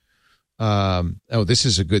Twit. This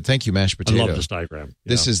is a good, thank you, Mashed Potato. I love this diagram. Yeah.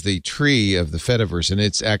 This is the tree of the Fediverse, and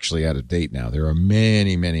it's actually out of date now. There are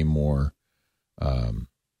many, many more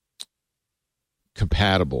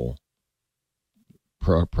compatible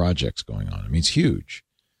projects going on. I mean, it's huge.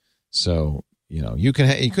 So, you can,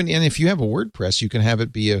 and if you have a WordPress, you can have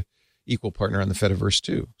it be a equal partner on the Fediverse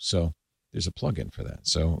too. So there's a plugin for that.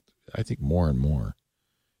 So I think more and more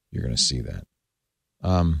you're going to see that.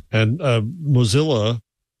 And Mozilla.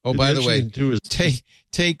 Oh, by the way,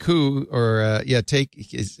 take who or take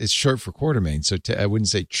it's short for Quartermain. So I wouldn't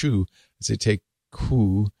say Chu. I'd say take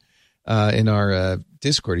who. In our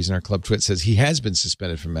Discord, he's in our Club Twit, says he has been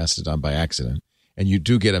suspended from Mastodon by accident. And you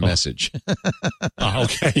do get a message.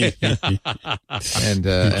 Okay. And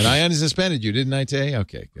I unsuspended you, didn't I, Tay?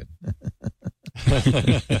 Okay, good.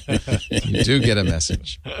 You do get a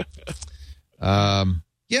message. I'm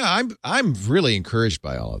really encouraged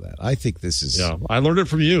by all of that. I think this is I learned it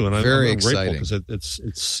from you, and I'm very grateful exciting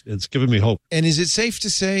because it's given me hope. And is it safe to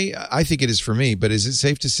say? I think it is for me, but is it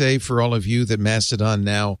safe to say for all of you that Mastodon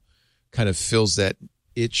now kind of fills that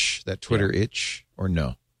itch, that Twitter itch, or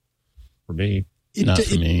no? For me. Not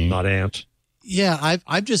for me. Not Ant. Yeah,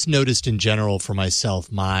 I've just noticed in general for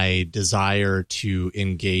myself, my desire to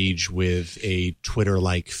engage with a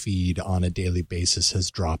Twitter-like feed on a daily basis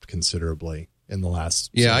has dropped considerably in the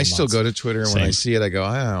last I still go to Twitter, and when I see it, I go,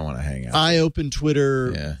 I don't want to hang out. I open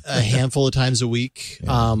Twitter a handful of times a week.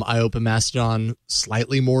 Yeah. I open Mastodon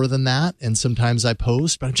slightly more than that, and sometimes I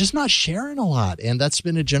post, but I'm just not sharing a lot, and that's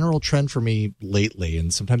been a general trend for me lately,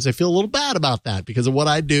 and sometimes I feel a little bad about that because of what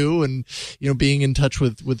I do and being in touch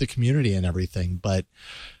with the community and everything, but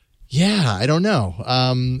yeah, I don't know.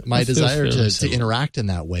 My desire to interact in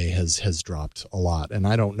that way has dropped a lot. And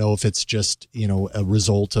I don't know if it's just, a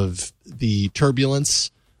result of the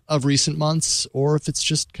turbulence of recent months or if it's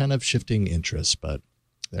just kind of shifting interest, but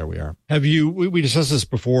there we are. Have you, we discussed this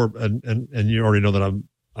before and you already know that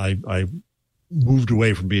I moved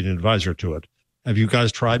away from being an advisor to it. Have you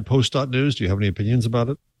guys tried Post.News? Do you have any opinions about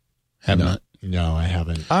it? Have not. No, I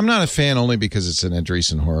haven't. I'm not a fan only because it's an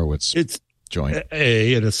Andreessen Horowitz It's joint.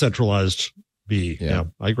 A and a centralized B. Yeah,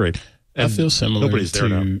 I agree. I feel similar nobody's there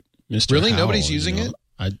now. to Mr. Really? Howell, Nobody's using it?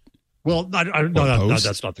 Well, no,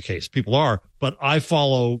 that's not the case. People are, but I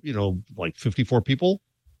follow, like 54 people.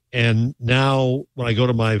 And now when I go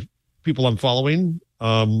to my people I'm following,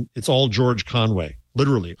 it's all George Conway,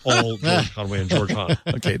 literally all George Conway and George Hahn.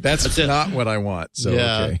 Okay. That's not what I want. So,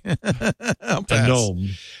 Yeah. okay. I'll pass. No.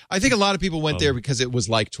 I think a lot of people went there because it was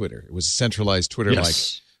like Twitter. It was a centralized Twitter-like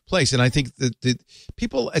Yes. place. And I think that the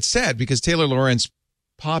people, it's sad because Taylor Lawrence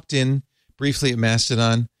popped in briefly at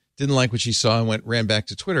Mastodon, didn't like what she saw and ran back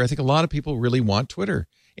to Twitter. I think a lot of people really want Twitter.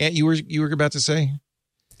 And you were about to say?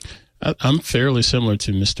 I'm fairly similar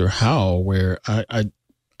to Mr. Howell, where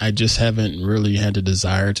I just haven't really had the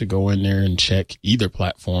desire to go in there and check either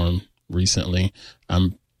platform recently.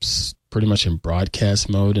 I'm pretty much in broadcast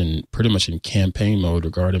mode and pretty much in campaign mode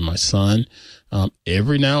regarding my son.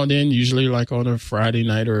 Every now and then, usually like on a Friday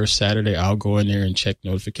night or a Saturday, I'll go in there and check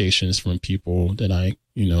notifications from people that I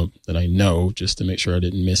know just to make sure I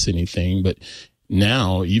didn't miss anything. But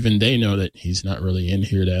now even they know that he's not really in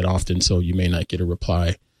here that often, so you may not get a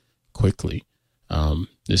reply quickly.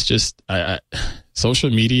 It's just social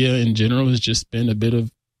media in general has just been a bit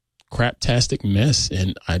of craptastic mess,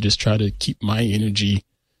 and I just try to keep my energy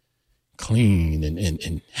clean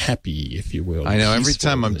and happy, if you will. I know every peaceful.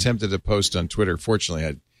 time I'm tempted to post on Twitter,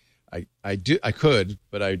 fortunately I could,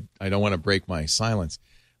 but I don't want to break my silence.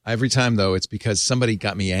 Every time though, it's because somebody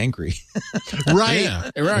got me angry. Right. Yeah,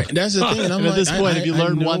 right. That's the thing. And I'm And at like, this point, if you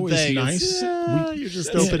learn know one it's thing, nice. you're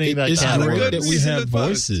just opening that It's can of great worms. that we have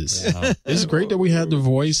voices. It's great that we have the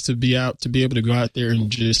voice to be able to go out there and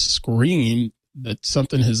just scream that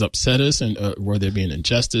something has upset us, and where there be an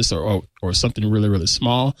injustice or something really, really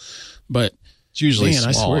small. But It's usually small.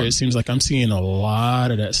 I swear, it seems like I'm seeing a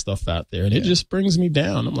lot of that stuff out there, and it just brings me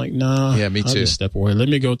down. I'm like, nah, Yeah, me I'll too. just step away. Let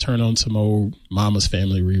me go turn on some old Mama's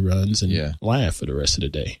Family reruns and laugh for the rest of the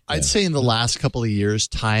day. I'd say in the last couple of years,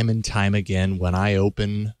 time and time again, when I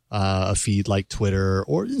open a feed like Twitter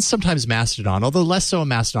or sometimes Mastodon, although less so on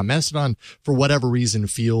Mastodon. Mastodon, for whatever reason,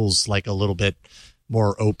 feels like a little bit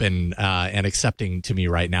more open and accepting to me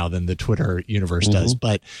right now than the Twitter universe does.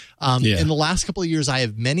 But in the last couple of years, I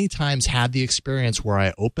have many times had the experience where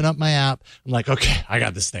I open up my app. I'm like, okay, I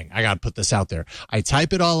got this thing. I got to put this out there. I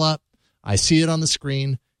type it all up. I see it on the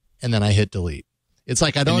screen, and then I hit delete. It's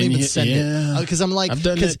like I don't even send it because I'm like, I've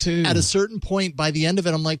done that too. At a certain point, by the end of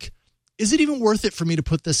it, I'm like, is it even worth it for me to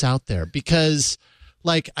put this out there? Because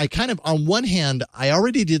like I kind of, on one hand, I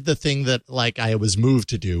already did the thing that like I was moved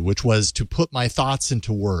to do, which was to put my thoughts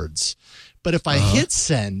into words. But if I hit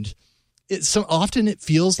send, so often it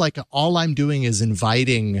feels like all I'm doing is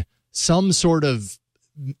inviting some sort of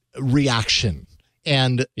reaction.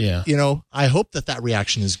 And, I hope that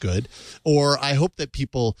reaction is good, or I hope that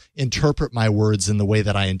people interpret my words in the way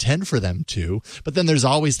that I intend for them to. But then there's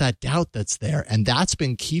always that doubt that's there. And that's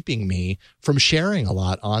been keeping me from sharing a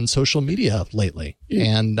lot on social media lately.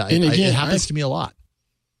 And it happens to me a lot.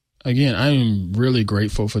 Again, I am really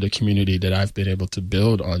grateful for the community that I've been able to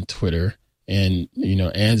build on Twitter and,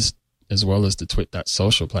 as well as the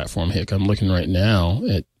Twit.social platform. Heck, I'm looking right now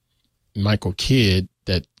at Michael Kidd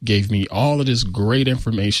that gave me all of this great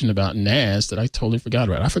information about NAS that I totally forgot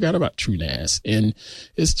about. I forgot about TrueNAS. And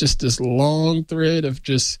it's just this long thread of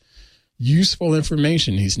just useful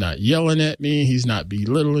information. He's not yelling at me. He's not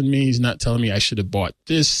belittling me. He's not telling me I should have bought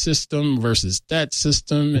this system versus that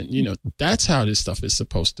system. And, that's how this stuff is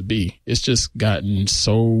supposed to be. It's just gotten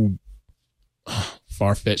so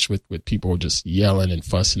far-fetched with people just yelling and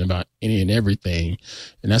fussing about any and everything.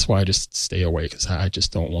 And that's why I just stay away, because I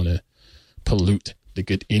just don't want to pollute the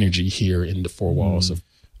good energy here in the four walls of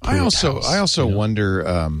I also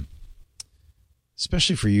wonder,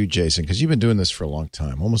 especially for you, Jason, because you've been doing this for a long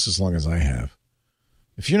time, almost as long as I have.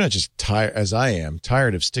 If you're not just tired, as I am,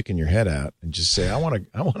 tired of sticking your head out and just say, I want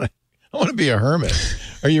to be a hermit.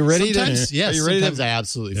 Are you ready Sometimes, to? yes, are you ready sometimes to I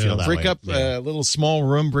absolutely feel that brick way. up a little small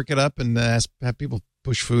room, brick it up, and have people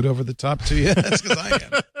push food over the top to you? That's because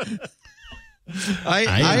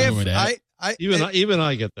I am. Even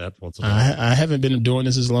I get that once in a while. I haven't been doing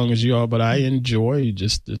this as long as you all, but I enjoy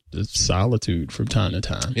just the solitude from time to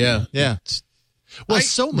time. Yeah. Well,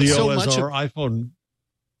 so much our iPhone.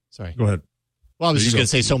 Sorry. Go ahead. Well, I was just going to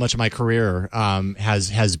say, so much of my career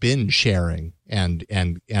has been sharing and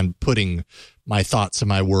putting my thoughts and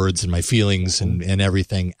my words and my feelings and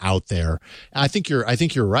everything out there. And I think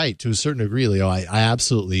you're right to a certain degree, Leo. I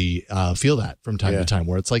absolutely feel that from time to time,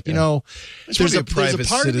 where it's like, there's a part of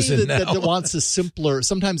me that wants a simpler.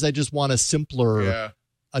 Sometimes I just want a simpler,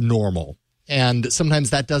 a normal. And sometimes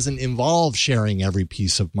that doesn't involve sharing every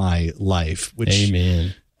piece of my life, which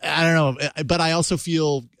Amen. I don't know. But I also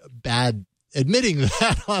feel bad admitting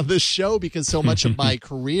that on this show because so much of my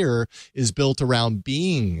career is built around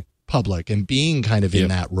being public and being kind of in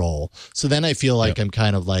that role. So then I feel like I'm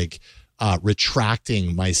kind of like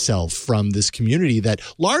retracting myself from this community that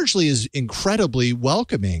largely is incredibly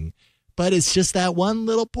welcoming. But it's just that one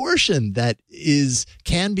little portion that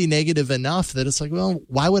can be negative enough that it's like, well,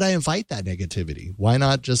 why would I invite that negativity? Why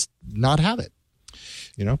not just not have it?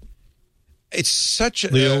 You know, it's such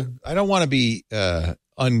Leo? I don't want to be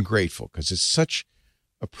ungrateful because it's such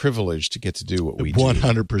a privilege to get to do what we do.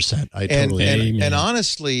 100%. I totally agree. And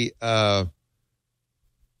honestly, to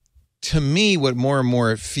me, what more and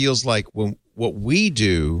more it feels like when what we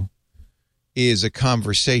do is a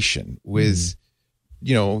conversation with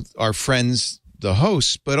our friends, the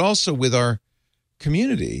hosts, but also with our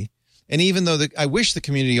community. And even though I wish the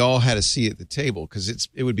community all had a seat at the table because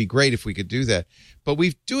it would be great if we could do that. But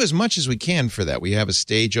we do as much as we can for that. We have a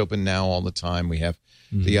stage open now all the time. We have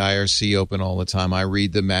the IRC open all the time. I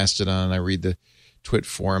read the Mastodon. I read the Twit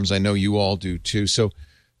forums. I know you all do too. So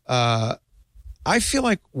I feel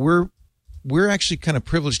like we're actually kind of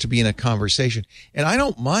privileged to be in a conversation. And I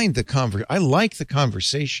don't mind the conversation. I like the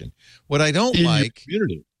conversation. What I don't like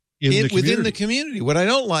within the community. What I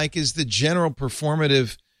don't like is the general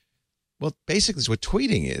performative. Well, basically, it's what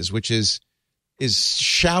tweeting is, which is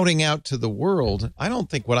shouting out to the world. I don't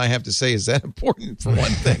think what I have to say is that important, for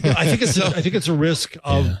one thing. I think it's a risk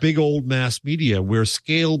of big old mass media where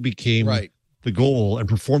scale became the goal and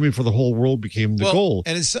performing for the whole world became the goal.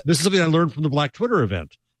 And this is something I learned from the Black Twitter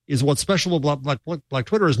event. Is what's special about Black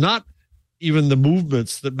Twitter is not even the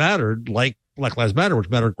movements that mattered, like Black Lives Matter, which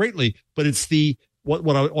mattered greatly, but it's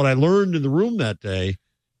what I learned in the room that day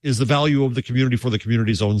is the value of the community for the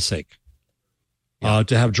community's own sake.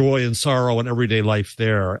 To have joy and sorrow and everyday life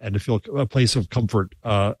there and to feel a place of comfort.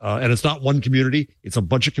 And it's not one community. It's a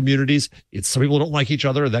bunch of communities. It's some people don't like each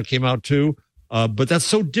other. That came out too. But that's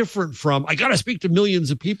so different from, I got to speak to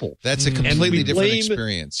millions of people. That's a completely different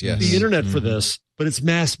experience. Yes. The internet for this, but it's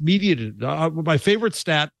mass media. My favorite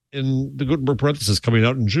stat in the Gutenberg parenthesis coming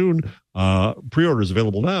out in June, pre-order is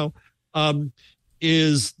available now,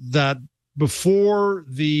 is that before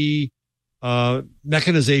the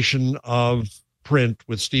mechanization of print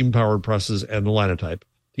with steam-powered presses and the linotype,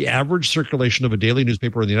 the average circulation of a daily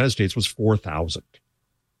newspaper in the United States was 4,000.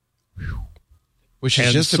 Which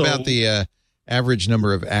is just about the average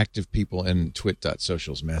number of active people in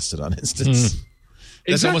Twit.social's Mastodon instance.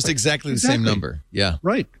 That's almost exactly the same number. Yeah.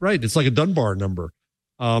 Right. It's like a Dunbar number.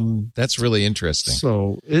 That's really interesting.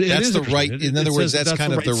 So that's the right, in other words, that's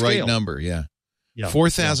kind of the right number. Yeah.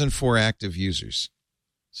 4,004 active users.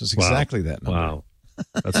 So it's exactly that number. Wow.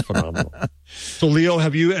 That's phenomenal. So Leo,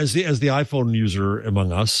 have you, as the iPhone user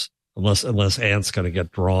among us, unless Ant's going to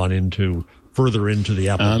get drawn further into the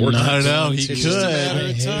Apple Watch? I don't know. He could.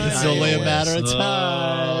 It's only a matter of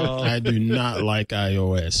time. I do not like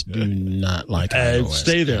iOS. Do not like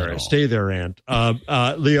iOS. Stay there, Ant.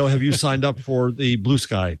 Leo, have you signed up for the Blue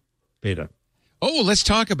Sky beta? Oh, let's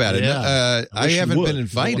talk about it. Yeah. I haven't been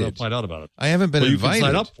invited. Find out about it. I haven't been invited. You can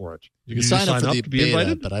sign up for it. You can sign up for the to be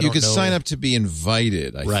invited, but I don't you can know. sign up to be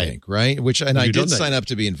invited. I think, right? I did sign up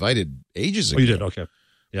to be invited ages ago. Oh, you did. Okay.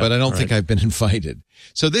 Yeah, but I don't think I've been invited.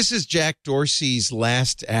 So this is Jack Dorsey's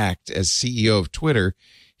last act as CEO of Twitter.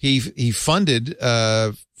 He funded,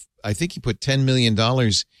 I think he put $10 million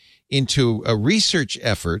into a research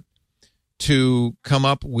effort to come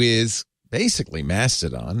up with basically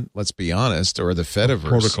Mastodon, let's be honest, or the Fediverse.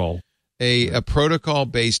 Protocol. A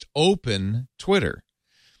protocol-based open Twitter.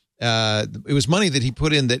 It was money that he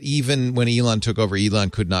put in that even when Elon took over, Elon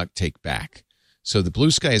could not take back. So the Blue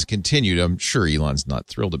Sky has continued. I'm sure Elon's not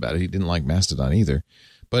thrilled about it. He didn't like Mastodon either.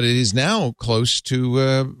 But it is now close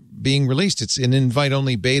to being released. It's an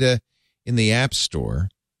invite-only beta in the App Store.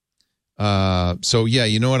 So, yeah,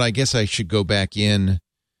 you know what? I guess I should go back in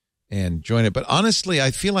and join it. But honestly, I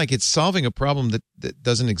feel like it's solving a problem that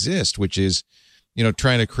doesn't exist, which is,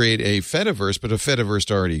 trying to create a Fediverse, but a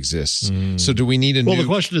Fediverse already exists. So do we need a new... Well, the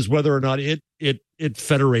question is whether or not it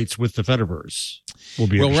federates with the Fediverse.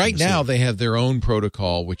 Right now they have their own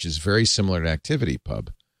protocol, which is very similar to ActivityPub.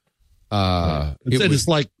 It's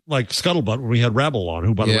like Scuttlebutt when we had Rabble on,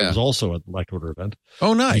 who, by the way, was also at the Black Twitter event.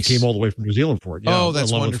 Oh, nice. He came all the way from New Zealand for it. Yeah, oh,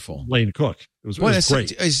 that's wonderful. Lane Cook. It was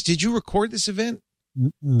great. Did you record this event?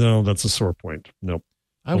 No, that's a sore point. Nope.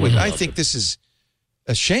 I think this is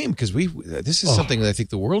a shame because this is something that I think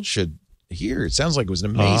the world should hear. It sounds like it was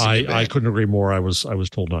an amazing event. I couldn't agree more. I was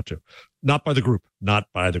told not to. Not by the group.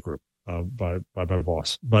 By my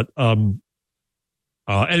boss. But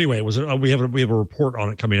Anyway, it was we have a report on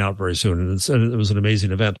it coming out very soon, and it was an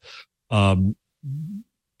amazing event.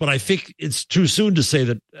 But I think it's too soon to say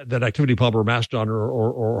that Activity Pub or Mastodon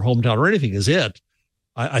or Hometown or anything is it.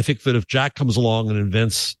 I think that if Jack comes along and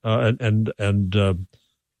invents I'm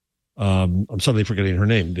suddenly forgetting her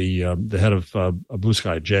name, the head of Blue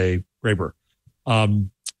Sky, Jay Graber,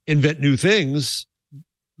 invent new things,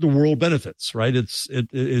 the world benefits, right? And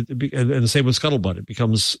the same with Scuttlebutt. It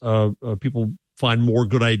becomes people find more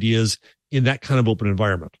good ideas in that kind of open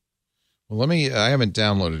environment. Well, I haven't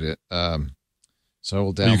downloaded it. So I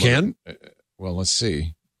will download. You can? Well, let's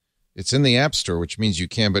see. It's in the App Store, which means you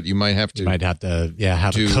can, but you might have to. Have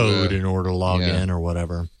a code in order to log in or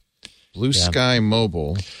whatever. Blue Sky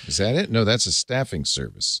Mobile. Is that it? No, that's a staffing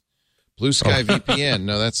service. Blue Sky VPN.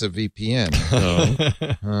 No, that's a VPN.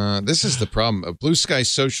 This is the problem. Blue Sky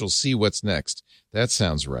Social. See what's next. That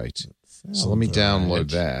sounds right. So let me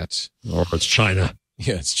download that. Or it's China.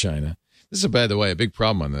 Yeah, it's China. This is, by the way, a big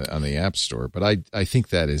problem on the App Store, but I think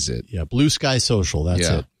that is it. Yeah, Blue Sky Social. That's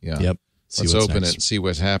it. Yeah. Yep. Let's open it and see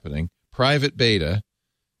what's happening. Private beta.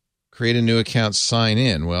 Create a new account. Sign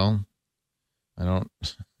in. Well, I don't.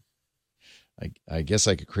 I guess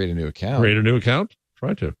I could create a new account. Create a new account?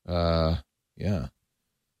 Try to. Yeah.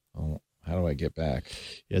 Oh, how do I get back?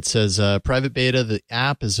 It says private beta. The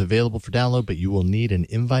app is available for download, but you will need an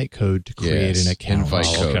invite code to create an account. Invite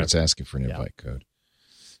code. It's asking for an invite code.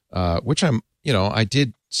 Which I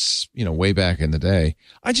did, way back in the day.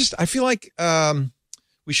 I feel like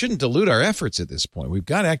we shouldn't dilute our efforts at this point. We've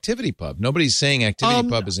got Activity Pub. Nobody's saying Activity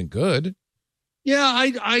Pub isn't good. Yeah,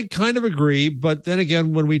 I kind of agree. But then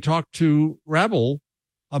again, when we talked to Rabble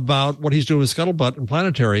about what he's doing with Scuttlebutt and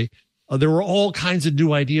Planetary, there were all kinds of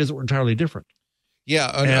new ideas that were entirely different. Yeah,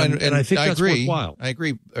 and I think that's agree. worthwhile. I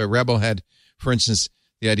agree. Rabble had, for instance,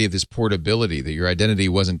 the idea of this portability, that your identity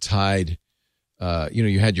wasn't tied.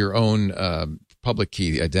 You had your own public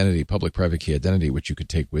key identity, public-private key identity, which you could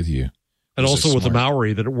take with you. And also with the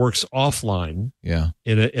Maori, that it works offline. Yeah.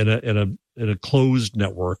 In a closed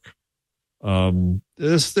network. I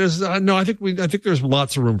think there's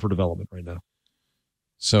lots of room for development right now.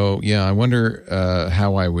 So yeah, I wonder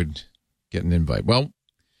how I would get an invite. Well,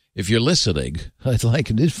 if you're listening, I'd like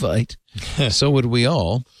an invite. So would we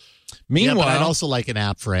all. Meanwhile, I'd also like an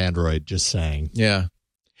app for Android. Just saying. Yeah.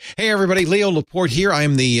 Hey, everybody. Leo Laporte here. I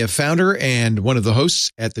am the founder and one of the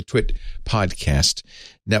hosts at the Twit Podcast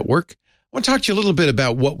Network. I want to talk to you a little bit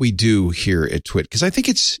about what we do here at Twit, because I think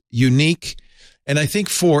it's unique. And I think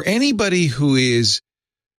for anybody who is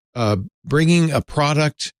bringing a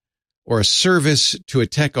product or a service to a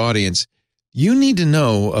tech audience, you need to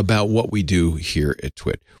know about what we do here at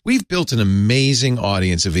Twit. We've built an amazing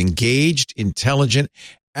audience of engaged, intelligent,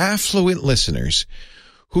 affluent listeners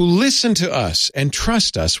who listen to us and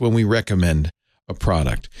trust us when we recommend a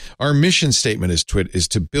product. Our mission statement as Twit is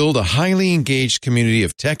to build a highly engaged community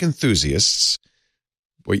of tech enthusiasts.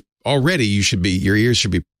 Well, already your ears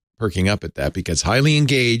should be perking up at that, because highly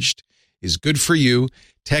engaged is good for you.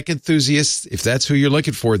 Tech enthusiasts, if that's who you're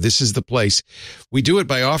looking for, this is the place. We do it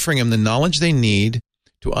by offering them the knowledge they need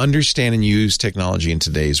to understand and use technology in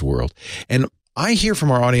today's world. And I hear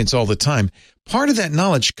from our audience all the time, part of that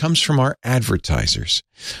knowledge comes from our advertisers.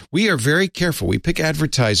 We are very careful. We pick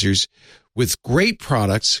advertisers with great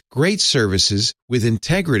products, great services, with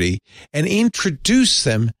integrity, and introduce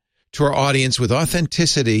them to our audience with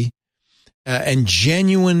authenticity and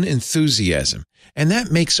genuine enthusiasm. And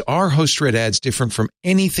that makes our Host Read ads different from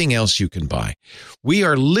anything else you can buy. We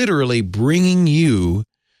are literally bringing you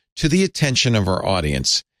to the attention of our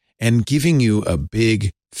audience and giving you a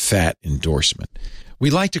big, fat endorsement. We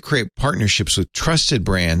like to create partnerships with trusted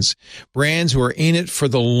brands who are in it for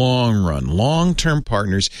the long run, long-term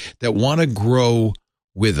partners that want to grow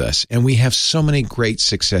with us. And we have so many great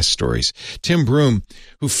success stories. Tim Broom,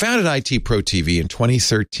 who founded IT Pro TV in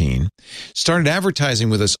 2013, started advertising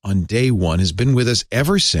with us on day one, has been with us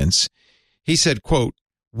ever since. He said, quote,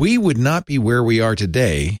 "We would not be where we are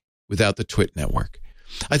today without the Twit Network."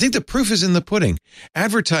 I think the proof is in the pudding.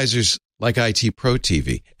 Advertisers like IT Pro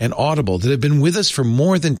TV and Audible that have been with us for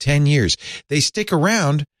more than 10 years, they stick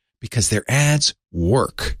around because their ads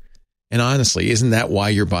work. And honestly, isn't that why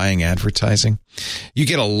you're buying advertising? You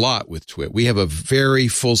get a lot with Twit. We have a very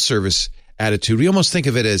full service attitude. We almost think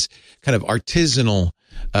of it as kind of artisanal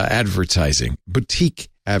advertising, boutique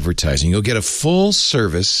advertising. You'll get a full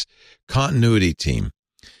service continuity team.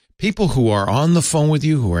 People who are on the phone with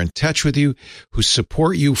you, who are in touch with you, who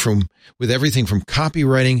support you with everything from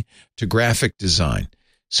copywriting to graphic design.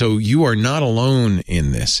 So you are not alone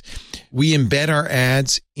in this. We embed our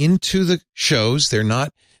ads into the shows. They're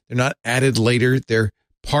not added later. They're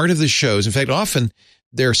part of the shows. In fact, often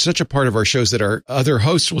they're such a part of our shows that our other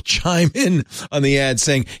hosts will chime in on the ad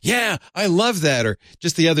saying, yeah, I love that. Or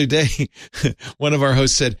just the other day, one of our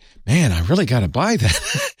hosts said, man, I really got to buy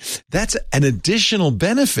that. That's an additional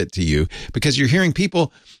benefit to you because you're hearing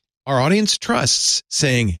people our audience trusts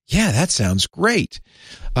saying, yeah, that sounds great.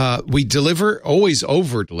 We always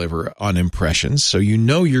over deliver on impressions. So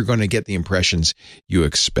you're going to get the impressions you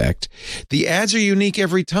expect. The ads are unique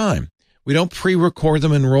every time. We don't pre-record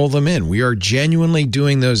them and roll them in. We are genuinely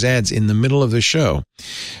doing those ads in the middle of the show.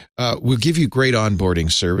 We'll give you great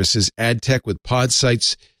onboarding services. Ad tech with pod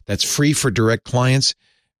sites that's free for direct clients.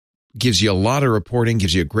 Gives you a lot of reporting,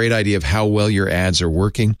 gives you a great idea of how well your ads are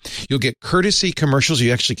working. You'll get courtesy commercials.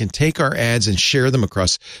 You actually can take our ads and share them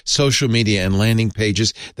across social media and landing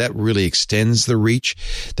pages. That really extends the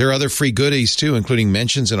reach. There are other free goodies too, including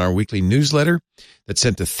mentions in our weekly newsletter that's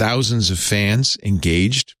sent to thousands of fans,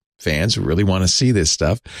 engaged fans who really want to see this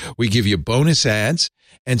stuff. We give you bonus ads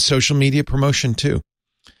and social media promotion too.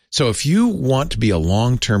 So if you want to be a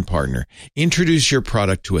long-term partner, introduce your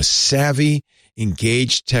product to a savvy,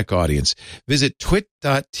 engaged tech audience. Visit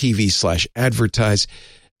twit.tv/advertise.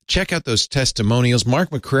 Check out those testimonials.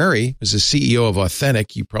 Mark McCrary is the CEO of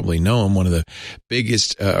Authentic. You probably know him, one of the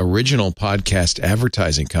biggest original podcast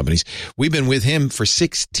advertising companies. We've been with him for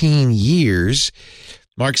 16 years.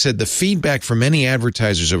 Mark said the feedback from many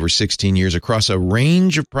advertisers over 16 years across a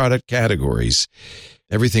range of product categories,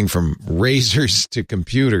 everything from razors to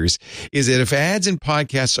computers, is that if ads and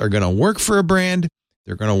podcasts are going to work for a brand,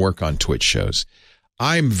 they're going to work on Twitch shows.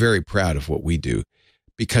 I'm very proud of what we do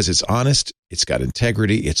because it's honest, it's got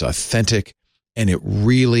integrity, it's authentic, and it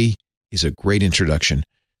really is a great introduction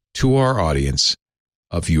to our audience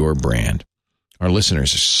of your brand. Our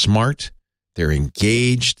listeners are smart, they're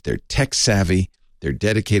engaged, they're tech savvy, they're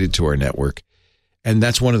dedicated to our network. And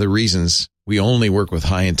that's one of the reasons we only work with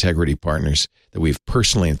high integrity partners that we've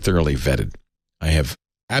personally and thoroughly vetted. I have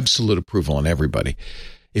absolute approval on everybody.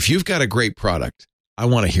 If you've got a great product, I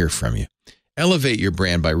want to hear from you. Elevate your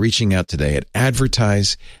brand by reaching out today at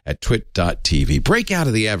advertise@twit.tv. Break out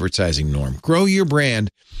of the advertising norm. Grow your brand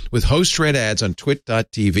with host-read ads on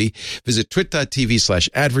twit.tv. Visit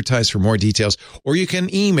twit.tv/advertise for more details, or you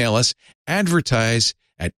can email us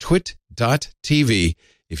advertise@twit.tv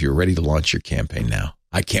if you're ready to launch your campaign now.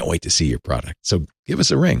 I can't wait to see your product. So give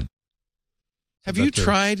us a ring. Have you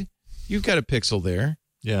tried? You've got a Pixel there.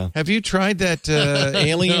 Yeah. Have you tried that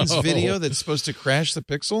aliens video that's supposed to crash the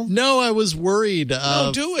Pixel? No, I was worried.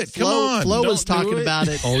 No, do it. Come on. Flo was talking about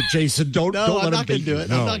it. Oh, Jason, don't I'm let not him going to do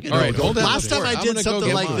it. No. I'm not going to All do right, it. hold on. Last time I did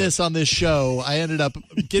something like this on this show, I ended up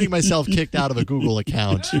getting myself kicked out of a Google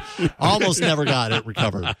account. Almost never got it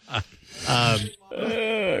recovered. Oh,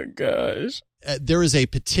 gosh. There is a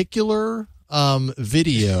particular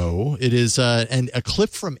video. It is a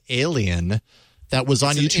clip from Alien that was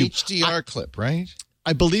on YouTube. It's an HDR clip, right?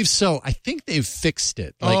 I believe so. I think they've fixed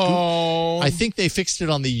it. I think they fixed it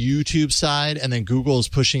on the YouTube side, and then Google is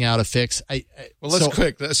pushing out a fix.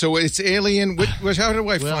 Quick. So it's Alien. How do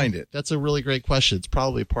I find it? That's a really great question. It's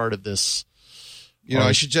probably part of this.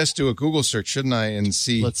 I should just do a Google search, shouldn't I, and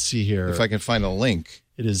see. Let's see here if I can find a link.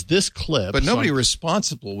 It is this clip, but nobody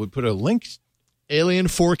responsible would put a link. Alien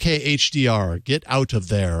 4K HDR. Get out of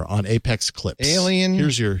there on Apex Clips. Alien.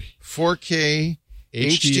 Here's your 4K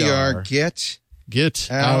HDR. Get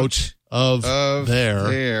out of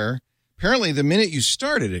there. Apparently, the minute you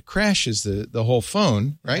start it, it crashes the whole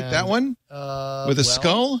phone, right? And, that one? With a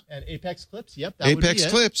skull? And Apex Clips, yep. That Apex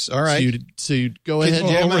Clips, all right. So you'd go ahead.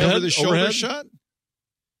 Over the shoulder shot?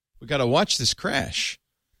 We got to watch this crash.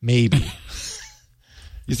 Maybe.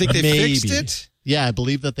 You think they fixed it? Yeah, I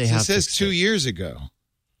believe that they have. It says 2 years ago.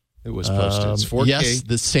 It was posted. It's 4K. Yes,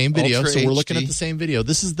 the same video. Ultra So we're HD. looking at the same video.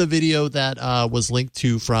 This is the video that was linked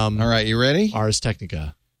to from. All right, you ready? Ars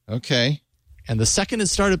Technica. Okay. And the second it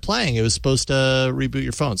started playing, it was supposed to reboot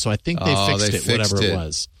your phone. So I think they fixed it, whatever it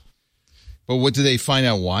was. But what did they find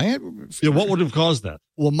out why? What would have caused that?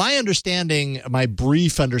 Well, my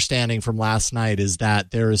brief understanding from last night is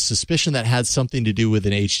that there is suspicion that had something to do with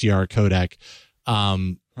an HDR codec.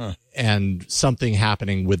 And something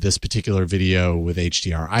happening with this particular video with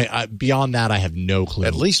HDR. I beyond that, I have no clue.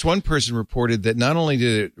 At least one person reported that not only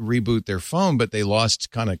did it reboot their phone, but they lost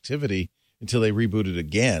connectivity until they rebooted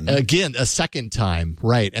again. Again, a second time,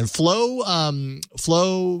 right? And Flo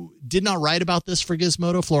did not write about this for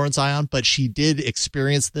Gizmodo, Florence Ion, but she did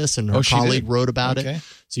experience this, and her colleague wrote about it.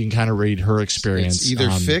 So you can kind of read her experience. It's either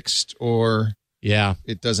fixed or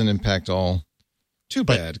it doesn't impact all Too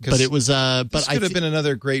bad. But it was, This could have been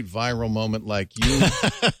another great viral moment, like you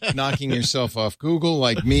knocking yourself off Google,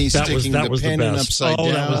 like me sticking the pen in upside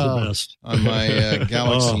down that was the best. on my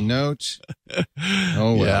Galaxy Note.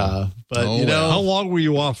 Oh, well. Yeah. But, you know, how long were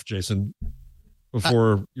you off, Jason,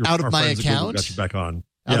 before your out of our my friends at Google account? got you back on?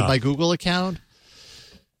 Out of my Google account?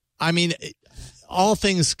 I mean, all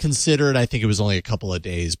things considered, I think it was only a couple of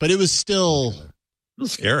days, but it was still... It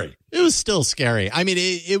was scary. It was still scary. I mean,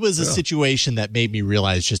 it was a situation that made me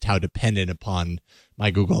realize just how dependent upon my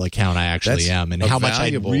Google account I actually am, and how much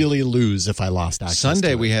I'd really lose if I lost access Sunday,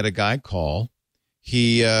 to it. we had a guy call.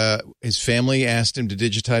 His family asked him to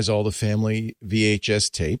digitize all the family VHS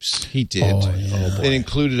tapes. He did. It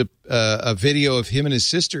included a video of him and his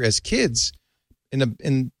sister as kids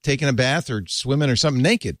in taking a bath or swimming or something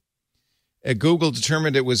naked. Google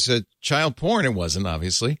determined it was child porn. It wasn't,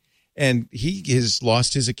 obviously. And he has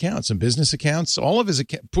lost his accounts, some business accounts, all of his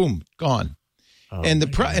accounts, boom, gone. And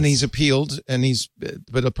and he's appealed,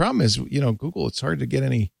 but the problem is, Google, it's hard to get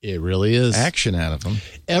any action out of them.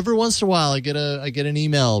 Every once in a while, I get an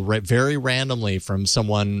email very randomly from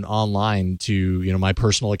someone online to my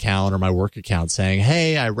personal account or my work account saying,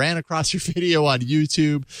 "Hey, I ran across your video on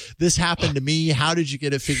YouTube. This happened to me. How did you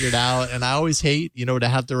get it figured out?" And I always hate to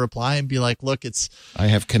have to reply and be like, "Look, I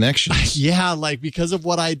have connections." Yeah, like because of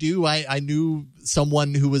what I do, I knew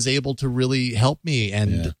someone who was able to really help me,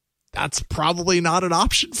 and. Yeah. That's probably not an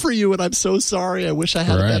option for you, and I'm so sorry. I wish I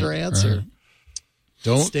had a better answer.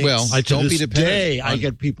 Don't be dependent. I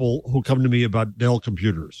get people who come to me about Dell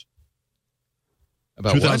computers.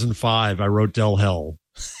 About 2005, what? I wrote Dell Hell.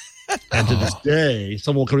 And to this day,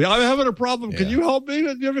 someone will come to me, I'm having a problem. Can you help me?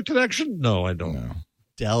 Do you have a connection? No, I don't. No.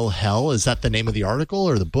 Dell Hell? Is that the name of the article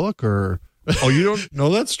or the book? Or Oh, you don't know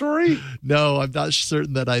that story? No, I'm not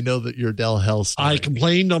certain that I know that your Dell Hell story. I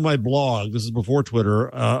complained on my blog, this is before Twitter,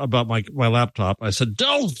 about my laptop. I said,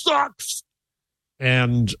 Dell sucks.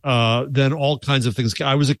 And then all kinds of things.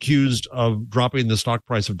 I was accused of dropping the stock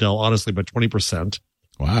price of Dell, honestly, by 20%.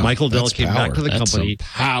 Wow. Michael Dell came back to the company.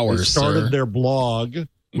 Power, they started their blog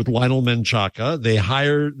with Lionel Menchaca.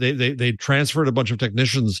 They transferred a bunch of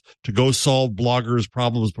technicians to go solve bloggers'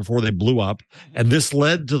 problems before they blew up. And this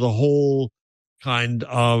led to the whole kind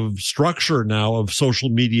of structure now of social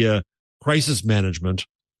media crisis management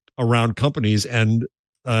around companies and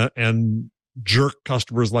jerk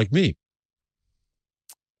customers like me.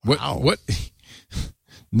 What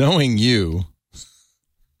knowing you.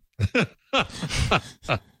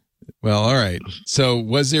 Well, all right. So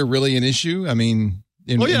was there really an issue? I mean,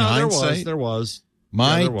 in hindsight, there was.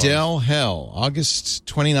 My Dell Hell, August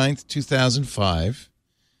 29th, 2005.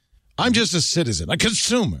 I'm just a citizen, a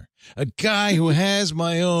consumer, a guy who has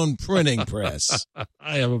my own printing press.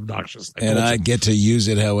 I am obnoxious. And I get to use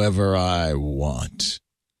it however I want.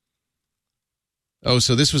 Oh,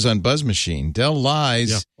 so this was on Buzz Machine. Dell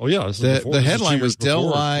lies. Yeah. Oh, yeah. The headline was Dell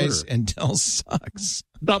lies and Dell sucks.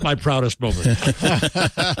 Not my proudest moment.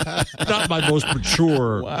 Not my most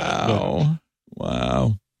mature. Wow.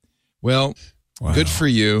 Well, good for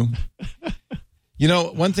you.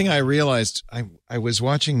 One thing I realized, I was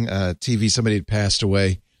watching TV, somebody had passed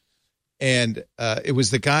away, and it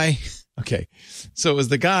was the guy. Okay. So it was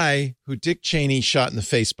the guy who Dick Cheney shot in the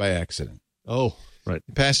face by accident. Oh, right.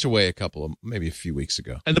 He passed away maybe a few weeks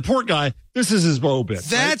ago. And the poor guy, this is his obit.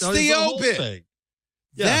 That's right? the obit.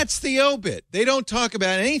 Yeah. That's the obit. They don't talk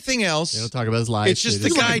about anything else. They don't talk about his life. It's just the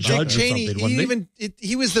guy, Dick Cheney.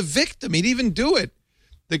 He was the victim. He didn't even do it.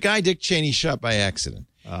 The guy, Dick Cheney, shot by accident.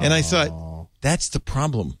 And I thought, that's the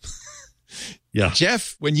problem. Yeah.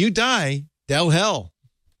 Jeff, when you die, Dell Hell.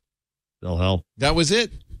 Dell Hell. That was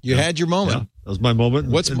it. You had your moment. Yeah. That was my moment.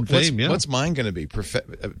 What's mine going to be?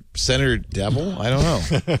 Senator Devil? I don't know.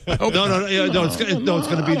 No. It's going to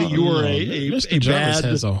be that you were a bad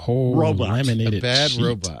has a whole robot. Laminated a bad sheet.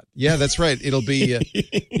 Robot. Yeah, that's right. It'll be.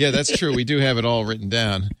 Yeah, that's true. We do have it all written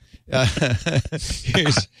down.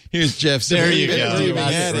 Here's Jeff. There you go.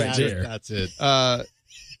 That's it.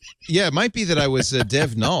 Yeah, it might be that I was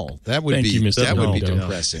Dev Null. That would be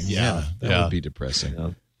depressing. Yeah, that would be depressing.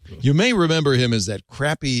 Yeah. You may remember him as that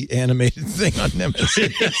crappy animated thing on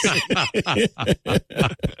Nemesis.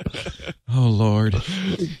 Oh, Lord.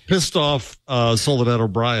 Pissed off Soledad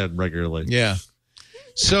O'Brien regularly. Yeah.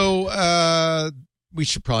 So we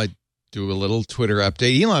should probably do a little Twitter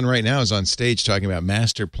update. Elon right now is on stage talking about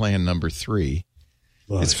Master Plan number 3.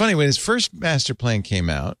 Right. It's funny, when his first Master Plan came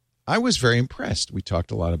out, I was very impressed. We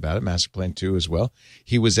talked a lot about it, Master Plan 2 as well.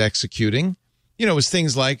 He was executing. It was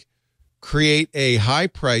things like create a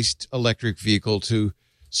high-priced electric vehicle to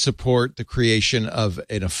support the creation of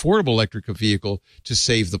an affordable electric vehicle to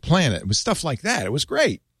save the planet. It was stuff like that. It was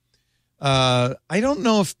great. I don't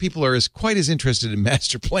know if people are quite as interested in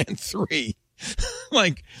Master Plan 3.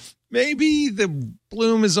 Like, maybe the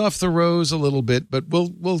bloom is off the rose a little bit, but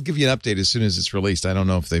we'll give you an update as soon as it's released. I don't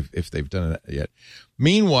know if they've done it yet.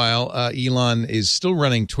 Meanwhile, Elon is still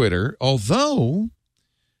running Twitter, although,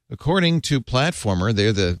 according to Platformer,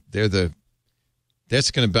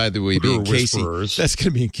 that's going to, by the way, be in Casey. That's going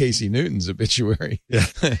to be in Casey Newton's obituary. Yeah.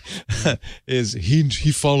 Is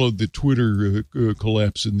he followed the Twitter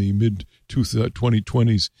collapse in the mid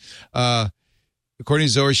 2020s? According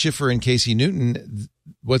to Zohar Schiffer and Casey Newton,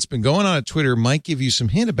 what's been going on at Twitter might give you some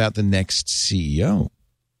hint about the next CEO.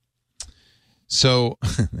 So,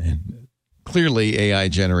 clearly, AI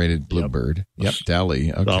generated Bluebird. Yep,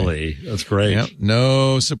 DALL-E. Okay. DALL-E. That's great. Yep,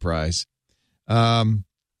 no surprise.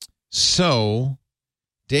 So,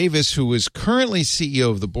 Davis, who was currently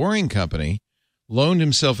CEO of the Boring Company, loaned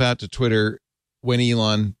himself out to Twitter when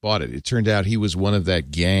Elon bought it. It turned out he was one of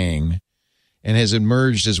that gang and has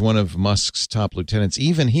emerged as one of Musk's top lieutenants.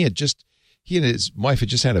 Even he and his wife had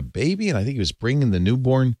just had a baby, and I think he was bringing the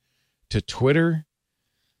newborn to Twitter.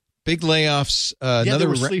 Big layoffs. They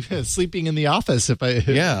were sleeping in the office. If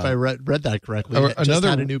I read that correctly, just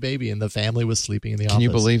had a new baby, and the family was sleeping in the office. Can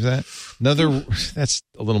you believe that? That's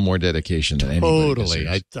a little more dedication than anybody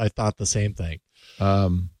deserves. I thought the same thing.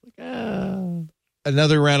 Another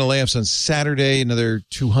round of layoffs on Saturday. Another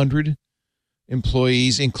 200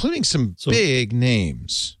 employees, including some big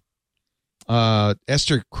names.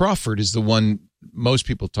 Esther Crawford is the one most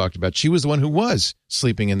people talked about. She was the one who was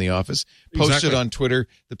sleeping in the office. Posted on Twitter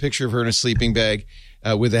the picture of her in a sleeping bag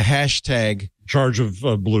with a hashtag. Charge of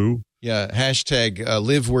blue. Yeah, hashtag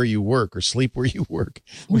live where you work or sleep where you work,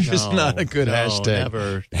 which is not a good hashtag.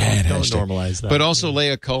 Never. Bad Don't hashtag. normalize that. But also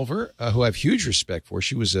Leah Culver, who I have huge respect for.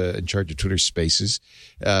 She was in charge of Twitter Spaces,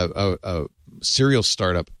 a serial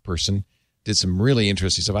startup person, did some really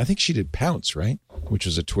interesting stuff. I think she did Pounce, right? Which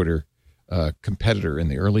was a Twitter competitor in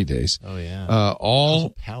the early days. Oh, yeah.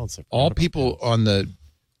 All people Pounce on the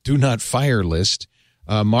do not fire list.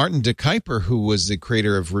 Martin de Kuiper, who was the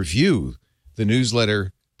creator of Review, the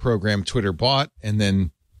newsletter program Twitter bought and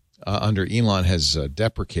then under Elon has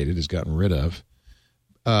deprecated, has gotten rid of.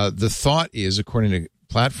 The thought is, according to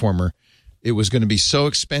Platformer, it was going to be so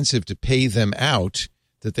expensive to pay them out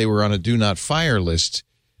that they were on a do not fire list.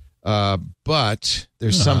 But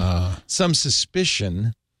there's some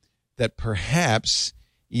suspicion that perhaps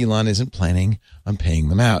Elon isn't planning on paying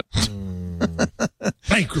them out.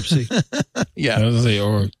 Bankruptcy. Yeah.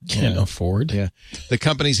 Or can't afford. Yeah. The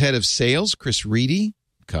company's head of sales, Chris Reedy,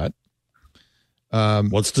 cut.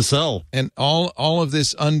 What's to sell? And all of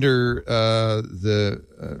this under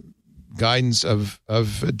the guidance of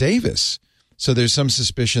Davis. So there's some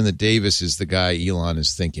suspicion that Davis is the guy Elon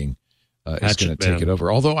is thinking is going to take it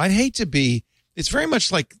over. Although I'd hate to be, it's very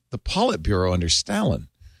much like the Politburo under Stalin.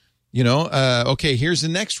 You know, okay, here's the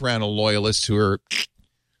next round of loyalists who are,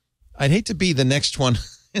 I'd hate to be the next one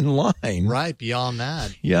in line. Right, beyond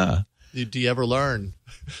that. Yeah. Do you ever learn?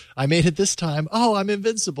 I made it this time. Oh, I'm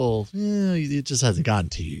invincible. It just hasn't gotten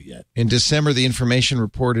to you yet. In December, the information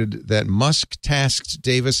reported that Musk tasked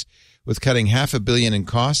Davis with cutting $500 million in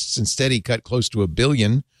costs. Instead, he cut close to $1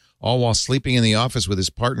 billion, all while sleeping in the office with his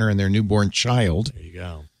partner and their newborn child. There you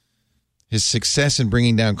go. His success in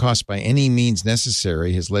bringing down costs by any means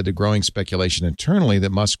necessary has led to growing speculation internally that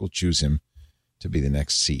Musk will choose him to be the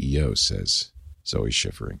next CEO, says Zoe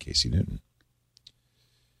Schiffer and Casey Newton.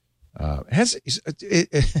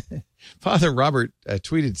 Father Robert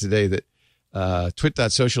tweeted today that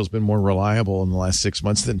Twit.social has been more reliable in the last 6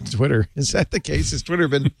 months than Twitter. Is that the case? Has Twitter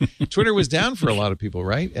was down for a lot of people,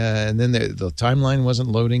 right? And then the timeline wasn't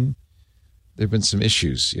loading. There have been some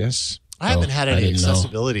issues, yes? I haven't had any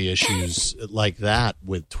accessibility issues like that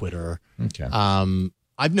with Twitter. Okay.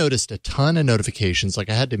 I've noticed a ton of notifications. Like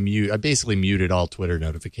I basically muted all Twitter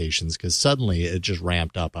notifications because suddenly it just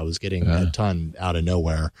ramped up. I was getting a ton out of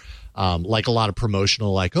nowhere. Like a lot of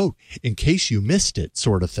promotional, like, oh, in case you missed it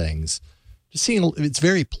sort of things. Just seeing, it's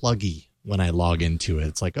very pluggy when I log into it.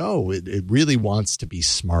 It's like, oh, it really wants to be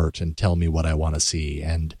smart and tell me what I want to see.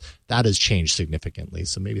 And that has changed significantly.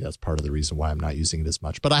 So maybe that's part of the reason why I'm not using it as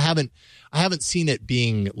much. But I haven't seen it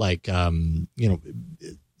being like,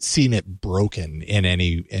 seen it broken in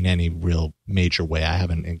any real major way. I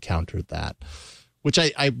haven't encountered that, which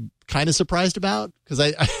I'm kind of surprised about because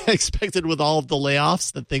I expected with all of the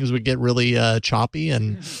layoffs that things would get really choppy,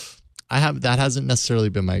 and that hasn't necessarily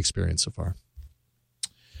been my experience so far.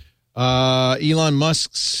 Elon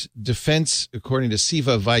Musk's defense, according to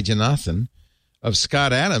Siva Vaidyanathan, of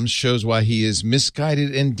Scott Adams shows why he is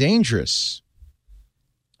misguided and dangerous.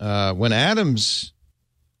 When Adams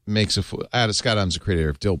makes Scott Adams, the creator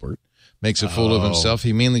of Dilbert, makes a fool of himself.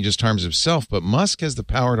 He mainly just harms himself, but Musk has the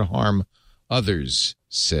power to harm others,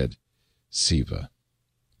 said Siva.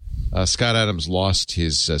 Scott Adams lost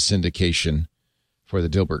his syndication for the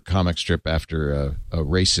Dilbert comic strip after a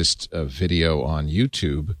racist video on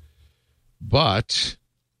YouTube. But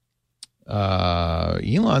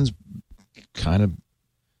Elon's kind of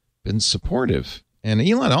been supportive. And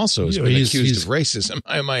Elon also has been accused of racism,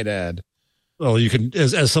 I might add. Well, you can,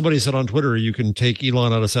 as somebody said on Twitter, you can take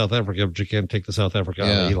Elon out of South Africa, but you can't take the South Africa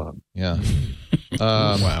out of Elon. Yeah.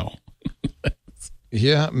 Wow.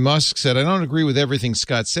 Yeah, Musk said, I don't agree with everything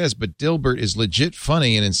Scott says, but Dilbert is legit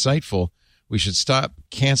funny and insightful. We should stop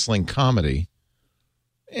canceling comedy.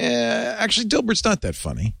 Actually, Dilbert's not that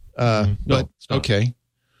funny. But okay.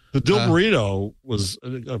 The Dilberito was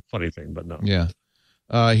a funny thing, but no. Yeah.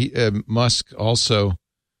 Musk also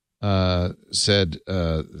said,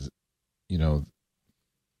 let's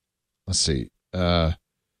see, that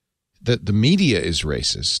the media is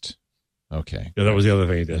racist. Okay. Yeah, that was the other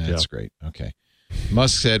thing he did. That's great. Okay.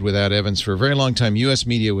 Musk said, without Evans, for a very long time, U.S.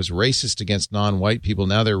 media was racist against non-white people.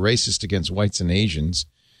 Now they're racist against whites and Asians.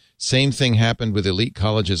 Same thing happened with elite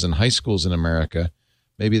colleges and high schools in America.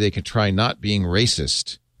 Maybe they could try not being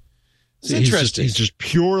racist. It's interesting. He's just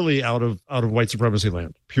purely out of white supremacy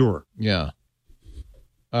land. Pure. Yeah.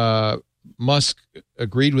 Musk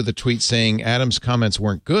agreed with the tweet saying Adams' comments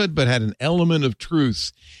weren't good, but had an element of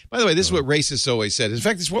truth. By the way, this is what racists always said. In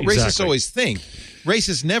fact, it's what racists always think.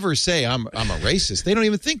 Racists never say, I'm a racist. They don't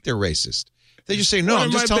even think they're racist. They just say, no,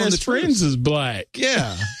 I'm just telling the truth. My best friends is black.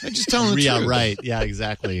 Yeah. They're just telling the truth. Yeah, right. Yeah,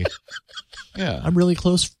 exactly. Yeah. I'm really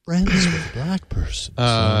close friends with a black person. So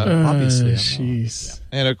obviously. Jeez.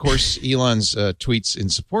 And, of course, Elon's tweets in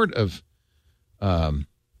support of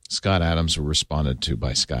Scott Adams were responded to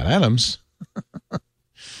by Scott Adams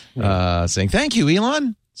saying, thank you,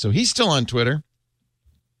 Elon. So he's still on Twitter.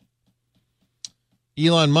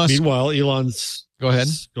 Elon Musk. Meanwhile, Elon's... Go ahead.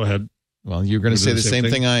 Go ahead. Well, you're going to say the same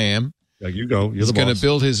thing I am. Yeah, you go. You're He's the boss. going to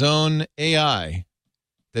build his own AI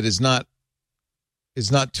that is not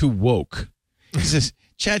too woke. He says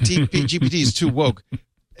ChatGPT is too woke,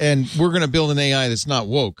 and we're going to build an AI that's not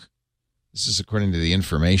woke. This is according to the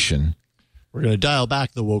information. We're going to dial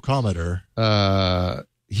back the wokeometer.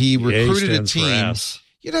 He recruited a stands for team. ass.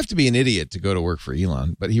 You'd have to be an idiot to go to work for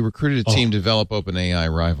Elon, but he recruited a team to develop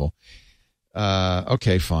OpenAI rival.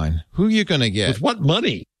 Okay, fine. Who are you going to get? With what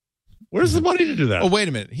money? Where's the money to do that? Oh, wait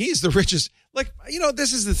a minute. He's the richest. Like,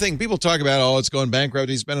 this is the thing. People talk about, it's going bankrupt.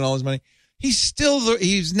 He's spending all his money.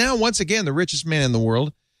 He's now once again the richest man in the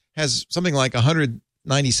world, has something like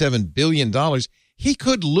 $197 billion. He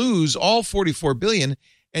could lose all $44 billion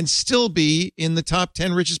and still be in the top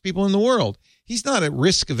 10 richest people in the world. He's not at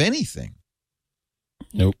risk of anything.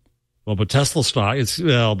 Nope. Well, but Tesla stock,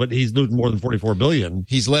 but he's losing more than $44 billion.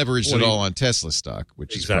 He's leveraged it all on Tesla stock,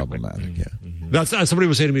 which is problematic. Yeah. That's somebody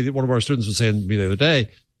was saying to me, one of our students was saying to me the other day,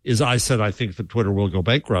 I said, I think that Twitter will go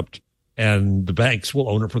bankrupt and the banks will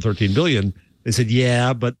own it for $13 billion. They said,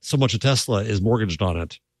 yeah, but so much of Tesla is mortgaged on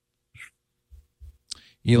it.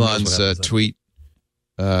 Elon's tweet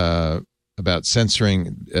about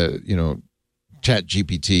censoring,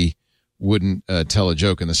 ChatGPT wouldn't tell a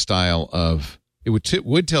joke in the style of, it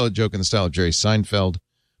would tell a joke in the style of Jerry Seinfeld,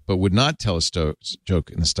 but would not tell a joke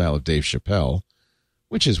in the style of Dave Chappelle,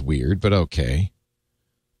 which is weird, but okay.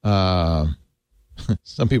 Some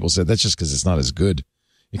people said that's just because it's not as good.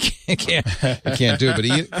 You can't do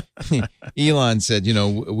it. But Elon said,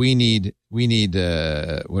 we need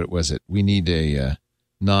what was it? We need a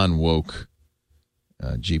non-woke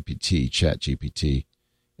Chat GPT.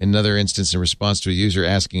 In another instance, in response to a user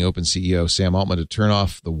asking Open CEO Sam Altman to turn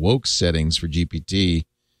off the woke settings for GPT,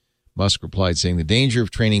 Musk replied saying, the danger of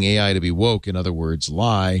training AI to be woke, in other words,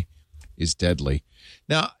 lie, is deadly.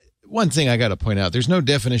 Now, one thing I got to point out, there's no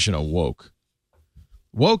definition of woke.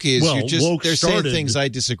 Woke is they're saying things I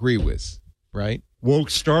disagree with, right? Woke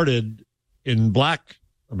started in Black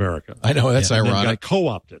America. I know, that's ironic. And got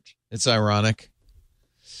co-opted. It's ironic.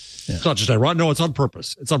 Yeah. It's not just ironic. No, it's on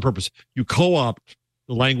purpose. It's on purpose. You co-opt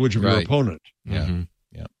the language of your opponent. Yeah. Mm-hmm.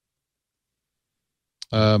 Yeah.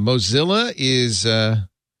 Mozilla is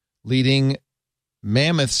leading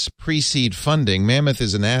Mammoth's pre-seed funding. Mammoth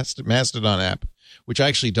is a Mastodon app, which I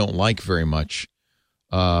actually don't like very much.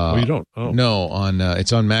 You don't? Oh. No,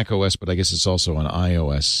 it's on Mac OS, but I guess it's also on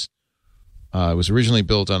iOS. It was originally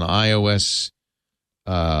built on iOS.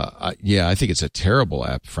 I think it's a terrible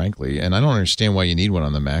app, frankly, and I don't understand why you need one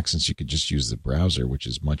on the Mac since you could just use the browser, which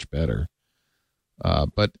is much better.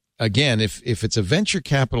 But again, if it's a venture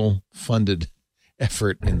capital funded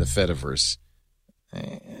effort in the Fediverse,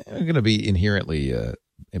 I'm going to be inherently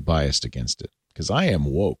biased against it because I am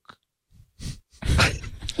woke.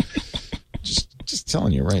 Just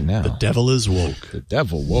telling you right now. The devil is woke. The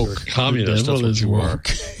devil woke. Communist. The devil That's is what you are. woke.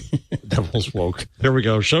 The devil's woke. There we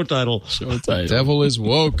go. Show title. Show title. Devil is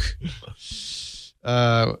woke.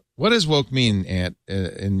 What does woke mean, Ant?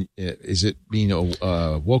 Is it being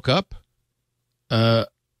woke up?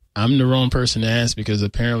 I'm the wrong person to ask because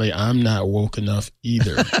apparently I'm not woke enough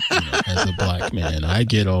either as a black man. I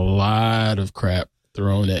get a lot of crap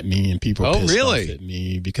thrown at me and people pissed off at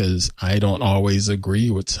me because I don't always agree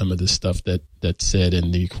with some of the stuff that's said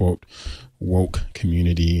in the quote woke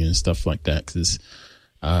community and stuff like that because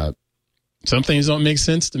some things don't make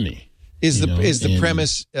sense to me. Is the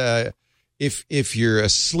premise if you're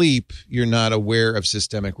asleep you're not aware of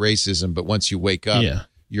systemic racism, but once you wake up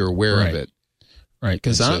you're aware of it. Right,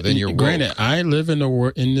 because then you're granted, woke. I live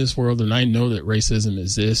in this world, and I know that racism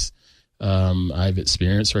exists. I've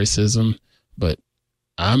experienced racism, but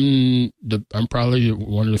I'm probably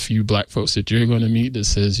one of the few black folks that you're going to meet that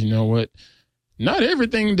says, you know what, not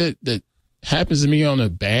everything that happens to me on a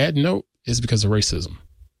bad note is because of racism.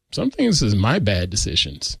 Some things is my bad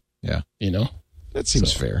decisions. Yeah, that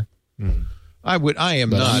seems fair. Mm-hmm. I'm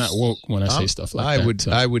not woke when I say stuff like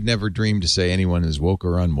that. I would never dream to say anyone is woke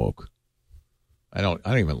or unwoke. I don't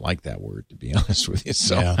even like that word, to be honest with you.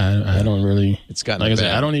 So I don't really. It's gotten like I bad.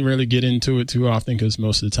 said, I don't even really get into it too often because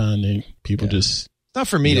most of the time people just. It's not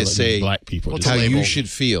for me to say black people how you should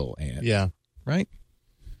feel, Ann. Yeah. Right.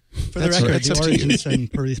 For the record, the origin is in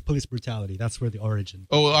police brutality. That's where the origin.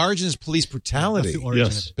 Oh, the origin is police brutality.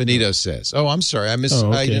 Yes, Benito says. Oh, I'm sorry, I didn't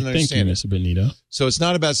understand. Thank you, Mr. Benito. So it's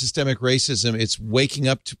not about systemic racism; it's waking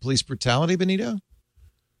up to police brutality, Benito.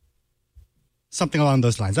 Something along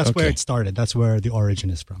those lines. That's where it started. That's where the origin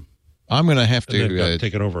is from. I'm going to have to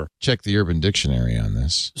take it over. Check the Urban Dictionary on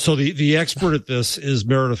this. So the expert at this is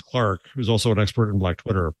Meredith Clark, who's also an expert in Black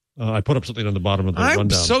Twitter. I put up something on the bottom of the rundown. I'm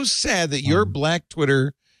so sad that your Black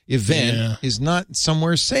Twitter event is not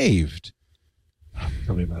somewhere saved.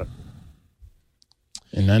 Tell me about it.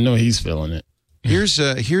 And I know he's feeling it.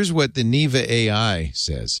 Here's what the Neva AI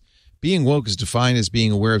says. Being woke is defined as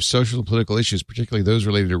being aware of social and political issues, particularly those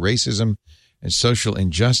related to racism and social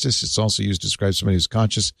injustice. It's also used to describe somebody who's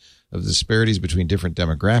conscious of the disparities between different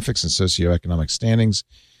demographics and socioeconomic standings.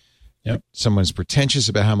 Yep. Someone's pretentious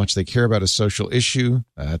about how much they care about a social issue.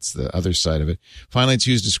 That's the other side of it. Finally, it's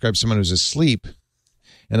used to describe someone who's asleep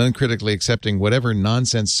and uncritically accepting whatever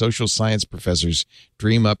nonsense social science professors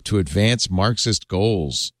dream up to advance Marxist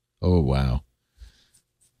goals. Oh, wow.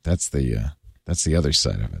 That's the other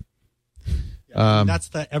side of it. That's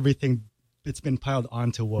the everything. It's been piled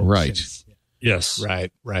onto woke. Right. Since. Yes.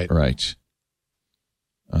 Right.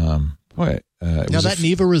 Now that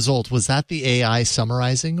Neva result, was that the AI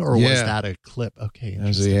summarizing or was that a clip? Okay. That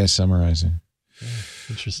was the AI summarizing. Yeah,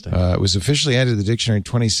 interesting. It was officially added to the dictionary in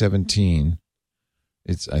 2017.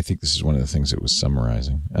 I think this is one of the things it was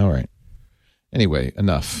summarizing. All right. Anyway,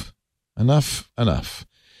 enough.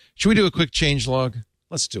 Should we do a quick change log?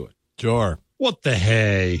 Let's do it. Sure. What the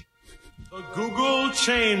hey? The Google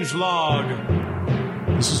change log.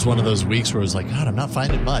 This was one of those weeks where I was like, God, I'm not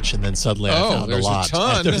finding much. And then suddenly I found a lot.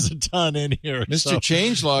 There's a ton in here. Mr.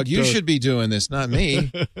 Changelog, you should be doing this, not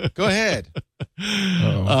me. Go ahead.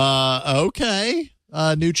 Okay.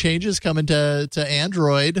 New changes coming to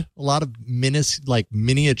Android. A lot of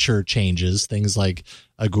miniature changes. Things like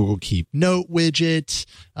a Google Keep Note widget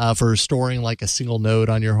for storing like a single note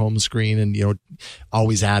on your home screen and,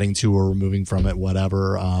 always adding to or removing from it,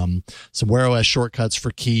 whatever. Some Wear OS shortcuts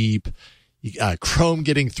for Keep. Chrome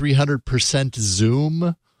getting 300%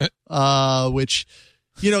 zoom, which,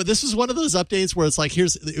 this is one of those updates where it's like,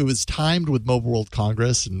 it was timed with Mobile World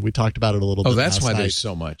Congress, and we talked about it a little bit. Oh, that's why there's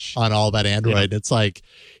so much on All About Android. Yeah. It's like,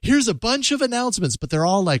 here's a bunch of announcements, but they're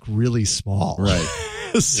all like really small. Right.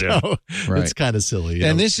 So it's kind of silly.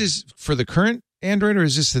 And this is for the current Android, or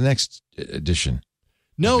is this the next edition?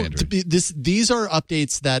 No, these are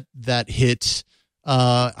updates that hit,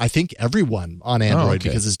 I think everyone on Android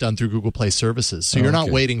because it's done through Google Play Services. So you're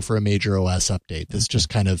not waiting for a major OS update. This just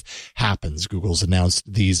kind of happens. Google's announced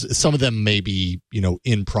these. Some of them may be,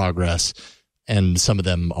 in progress, and some of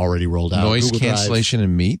them already rolled out. Noise Google cancellation Drive.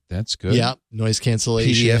 and Meet. That's good. Yeah, noise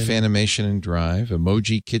cancellation. PDF animation and Drive.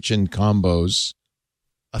 Emoji Kitchen combos.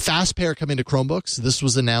 A fast pair coming to Chromebooks. This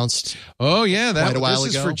was announced. Oh yeah, quite a while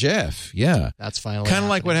this ago. is for Jeff. Yeah, that's finally kind of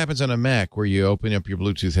like what happens on a Mac, where you open up your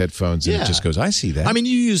Bluetooth headphones and it just goes. I see that. I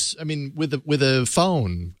mean, with a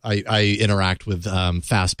phone, I interact with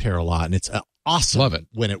fast pair a lot, and it's awesome. Love it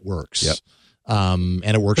when it works. Yep. And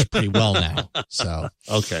it works pretty well now. So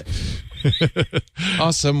okay,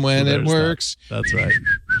 awesome when it works. That's right.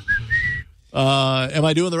 Am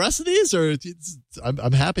I doing the rest of these, or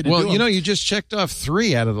I'm happy to do them? Well, you just checked off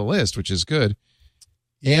 3 out of the list, which is good.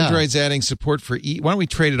 Yeah. Android's adding support for Why don't we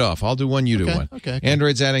trade it off? I'll do one, you do one. Okay.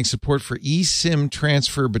 Android's adding support for eSIM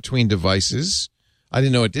transfer between devices. I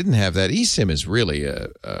didn't know it didn't have that. eSIM is really a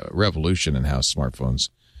revolution in how smartphones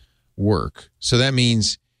work. So that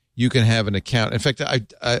means you can have an account. In fact,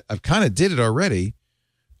 I've kind of did it already.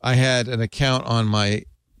 I had an account on my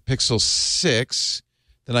Pixel 6.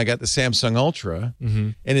 Then I got the Samsung Ultra. Mm-hmm.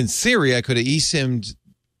 And in theory, I could have eSIM'd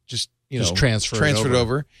just transferred it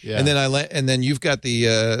over. Yeah. And then and then you've got the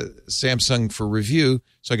Samsung for review,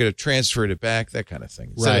 so I got to transfer it back, that kind of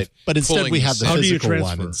thing. Right. But instead we have the physical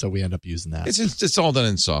one, and so we end up using that. It's all done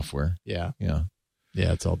in software. Yeah. Yeah.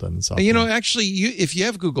 Yeah, it's all done in software. And, actually, if you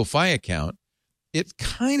have Google Fi account, it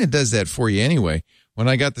kind of does that for you anyway. When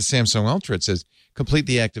I got the Samsung Ultra, it says complete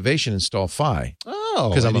the activation, install Fi. Oh,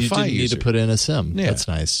 because I'm a Fi user. You need to put in a SIM. Yeah. That's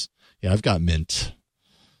nice. Yeah, I've got Mint.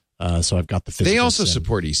 So I've got the physical. They also SIM.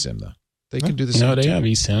 support eSIM though. They can do the same. No, they have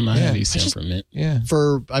eSIM. I have eSIM for Mint. Yeah.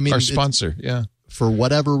 Our sponsor. Yeah. For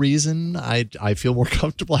whatever reason, I feel more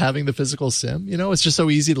comfortable having the physical SIM. It's just so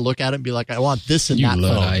easy to look at it and be like, I want this in that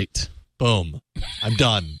Luddite. phone. Boom. I'm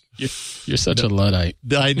done. You're such a Luddite.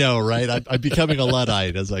 I know, right? I'm becoming a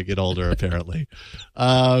Luddite as I get older, apparently.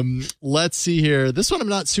 Let's see here. This one I'm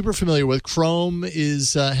not super familiar with. Chrome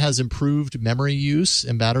has improved memory use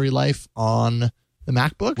and battery life on the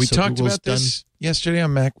MacBook. We talked about this yesterday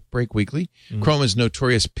on Mac Break Weekly. Mm-hmm. Chrome is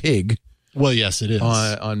notorious pig. Well, yes, it is.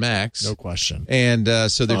 On Macs. No question. And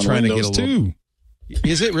so they're trying to get a little... too.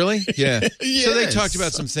 Is it really? Yeah. Yes. So they talked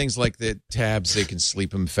about some things like the tabs, they can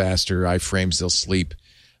sleep them faster. iframes, they'll sleep.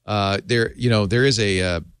 There is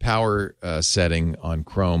a power setting on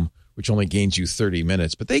Chrome, which only gains you 30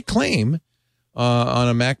 minutes. But they claim on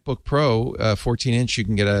a MacBook Pro 14-inch, you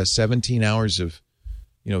can get 17 hours of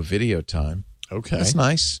video time. Okay. That's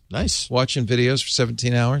nice. Nice. Watching videos for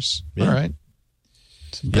 17 hours. Yeah. All right.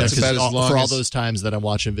 That's about as long for all those times that I'm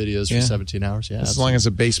watching videos for 17 hours. Yeah. As long as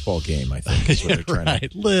a baseball game, I think. Is what they're trying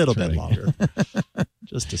right. Little bit longer.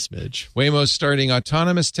 Just a smidge. Waymo's starting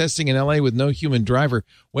autonomous testing in LA with no human driver.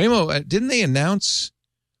 Waymo, didn't they announce,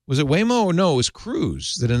 was it Waymo or no, it was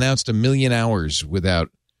Cruise that announced 1 million hours without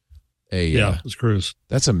a... it was Cruise.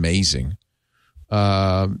 That's amazing.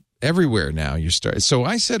 Everywhere now you're starting. So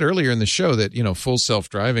I said earlier in the show that, full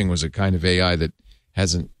self-driving was a kind of AI that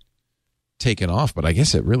hasn't taken off, but I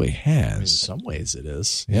guess it really has. In some ways it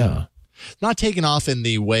is. Yeah. Not taken off in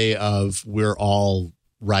the way of we're all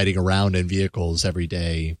riding around in vehicles every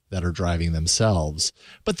day that are driving themselves.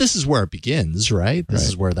 But this is where it begins, right? This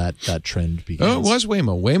is where that trend begins. Oh, it was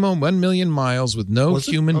Waymo. Waymo, 1 million miles with no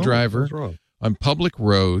human driver on public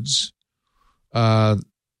roads.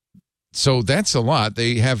 So that's a lot.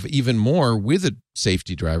 They have even more with a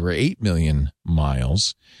safety driver, 8 million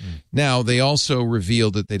miles. Now, they also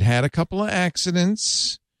revealed that they'd had a couple of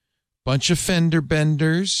accidents, bunch of fender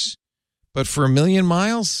benders, but for 1 million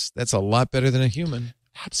miles, that's a lot better than a human.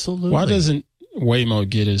 Absolutely. Why doesn't Waymo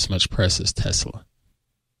get as much press as Tesla?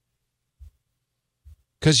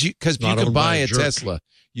 Because you can buy a Tesla.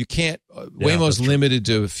 You can't. Waymo's limited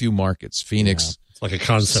to a few markets: Phoenix, it's like a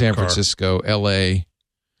concept San car. Francisco, L.A.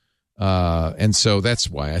 And so that's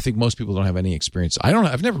why I think most people don't have any experience.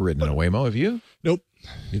 I've never ridden in a Waymo. Have you? Nope.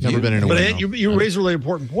 You've never been in a Waymo. But you raise a really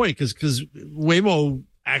important point because Waymo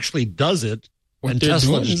actually does it, and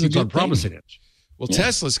Tesla just keeps on promising it. Well,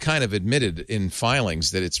 Tesla's kind of admitted in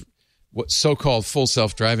filings that it's what so-called full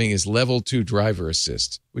self-driving is level 2 driver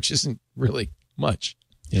assist, which isn't really much.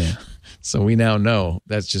 Yeah. So we now know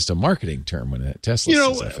that's just a marketing term when Tesla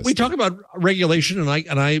says FSD. We talk about regulation, and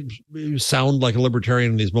I sound like a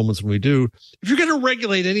libertarian in these moments when we do. If you're going to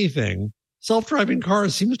regulate anything, self-driving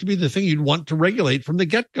cars seems to be the thing you'd want to regulate from the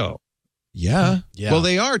get-go. Yeah. Well,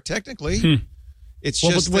 they are technically. It's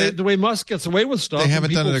just but the way Musk gets away with stuff, they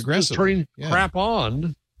haven't done it aggressively. Turning crap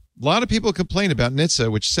on. A lot of people complain about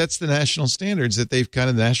NHTSA, which sets the national standards that they've kind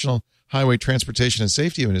of the National Highway Transportation and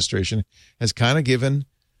Safety Administration has kind of given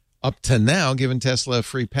Tesla a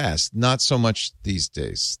free pass. Not so much these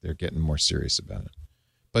days. They're getting more serious about it.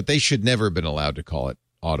 But they should never have been allowed to call it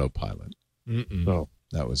autopilot. No.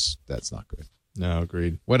 That's not good. No,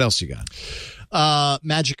 agreed. What else you got?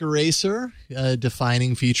 Magic Eraser, a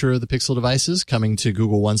defining feature of the Pixel devices, coming to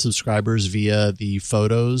Google One subscribers via the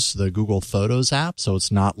Google Photos app. So it's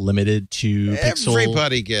not limited to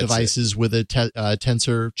Everybody Pixel devices with a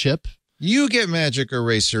Tensor chip. You get Magic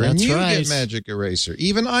Eraser, and you get Magic Eraser.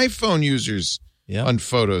 Even iPhone users on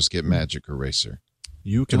Photos get Magic Eraser.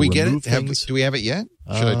 You can do we get it? Things. Do we have it yet?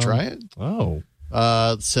 Should I try it? Oh.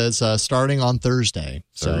 It says starting on Thursday.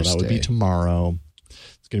 So that would be tomorrow.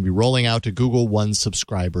 going to be rolling out to Google One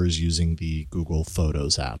subscribers using the Google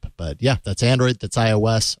Photos app. But yeah, that's Android, that's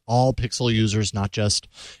iOS, all Pixel users, not just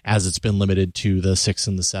as it's been limited to the 6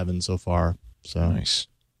 and the 7 so far. So Nice.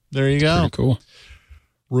 there you go. Pretty cool.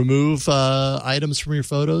 Remove items from your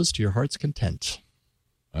photos to your heart's content.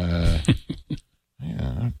 Yeah,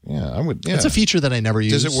 I would. Yeah. It's a feature that I never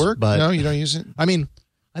use. Does it work? But, No, you don't use it? I mean,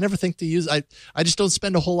 I never think to use I just don't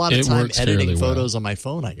spend a whole lot of It time works editing fairly well. photos on my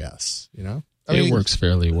phone, I guess. You know? It works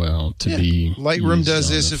fairly well to be. Lightroom used does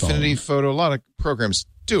on this, the Affinity phone. Photo. A lot of programs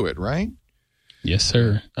do it, right? Yes,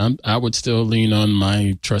 sir. I would still lean on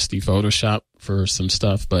my trusty Photoshop for some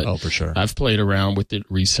stuff, but Oh, for sure. I've played around with it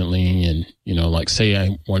recently, and like say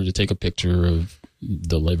I wanted to take a picture of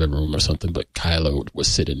the living room or something, but Kylo was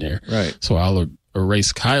sitting there, Right. so I'll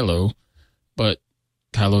erase Kylo, but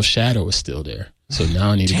Kylo's shadow is still there. So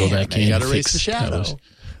now I need to go back in You and got to erase fix the shadow. Kylo's,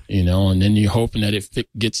 and then you're hoping that it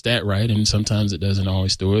gets that right, and sometimes it doesn't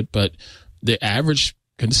always do it. But the average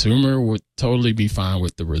consumer would totally be fine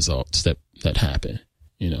with the results that happen.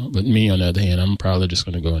 But me, on the other hand, I'm probably just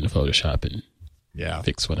going to go into Photoshop and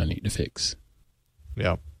fix what I need to fix.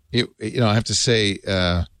 Yeah. I have to say,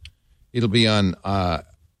 it'll be on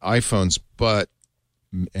iPhones,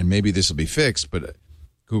 and maybe this will be fixed, but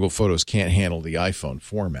Google Photos can't handle the iPhone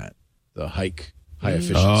format, the high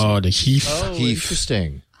efficiency. Oh, the HEIF.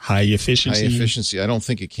 Interesting. High efficiency. High efficiency. I don't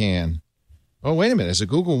think it can. Oh, wait a minute. As a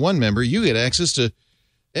Google One member, you get access to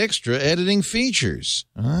extra editing features.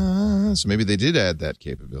 So maybe they did add that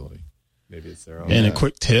capability. Maybe it's their own. And a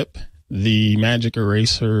quick tip, the Magic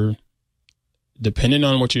Eraser, depending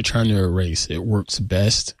on what you're trying to erase, it works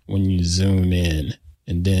best when you zoom in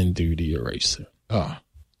and then do the eraser. Oh,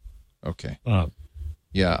 okay.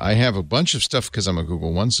 Yeah, I have a bunch of stuff because I'm a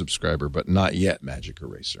Google One subscriber, but not yet Magic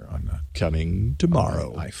Eraser on Coming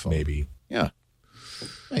tomorrow, on iPhone. maybe. Yeah.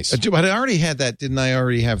 Nice. But I already had that. Didn't I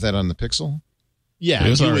already have that on the Pixel? Yeah, It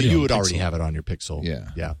was already you on would Pixel. already have it on your Pixel.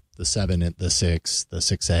 Yeah. The 7, and the 6, the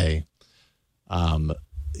 6A.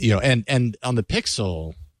 And on the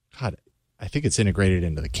Pixel, God, I think it's integrated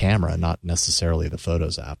into the camera, not necessarily the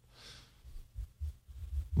Photos app.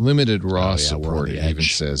 Limited RAW we're on support, the it even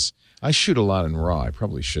edge. says. I shoot a lot in RAW. I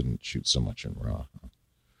probably shouldn't shoot so much in RAW.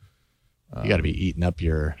 You got to be eating up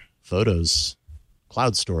your photos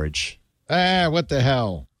cloud storage. What the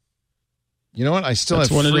hell? You know what? I still That's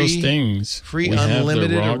have one of free, those things. free We have the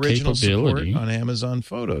unlimited raw original support capability. on Amazon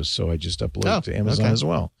Photos, so I just upload it to Amazon okay. as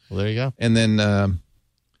well. Well, there you go. And then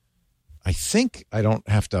I think I don't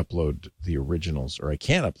have to upload the originals, or I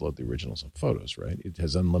can't upload the originals on Photos, right? It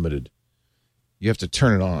has unlimited. You have to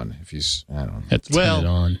turn it on if you. I don't know. Have to turn it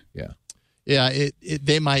on. Yeah. Yeah,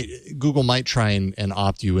 Google might try and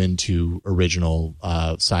opt you into original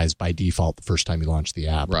size by default the first time you launch the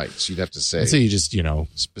app. Right. So you'd have to say. And so you just, you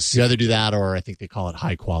specific. either do that, or I think they call it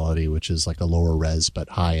high quality, which is like a lower res, but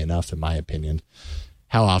high enough in my opinion.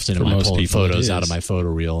 How often For am I most pulling people, it photos is. out of my photo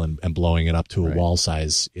reel and blowing it up to a Right. wall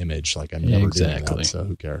size image? Like I'm never doing Exactly. that, so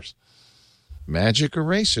who cares? Magic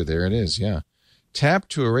Eraser. There it is. Yeah. Tap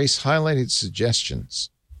to erase highlighted suggestions.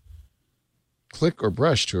 Click or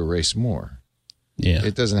brush to erase more. Yeah.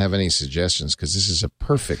 It doesn't have any suggestions because this is a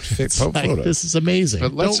perfect fit It's like, photo. this is amazing.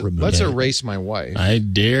 But let's Don't remove let's it. erase my wife. I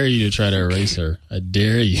dare you to try to erase her. I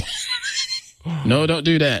dare you. No, don't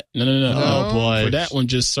do that. No. Oh, boy. For that one,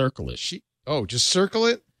 just circle it. Just circle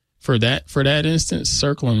it. For that instance,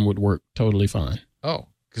 circling would work totally fine. Oh,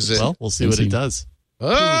 because Well, we'll see what it does.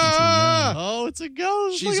 Oh, it's a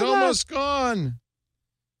ghost. She's Look at almost gone.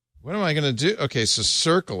 What am I going to do? Okay, so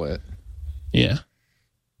circle it, Yeah.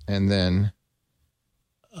 and then.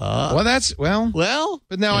 that. Well,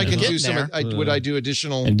 but now I can do getting some. there. Would I do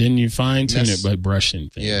additional? And then you fine tune Yes. it by brushing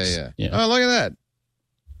things. Yeah. Oh, look at that.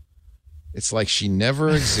 It's like she never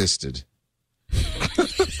existed.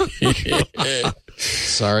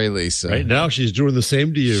 Sorry, Lisa. Right now, she's doing the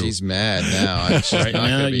same to you. She's mad now. She's Right not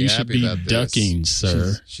now, gonna be you happy should be about this. ducking,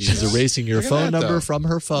 sir. She's erasing your Look at phone that, number though. from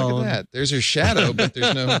her phone. Look at that. There's her shadow, but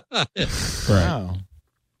there's no. Right. Wow.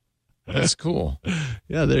 That's cool.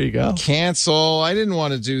 Yeah, there you go. Cancel. I didn't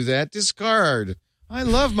want to do that. Discard. I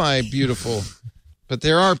love my beautiful. But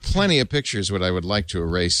there are plenty of pictures what I would like to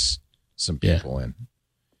erase some people in.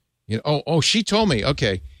 She told me.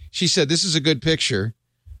 Okay. She said this is a good picture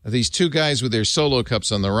of these two guys with their solo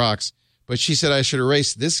cups on the rocks, but she said I should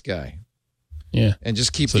erase this guy. Yeah. And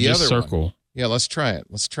just keep So the just other circle. one. Yeah, let's try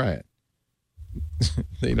it.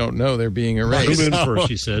 They don't know they're being erased. Zoom in first,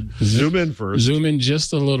 she said. Zoom in first. Zoom in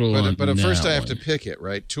just a little. But at first I have to to pick it,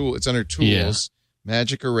 right? It's under Tools,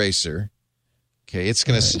 Magic Eraser. Okay, it's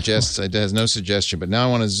going to suggest, it has no suggestion, but now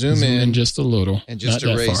I want to zoom in just a little. and just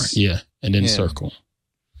Not erase. that far. Yeah, and then in. circle.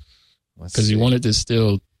 because he wanted to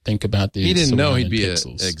still think about the. He didn't know he'd be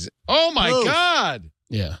pixels. Oh my God!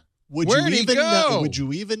 Yeah. Where did he go? Would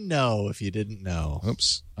you even know if you didn't know?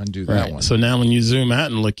 Oops, undo that one. So now when you zoom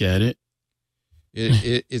out and look at it,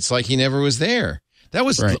 it's like he never was there. That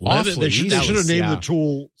was awfully. They should have named the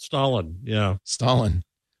tool Stalin. Yeah, Stalin.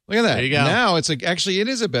 Look at that. There you go. Now it's actually it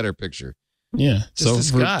is a better picture. Yeah. Just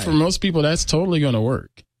so for most people, that's totally going to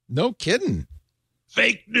work. No kidding.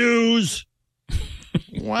 Fake news.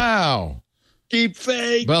 Wow. Deep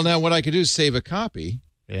fake. Well, now what I could do is save a copy.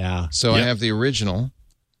 Yeah. So I have the original.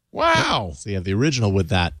 Wow. So you have the original with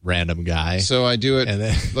that random guy. So I do it. And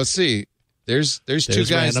then let's see. There's two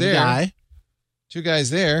guys there. Guy. Two guys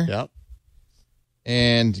there. Yep.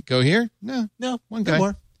 And go here? No, one guy. No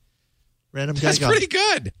more. Random guy. That's pretty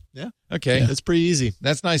good. Yeah. Okay. Yeah. That's pretty easy.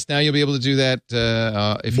 That's nice. Now you'll be able to do that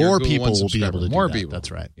if more you're a Google people One will be subscriber. able to do more that. people.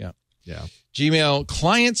 That's right. Yeah. Yeah. Gmail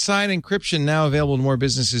client-side encryption now available to more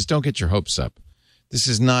businesses. Don't get your hopes up. This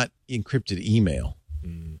is not encrypted email,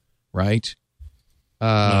 right?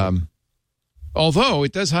 Although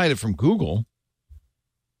it does hide it from Google.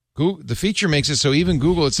 The feature makes it so even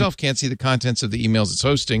Google itself can't see the contents of the emails it's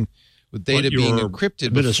hosting, with data being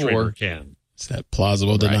encrypted before. Can. It's that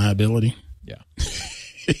plausible deniability. Yeah.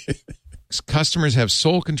 Customers have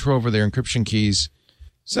sole control over their encryption keys.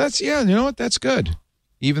 So that's, you know what? That's good.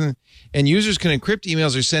 And users can encrypt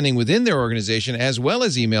emails they're sending within their organization as well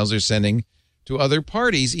as emails they're sending to other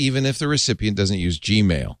parties, even if the recipient doesn't use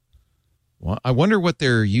Gmail. Well, I wonder what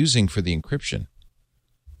they're using for the encryption.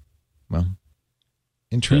 Well,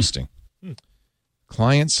 interesting.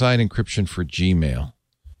 Client-side encryption for Gmail.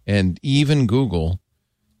 And even Google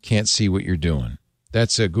can't see what you're doing.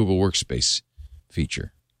 That's a Google Workspace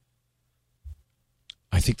feature.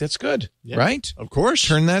 I think that's good, right? Of course.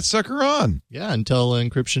 Turn that sucker on. Yeah, until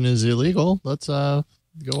encryption is illegal, let's go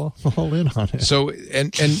all in on it. So,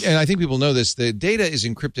 and I think people know this. The data is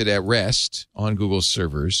encrypted at rest on Google's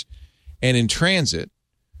servers and in transit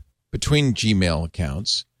between Gmail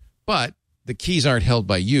accounts, but the keys aren't held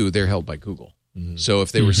by you. They're held by Google. Mm-hmm. So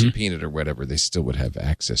if they were subpoenaed or whatever, they still would have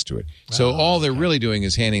access to it. So all they're really doing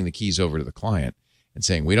is handing the keys over to the client and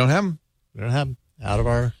saying, we don't have them. We don't have them. Out of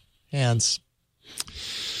our hands.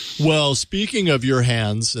 Well, speaking of your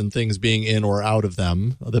hands and things being in or out of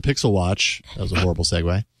them, the Pixel Watch, that was a horrible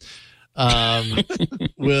segue,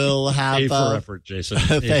 will have... A for effort, Jason.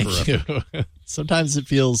 Thank you. Sometimes it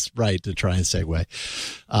feels right to try and segue.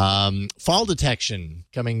 Fall detection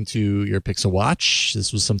coming to your Pixel Watch.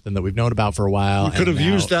 This was something that we've known about for a while. We could have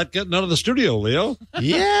used that getting out of the studio, Leo.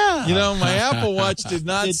 Yeah. You know, my Apple Watch did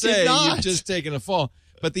not say you've just taken a fall.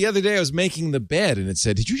 But the other day I was making the bed and it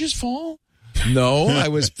said, did you just fall? No, I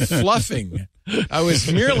was fluffing. I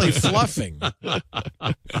was merely fluffing.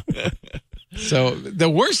 So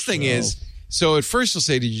the worst thing is, so at first it'll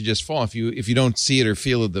say, did you just fall? If you don't see it or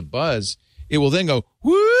feel the buzz, it will then go,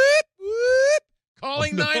 whoop, whoop,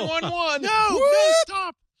 calling 911. No,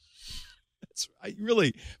 stop. I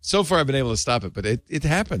really, so far I've been able to stop it, but it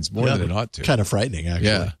happens more than it ought to. Kind of frightening, actually.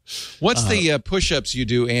 Yeah. What's the push-ups you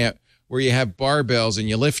do, where you have barbells and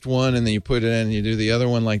you lift one and then you put it in and you do the other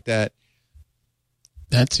one like that?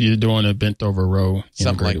 That's you doing a bent over row,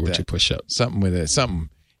 something like with that. Your push up, something with it, something,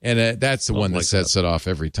 and that's the one that sets it off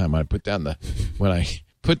every time I put down the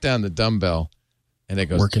dumbbell, and it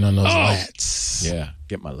goes working on those lats. Yeah,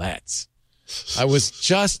 get my lats. I was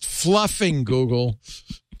just fluffing, Google.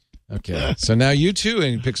 Okay, so now you too,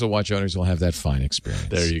 and Pixel Watch owners will have that fine experience.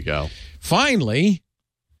 There you go. Finally,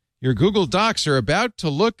 your Google Docs are about to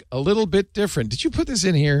look a little bit different. Did you put this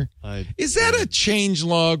in here? Is that a change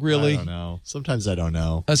log, really? I don't know. Sometimes I don't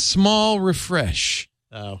know. A small refresh.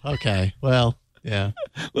 Oh, okay. Well, yeah.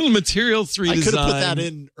 Little Material 3 design. I could have put that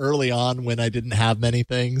in early on when I didn't have many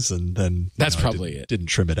things, and then that's probably it. Didn't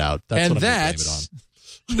trim it out. That's and what I'm that's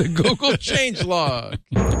blame it the on. Google change log.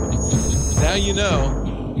 Now you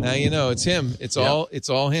know. Now you know. It's him. It's all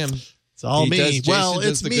him. It's all me.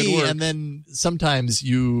 It's me. And then sometimes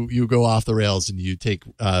you go off the rails and you take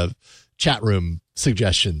chat room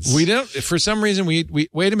suggestions. We don't. For some reason, we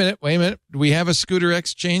wait a minute. Do we have a Scooter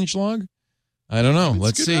X change log? I don't know.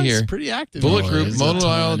 Let's see here. Pretty active. Bullet Group,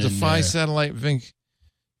 Motorola Defy Satellite Link.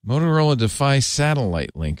 Motorola Defy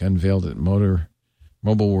Satellite Link unveiled at Mobile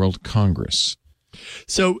World Congress.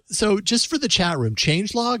 So just for the chat room,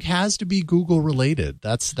 changelog has to be Google related.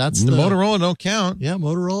 That's the Motorola don't count. Yeah,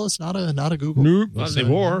 Motorola's not a Google. Nope, not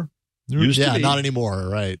anymore. Not anymore.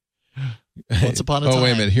 Right. Once upon a time. Oh,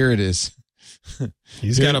 wait a minute. Here it is.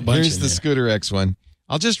 He's got a bunch. Here's the Scooter X one.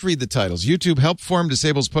 I'll just read the titles. YouTube help forum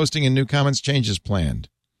disables posting and new comments changes planned.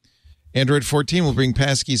 Android 14 will bring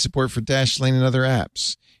passkey support for Dashlane and other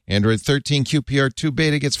apps. Android 13 QPR2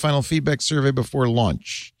 beta gets final feedback survey before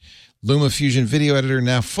launch. LumaFusion video editor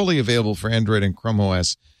now fully available for Android and Chrome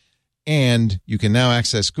OS. And you can now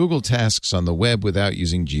access Google Tasks on the web without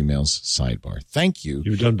using Gmail's sidebar. Thank you.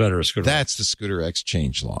 You've done better, Scooter. That's the Scooter X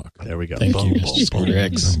changelog. There we go. Thank you, Scooter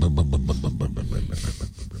X.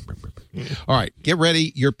 All right, get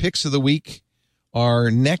ready. Your picks of the week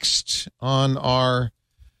are next on our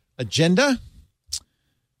agenda.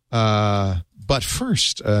 But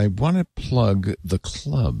first, I want to plug the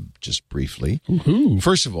club just briefly. Woo-hoo.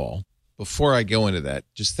 First of all, before I go into that,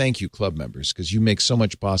 just thank you, club members, because you make so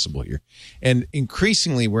much possible here. And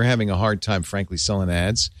increasingly, we're having a hard time, frankly, selling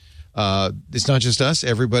ads. It's not just us.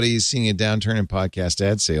 Everybody is seeing a downturn in podcast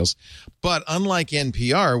ad sales. But unlike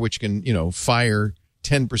NPR, which can, fire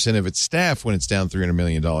 10% of its staff when it's down $300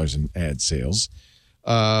 million in ad sales,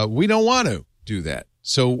 we don't want to do that.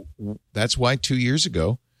 So that's why 2 years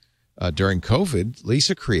ago, during COVID,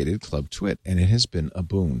 Lisa created Club Twit, and it has been a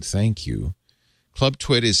boon. Thank you. Club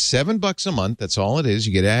Twit is $7 a month. That's all it is.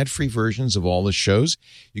 You get ad-free versions of all the shows.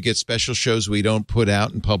 You get special shows we don't put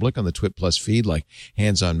out in public on the Twit Plus feed, like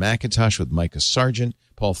Hands on Macintosh with Micah Sargent,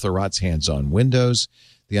 Paul Thurrott's Hands on Windows,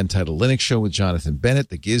 The Untitled Linux Show with Jonathan Bennett,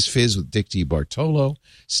 The Giz Fizz with Dick D. Bartolo,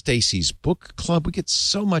 Stacy's Book Club. We get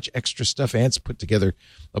so much extra stuff. Ant's put together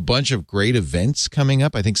a bunch of great events coming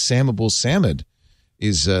up. I think Samable Samad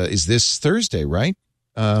is this Thursday, right?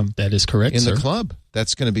 That is correct, in sir. the club.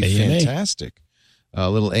 That's going to be AMA. fantastic. A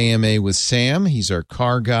little AMA with Sam. He's our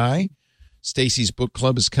car guy. Stacy's Book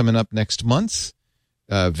Club is coming up next month.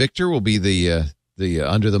 Victor will be the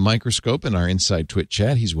under the microscope in our Inside Twit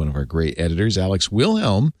chat. He's one of our great editors. Alex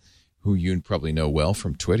Wilhelm, who you probably know well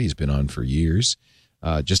from Twit. He's been on for years.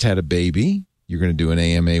 Just had a baby. You're going to do an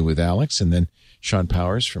AMA with Alex. And then Sean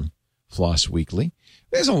Powers from Floss Weekly.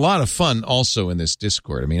 There's a lot of fun also in this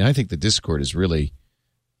Discord. I mean, I think the Discord is really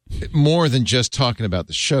more than just talking about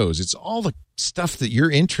the shows. It's all the stuff that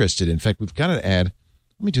you're interested in. In fact, we've got to add,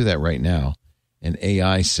 let me do that right now, an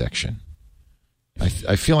AI section.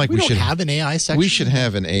 I feel like we should have an AI section. We should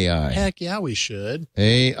have an AI. Heck yeah, we should.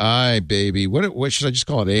 AI, baby. What should I just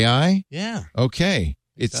call it? AI? Yeah. Okay.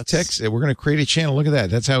 It's text. We're going to create a channel. Look at that.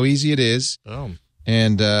 That's how easy it is. Oh.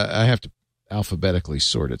 And I have to alphabetically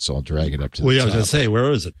sort it, so I'll drag it up to the top. I was going to say,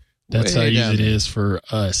 where is it? That's how easy it is for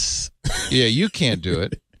us. Yeah, you can't do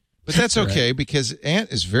it. But that's okay because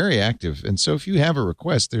Ant is very active. And so if you have a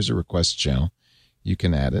request, there's a request channel. You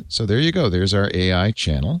can add it. So there you go. There's our AI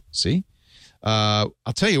channel. See? I'll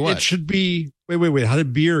tell you what. It should be, wait. How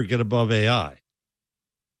did beer get above AI?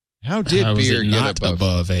 How did beer get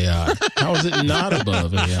above AI? How is it not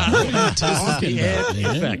above AI? What are you talking about,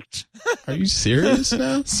 man? Are you serious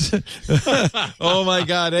now? Oh, my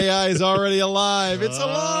God. AI is already alive. It's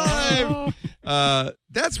alive.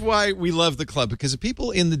 That's why we love the club, because the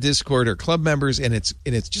people in the Discord are club members, and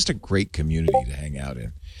it's just a great community to hang out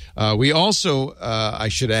in. We also, I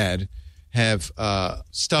should add, have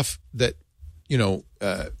stuff that,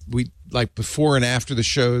 we like before and after the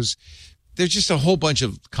shows. There's just a whole bunch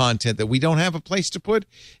of content that we don't have a place to put.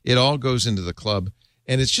 It all goes into the club.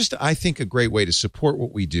 And it's just, I think, a great way to support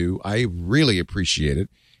what we do. I really appreciate it.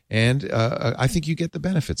 And I think you get the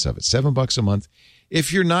benefits of it. $7 a month.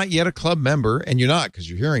 If you're not yet a club member, and you're not because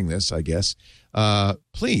you're hearing this, I guess,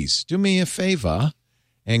 please do me a favor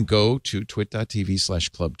and go to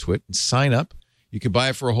twit.tv/clubtwit and sign up. You can buy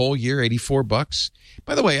it for a whole year, $84.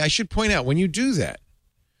 By the way, I should point out, when you do that,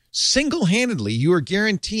 single-handedly, you are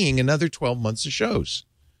guaranteeing another 12 months of shows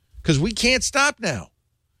because we can't stop now.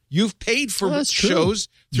 You've paid for shows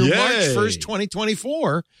through March 1st,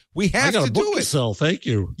 2024. We have to do it. Thank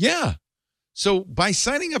you. Yeah. So by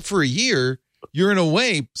signing up for a year, you're in a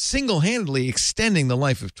way single-handedly extending the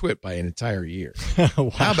life of Twit by an entire year.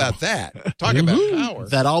 Wow. How about that? Talk about power.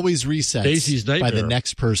 That always resets Daisy's by nightmare. the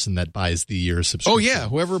next person that buys the year subscription. Oh, yeah.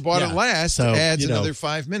 Whoever bought it last adds another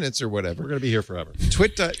 5 minutes or whatever. We're going to be here forever.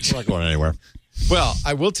 Twit. We're not going anywhere. Well,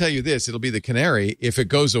 I will tell you this. It'll be the canary. If it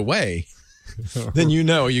goes away, then you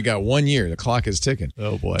got 1 year. The clock is ticking.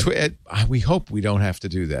 Oh, boy. We hope we don't have to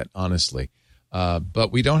do that, honestly.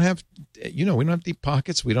 But we don't have, we don't have deep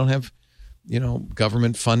pockets. We don't have,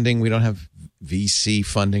 government funding. We don't have VC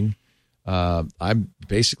funding. I'm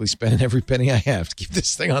basically spending every penny I have to keep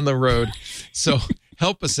this thing on the road. So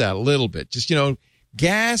help us out a little bit. Just,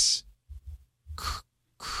 gas,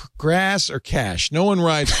 grass, or cash. No one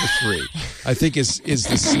rides for free, I think is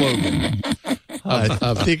the slogan.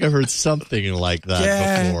 I think I've heard something like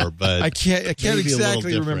that before, but I can't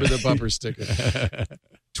exactly remember the bumper sticker.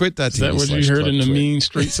 Twit.tv. Is that what you heard in the mean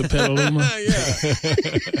streets of Petaluma? Yeah.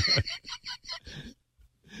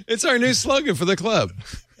 It's our new slogan for the club.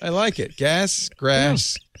 I like it. Gas,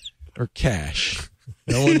 grass, or cash.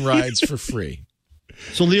 No one rides for free.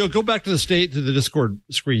 So, Leo, go back to the Discord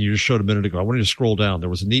screen you just showed a minute ago. I want you to scroll down. There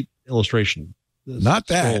was a neat illustration. Not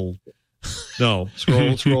that. No,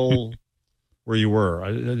 scroll where you were.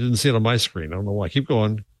 I didn't see it on my screen. I don't know why. Keep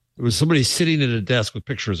going. It was somebody sitting at a desk with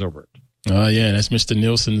pictures over it. Oh, yeah. That's Mr.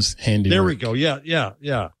 Nielsen's handiwork. There we go. Yeah.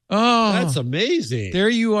 Oh, that's amazing. There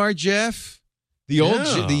you are, Jeff. The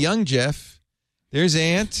young Jeff. There's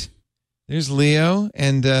Ant. There's Leo.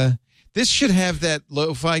 And this should have that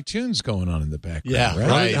lo-fi tunes going on in the background. Yeah,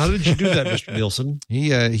 right. How did you do that, Mr. Nielsen?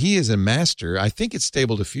 He is a master. I think it's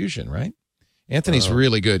Stable Diffusion, right? Anthony's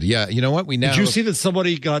really good. Yeah. You know what? Did you see that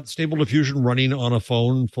somebody got Stable Diffusion running on a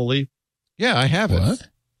phone fully? Yeah, I have it.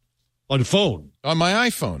 On phone? On my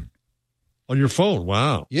iPhone. On your phone?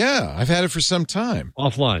 Wow. Yeah, I've had it for some time.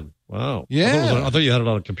 Offline. Wow. Yeah. I thought you had it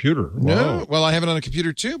on a computer. No. Wow. Well, I have it on a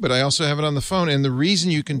computer too, but I also have it on the phone. And the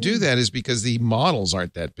reason you can do that is because the models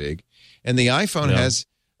aren't that big. And the iPhone has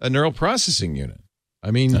a neural processing unit.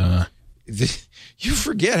 I mean, you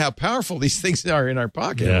forget how powerful these things are in our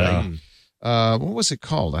pocket. Yeah. Right? What was it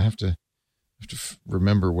called? I have to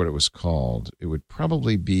remember what it was called. It would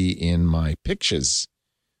probably be in my pictures,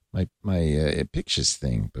 my pictures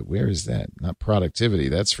thing. But where is that? Not productivity,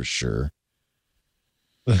 that's for sure.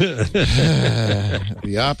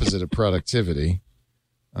 The opposite of productivity.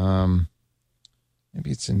 Maybe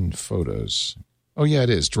it's in photos. Oh yeah, it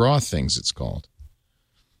is. Draw Things, it's called.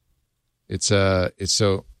 It's so.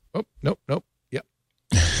 Oh nope. Yep.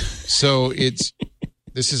 So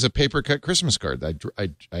this is a paper cut Christmas card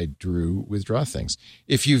I drew with Draw Things.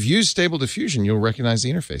 If you've used Stable Diffusion, you'll recognize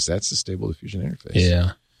the interface. That's the Stable Diffusion interface.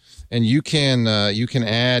 Yeah. And you can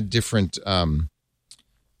add different.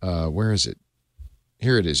 Where is it?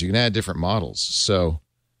 Here it is. You can add different models. So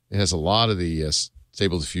it has a lot of the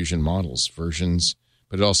Stable Diffusion models versions.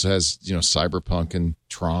 But it also has, Cyberpunk and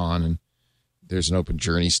Tron, and there's an Open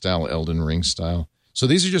Journey style, Elden Ring style. So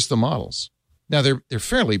these are just the models. Now, they're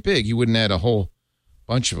fairly big. You wouldn't add a whole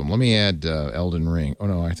bunch of them. Let me add Elden Ring. Oh,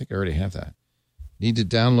 no, I think I already have that. Need to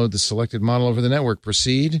download the selected model over the network.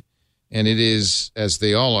 Proceed. And it is, as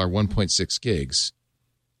they all are, 1.6 gigs.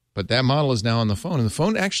 But that model is now on the phone, and the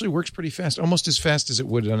phone actually works pretty fast, almost as fast as it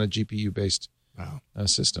would on a GPU-based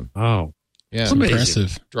system. Wow. Yeah. It's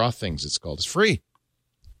impressive. Draw Things, it's called. It's free.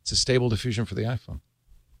 It's a Stable Diffusion for the iPhone.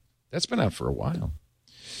 That's been out for a while.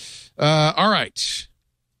 All right.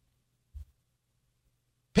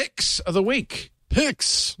 Picks of the week.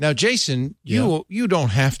 Picks. Now, Jason, you don't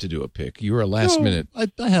have to do a pick. You were a last minute.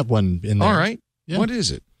 I have one in there. All right. Yeah. What is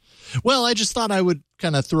it? Well, I just thought I would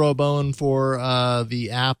kind of throw a bone for the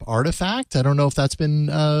app Artifact. I don't know if that's been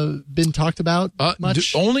talked about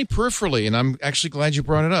much. Only peripherally, and I'm actually glad you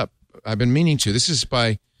brought it up. I've been meaning to. This is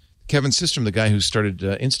by Kevin Systrom, the guy who started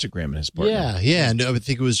Instagram and his partner. Yeah. And I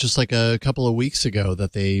think it was just like a couple of weeks ago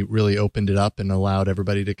that they really opened it up and allowed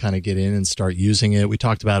everybody to kind of get in and start using it. We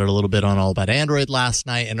talked about it a little bit on All About Android last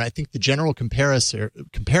night, and I think the general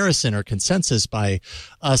comparison or consensus by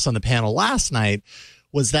us on the panel last night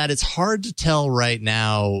was that it's hard to tell right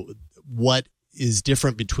now what is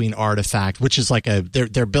different between Artifact, which is like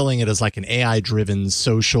they're billing it as like an AI-driven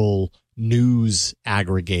social news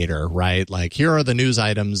aggregator, right? Like, here are the news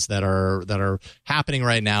items that are happening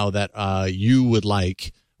right now that you would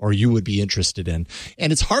like or you would be interested in.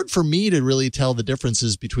 And it's hard for me to really tell the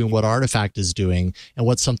differences between what Artifact is doing and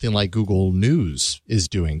what something like Google News is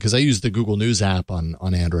doing, because I use the Google News app on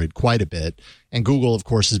Android quite a bit. And Google, of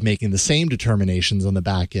course, is making the same determinations on the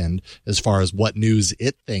back end as far as what news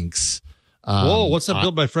it thinks. Whoa, what's that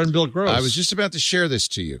built by friend Bill Gross? I was just about to share this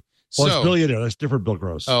to you. Well, it's Billionaire. That's different Bill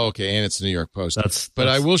Gross. Oh, okay. And it's the New York Post. But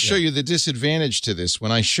I will show you the disadvantage to this.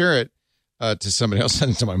 When I share it to somebody else,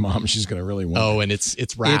 send it to my mom, she's going to really want it. Oh, and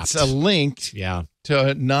it's wrapped. It's a link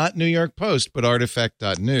to not New York Post, but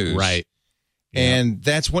artifact.news. Right. And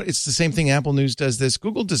it's the same thing Apple News does this.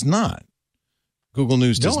 Google does not. Google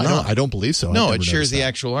News does not. I don't believe so. No, it shares the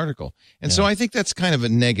actual article. And so I think that's kind of a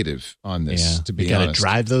negative on this, to be honest. You got to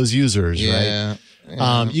drive those users, right? Yeah.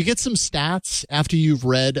 You get some stats after you've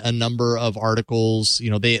read a number of articles.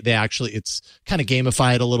 They actually, it's kind of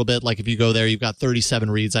gamified a little bit. Like, if you go there, you've got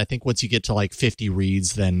 37 reads. I think once you get to like 50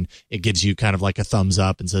 reads, then it gives you kind of like a thumbs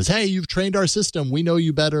up and says, hey, you've trained our system. We know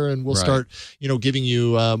you better. And we'll start, giving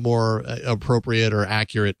you more appropriate or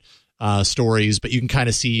accurate stories. But you can kind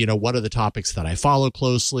of see, what are the topics that I follow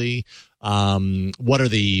closely? What are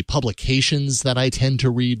the publications that I tend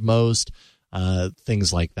to read most?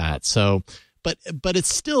 Things like that. So, but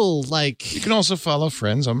it's still like, you can also follow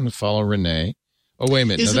friends. I'm going to follow Renee. Oh, wait a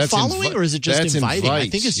minute. Is it following or is it just inviting? I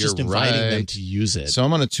think it's just inviting them to use it. So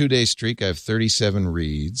I'm on a 2-day streak. I have 37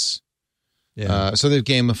 reads. Yeah. So they've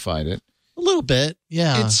gamified it. A little bit,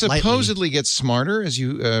 yeah. It supposedly gets smarter as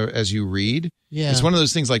you read. Yeah. It's one of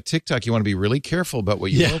those things like TikTok. You want to be really careful about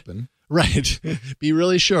what you open. Right. Be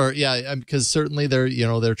really sure. Yeah, because certainly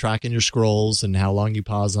they're tracking your scrolls and how long you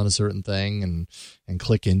pause on a certain thing and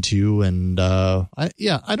click into I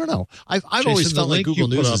don't know. I've always felt like Google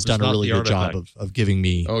News has done a really good job of giving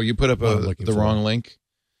me. Oh, you put up the wrong link.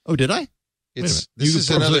 Oh, did I? This you is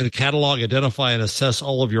can another catalog, identify, and assess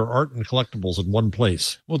all of your art and collectibles in one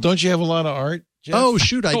place. Well, don't you have a lot of art, Jeff? Oh,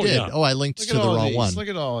 shoot, I did. Yeah. Oh, I linked to the wrong one. Look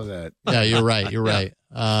at all of that. Yeah, you're right. You're right.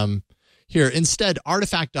 Here, instead,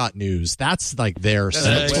 artifact.news. That's like their site.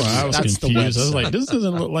 That's why I was confused. I was like, this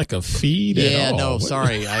doesn't look like a feed at all. No,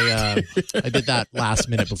 sorry. I did that last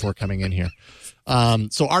minute before coming in here.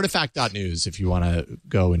 So artifact.news, if you want to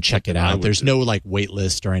go and check it out. There's no like wait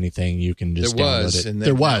list or anything. You can just download it. And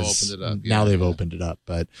there was. Opened it up. Now they've opened it up,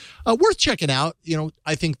 but worth checking out.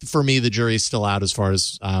 I think for me, the jury's still out as far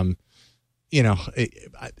as,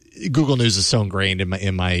 Google News is so ingrained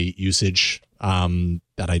in my usage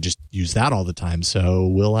that I just use that all the time. So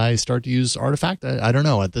will I start to use Artifact? I don't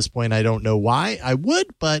know. At this point, I don't know why I would,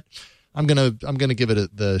 but I'm gonna give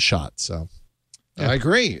it the shot. So yeah. I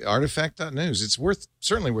agree. Artifact.news. It's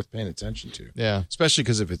certainly worth paying attention to. Yeah, especially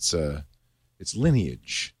because of its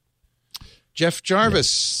lineage. Jeff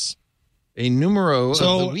Jarvis, a numero of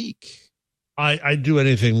the week. I do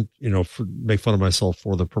anything, make fun of myself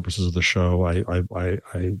for the purposes of the show.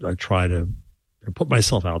 I try to put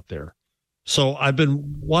myself out there. So I've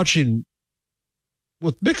been watching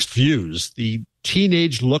with mixed views the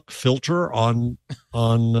teenage look filter on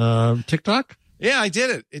TikTok. Yeah, I did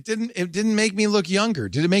it. It didn't make me look younger.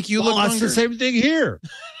 Did it make you look younger? That's the same thing here.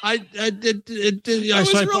 I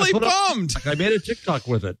was really bummed. I made a TikTok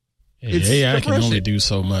with it. I can only do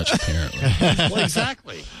so much, apparently. Well,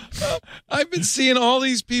 exactly. I've been seeing all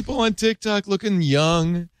these people on TikTok looking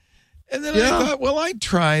young. And then I thought, well, I'd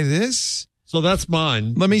try this. So that's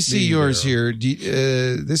mine. Let me see yours here.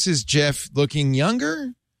 This is Jeff looking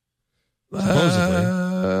younger? Supposedly.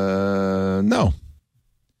 No.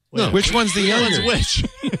 No. Which one's the younger? Which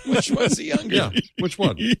one's the younger? Yeah. Which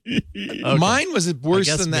one? Okay. Mine was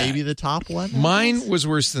worse than that. Maybe the top one. Mine was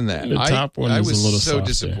worse than that. The top one I was was a little so softer.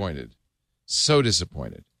 disappointed. So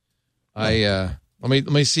disappointed. Let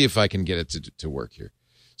me see if I can get it to work here.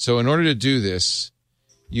 So in order to do this,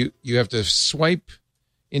 you have to swipe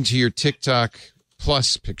into your TikTok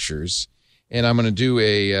Plus pictures, and I'm going to do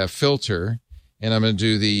a filter, and I'm going to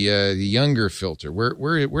do the younger filter. Where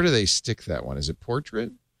do they stick that one? Is it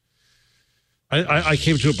portrait? I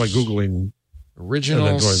came to it by Googling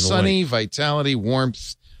original, sunny, vitality,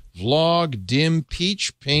 warmth, vlog, dim,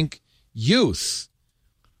 peach, pink, youth.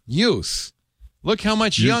 Look how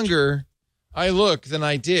much younger I look than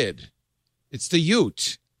I did. It's the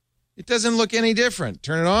Ute. It doesn't look any different.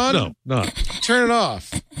 Turn it on. No. Turn it off.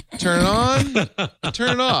 Turn it on.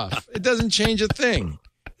 Turn it off. It doesn't change a thing.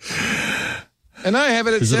 And I have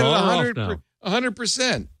it set at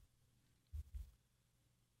 100%.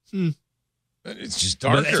 It's just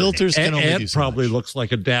darker. But filters can only do so probably much. Looks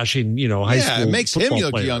like a dashing, high school. Yeah, it makes him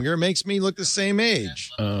look player. younger. It makes me look the same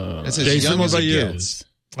age. That's as Jason, young what as about it you? gets.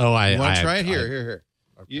 Oh, I want to try it here.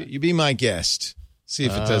 Okay. You be my guest. See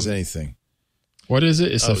if it does anything. What is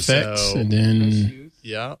it? It's effects, and then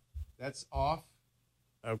yeah, that's off.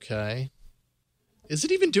 Okay. Is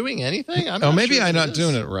it even doing anything? Maybe I'm not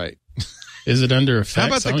doing it right. Is it under effects? How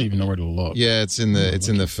about I don't even know where to look. Yeah, it's in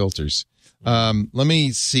the filters. Let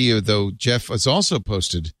me see though. Jeff has also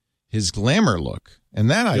posted his glamour look,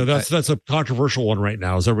 and that that's a controversial one right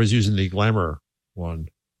now. As everybody's using the glamour one.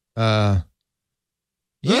 Yeah,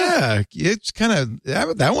 it's kind of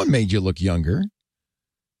that one made you look younger.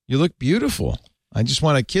 You look beautiful. I just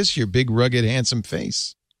want to kiss your big, rugged, handsome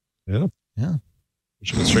face. Yeah. I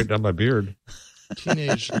should get straight down my beard.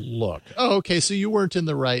 Teenage look. Oh, okay. So you weren't in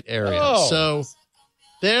the right area. Oh. So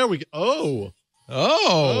there we go. Okay.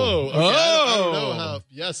 I don't know how.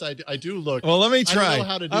 Yes, I do look. Well, let me try. I don't know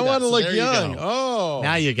how to do I want to so look there young. You go. Oh,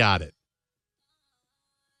 now you got it.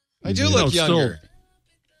 I do look younger.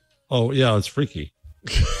 Oh yeah, it's freaky.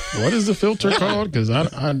 What is the filter called? Because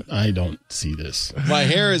I don't see this. My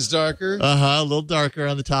hair is darker. A little darker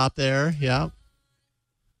on the top there. Yeah.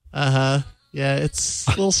 Yeah, it's a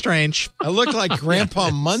little strange. I look like Grandpa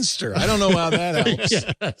Munster. I don't know how that helps.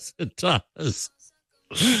 Yes, it does.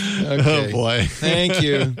 Okay. Oh boy. Thank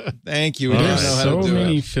you. There's so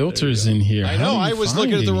many filters in here. I know. I was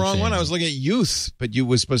looking at the wrong one. I was looking at youth, but you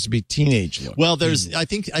was supposed to be teenage look. Well, I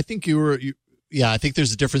think you were. Yeah, I think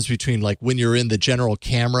there's a difference between like when you're in the general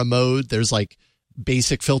camera mode, there's like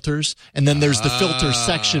basic filters, and then there's the filter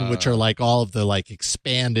section, which are like all of the like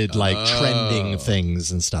expanded like trending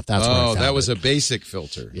things and stuff. That's where I found that was it. a basic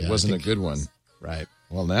filter. Yeah, it wasn't a good one. Right.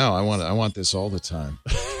 Well, now I want this all the time.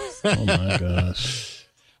 Oh my gosh.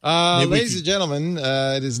 Ladies and gentlemen,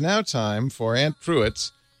 it is now time for Ant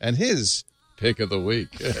Pruitt and his pick of the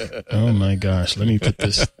week. Oh my gosh. Let me put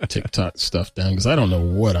this TikTok stuff down because I don't know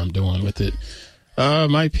what I'm doing with it.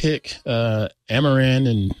 My pick, Amaran,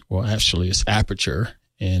 and well, actually it's Aperture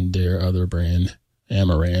and their other brand,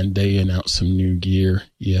 Amaran. They announced some new gear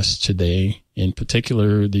yesterday. In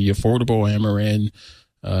particular, the affordable Amaran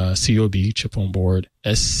COB chip on board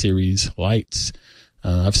S series lights.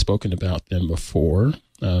 I've spoken about them before,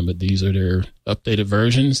 but these are their updated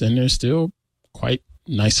versions, and they're still quite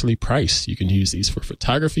nicely priced. You can use these for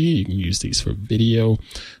photography. You can use these for video.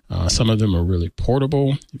 Some of them are really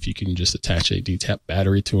portable if you can just attach a DTAP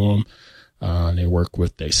battery to them. They work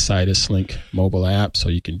with a Sidus Link mobile app, so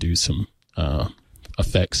you can do some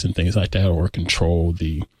effects and things like that, or control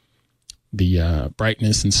the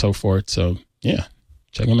brightness and so forth. So yeah,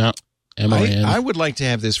 check them out. I would like to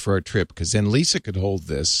have this for our trip because then Lisa could hold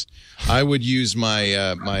this. I would use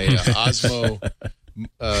my my Osmo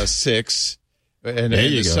 6 and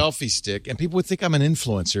the selfie stick, and people would think I'm an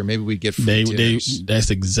influencer. Maybe we'd get free dinners. That's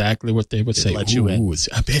exactly what they would say. Let you in.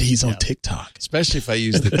 I bet he's on TikTok. Especially if I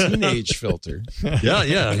use the teenage filter.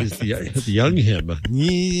 Yeah. He's the young him.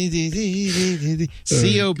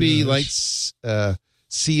 COB lights S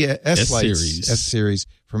series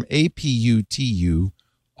from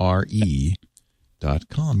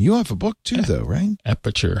APUTURE.com. You have a book too, though, right?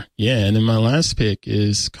 Aperture. Yeah, and then my last pick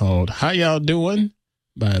is called How Y'all Doing?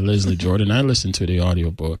 By Leslie Jordan. I listened to the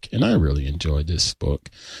audiobook and I really enjoyed this book.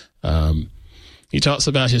 He talks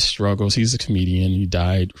about his struggles. He's a comedian. He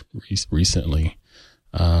died recently.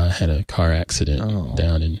 Had a car accident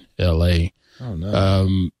down in LA. Oh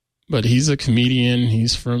no. But he's a comedian.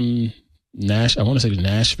 He's from I want to say the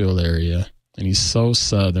Nashville area, and he's so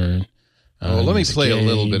Southern. Let me play a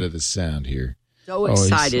little bit of the sound here. So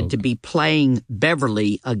excited to be playing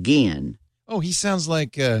Beverly again. Oh, he sounds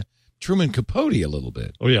like Truman Capote a little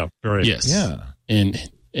bit. Oh yeah, very. Yes. Yeah. And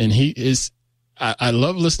he is. I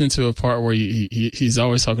love listening to a part where he's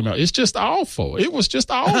always talking about it's just awful. It was just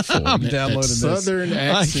awful. I'm downloading this. Southern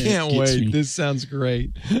accent. I can't wait. This sounds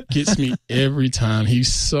great. Gets me every time.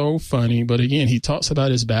 He's so funny. But again, he talks about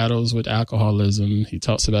his battles with alcoholism. He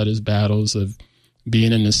talks about his battles of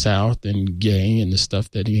being in the South and gay and the stuff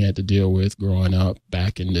that he had to deal with growing up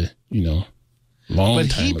back in the long time ago.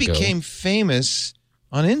 But he became famous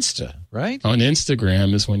on Insta, right? On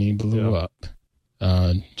Instagram is when he blew up.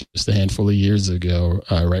 Just a handful of years ago,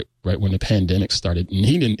 right when the pandemic started, and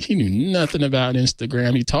he knew nothing about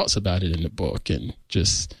Instagram. He talks about it in the book, and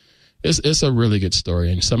just it's a really good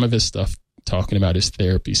story. And some of his stuff talking about his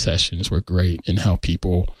therapy sessions were great, and how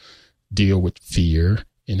people deal with fear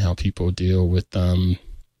and how people deal with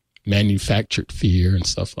manufactured fear and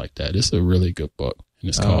stuff like that. It's a really good book, and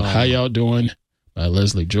it's called How Y'all Doing by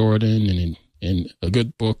Leslie Jordan, and a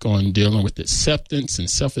good book on dealing with acceptance and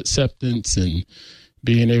self-acceptance and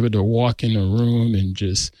being able to walk in a room and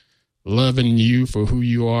just loving you for who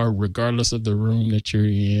you are, regardless of the room that you're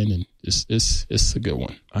in. And it's a good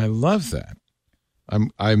one. I love that.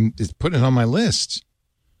 I'm putting it on my list.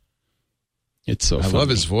 It's so funny. I love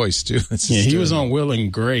his voice too. He was on Will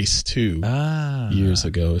and Grace too years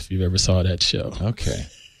ago, if you've ever saw that show. Okay.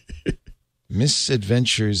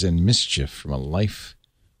 Misadventures and Mischief from a Life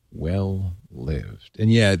Well Lived.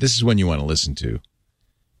 And this is one you want to listen to.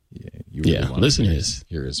 Yeah, you really want listen to to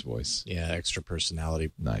hear his voice. Yeah, extra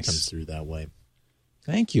personality comes through that way.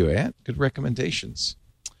 Thank you, Ant. Good recommendations.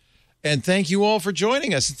 And thank you all for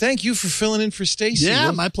joining us. And thank you for filling in for Stacy.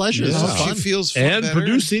 Yeah, my pleasure. I hope she feels fun and better.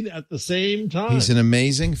 Producing at the same time. He's an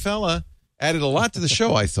amazing fella. Added a lot to the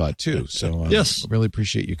show, I thought, too. So yes, really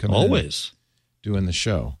appreciate you coming always in, doing the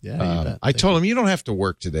show. Yeah, you bet. I told him, you don't have to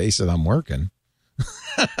work today. He said, I'm working.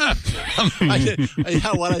 What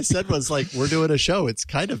I said was like, we're doing a show. It's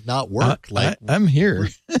kind of not work. I'm here.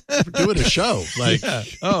 We're doing a show. Like,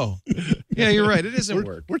 yeah, you're right. It isn't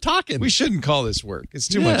work. We're talking. We shouldn't call this work. It's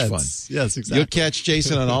too much fun. Yes, exactly. You'll catch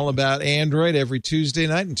Jason on All About Android every Tuesday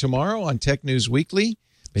night, and tomorrow on Tech News Weekly.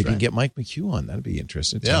 Maybe get Mike McHugh on. That'd be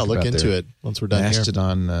interesting. Yeah, look into it once we're done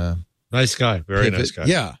Mastodon, here. Nice guy. Very nice guy.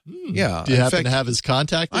 Yeah. Yeah. Do you happen to have his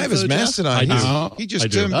contact? I have his Mastodon. I do. He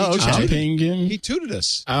just I'll ping him. He tooted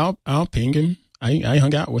us. I'll ping him. I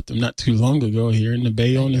hung out with him not too long ago here in the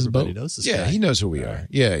bay on his boat. Knows this guy. He knows who we are.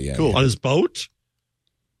 Yeah. Cool. On his boat?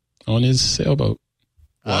 On his sailboat.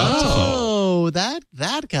 Oh, Oh,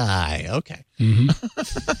 that guy. Okay.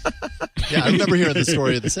 Mm-hmm. Yeah, I remember hearing the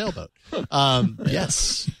story of the sailboat.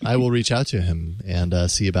 Yes, I will reach out to him and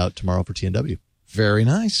see about tomorrow for TNW. Very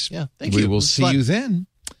nice. Yeah, thank you. We will see you then.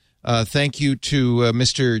 Thank you to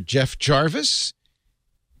Mr. Jeff Jarvis.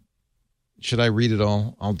 Should I read it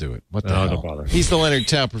all? I'll do it. What the hell? Don't bother. He's the Leonard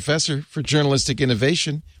Tao Professor for Journalistic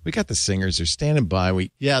Innovation. We got the singers. They're standing by.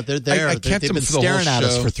 They're there. I kept They've them been for the whole staring at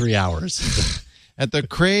us show. for 3 hours. At the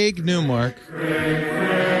Craig Newmark.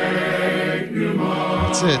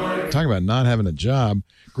 That's it. Talking about not having a job.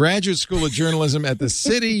 Graduate School of Journalism at the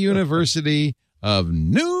City University of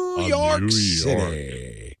New York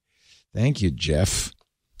City. Thank you, Jeff.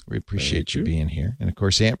 We appreciate you being here. And, of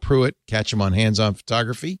course, Ant Pruitt. Catch him on Hands On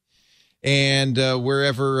Photography. And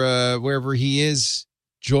wherever he is,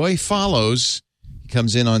 Joy follows. He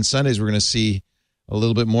comes in on Sundays. We're going to see a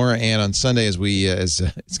little bit more of Ant on Sunday as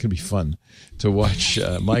it's going to be fun to watch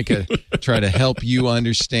Micah try to help you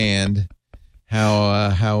understand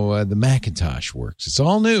how the Macintosh works. It's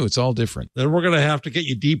all new. It's all different. Then we're going to have to get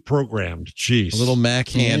you deprogrammed. Jeez. A little Mac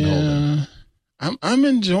hand holder. I'm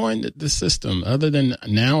enjoying the system. Other than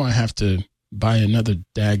now I have to buy another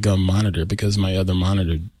daggum monitor because my other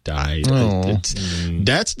monitor died.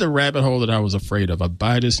 That's the rabbit hole that I was afraid of. I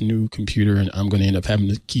buy this new computer and I'm going to end up having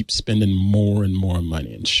to keep spending more and more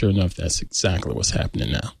money. And sure enough, that's exactly what's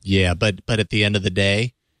happening now. Yeah, but at the end of the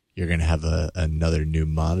day, you're going to have another new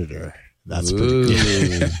monitor. That's pretty cool.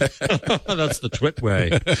 That's the Twit way.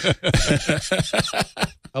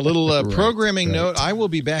 A little programming note. I will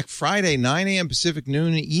be back Friday, 9 a.m. Pacific,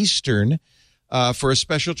 noon Eastern, for a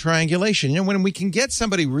special triangulation. You know, when we can get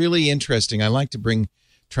somebody really interesting, I like to bring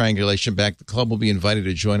triangulation back. The club will be invited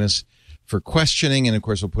to join us for questioning, and of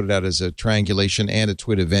course, we'll put it out as a triangulation and a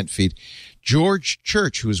Twit event feed. George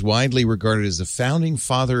Church, who is widely regarded as the founding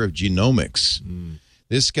father of genomics.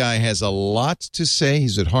 This guy has a lot to say.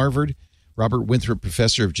 He's at Harvard. Robert Winthrop,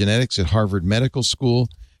 professor of genetics at Harvard Medical School,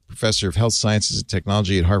 professor of health sciences and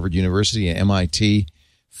technology at Harvard University and MIT,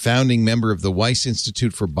 founding member of the Weiss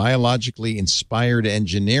Institute for Biologically Inspired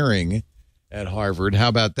Engineering at Harvard. How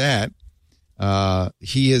about that?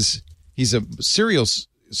 He's a serial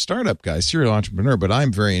startup guy, serial entrepreneur, but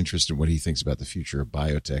I'm very interested in what he thinks about the future of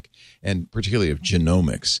biotech and particularly of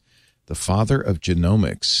genomics. The father of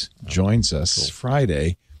genomics joins us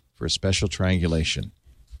Friday for a special triangulation,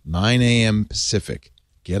 9 a.m. Pacific.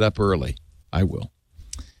 Get up early. I will.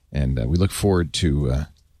 And we look forward to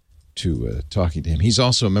talking to him. He's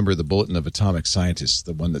also a member of the Bulletin of Atomic Scientists,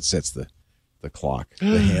 the one that sets the clock,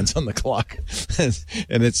 the hands on the clock.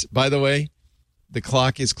 And it's, by the way, the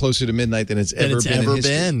clock is closer to midnight than it's ever been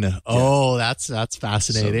in history. Oh, that's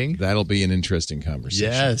fascinating. So that'll be an interesting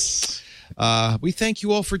conversation. Yes. We thank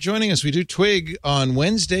you all for joining us. We do Twig on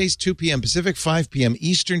Wednesdays, 2 p.m. Pacific, 5 p.m.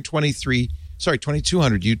 Eastern,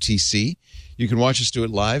 2200 UTC. You can watch us do it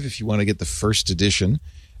live if you want to get the first edition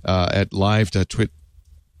at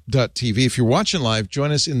live.twit.tv. If you're watching live,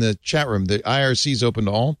 join us in the chat room. The IRC is open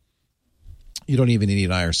to all. You don't even need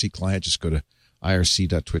an IRC client. Just go to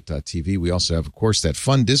irc.twit.tv. We also have, of course, that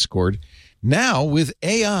fun Discord now with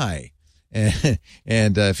AI.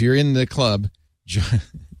 And if you're in the club,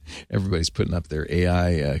 everybody's putting up their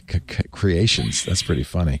AI creations. That's pretty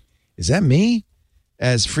funny. Is that me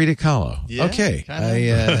as Frida Kahlo? Yeah, okay.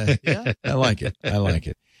 I like it. I like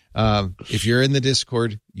it. If you're in the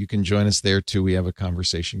Discord, you can join us there too. We have a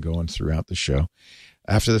conversation going throughout the show.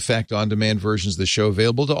 After the fact, on-demand versions of the show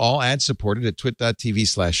available to all, ad-supported at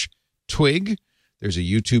twit.tv/twig. There's a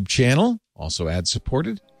YouTube channel, also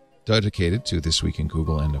ad-supported, dedicated to This Week in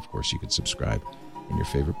Google. And, of course, you can subscribe in your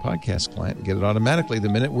favorite podcast client and get it automatically the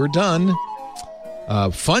minute we're done.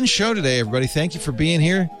 Fun show today, everybody. Thank you for being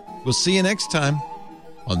here. We'll see you next time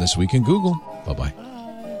on This Week in Google. Bye-bye.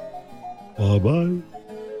 Bye-bye.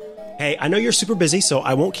 Hey, I know you're super busy, so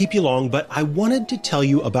I won't keep you long, but I wanted to tell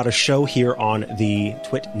you about a show here on the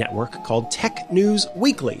Twit network called Tech News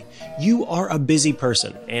Weekly. You are a busy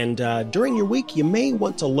person, and during your week, you may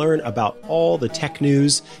want to learn about all the tech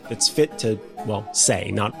news that's fit to, well, say,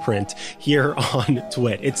 not print, here on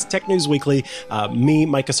Twit. It's Tech News Weekly. Me,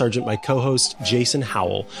 Micah Sargent, my co-host, Jason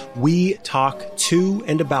Howell. We talk to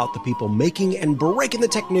and about the people making and breaking the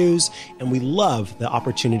tech news, and we love the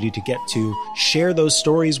opportunity to get to share those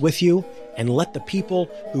stories with you and let the people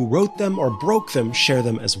who wrote them or broke them share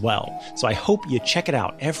them as well. So I hope you check it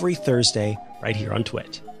out every Thursday right here on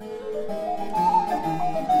Twit.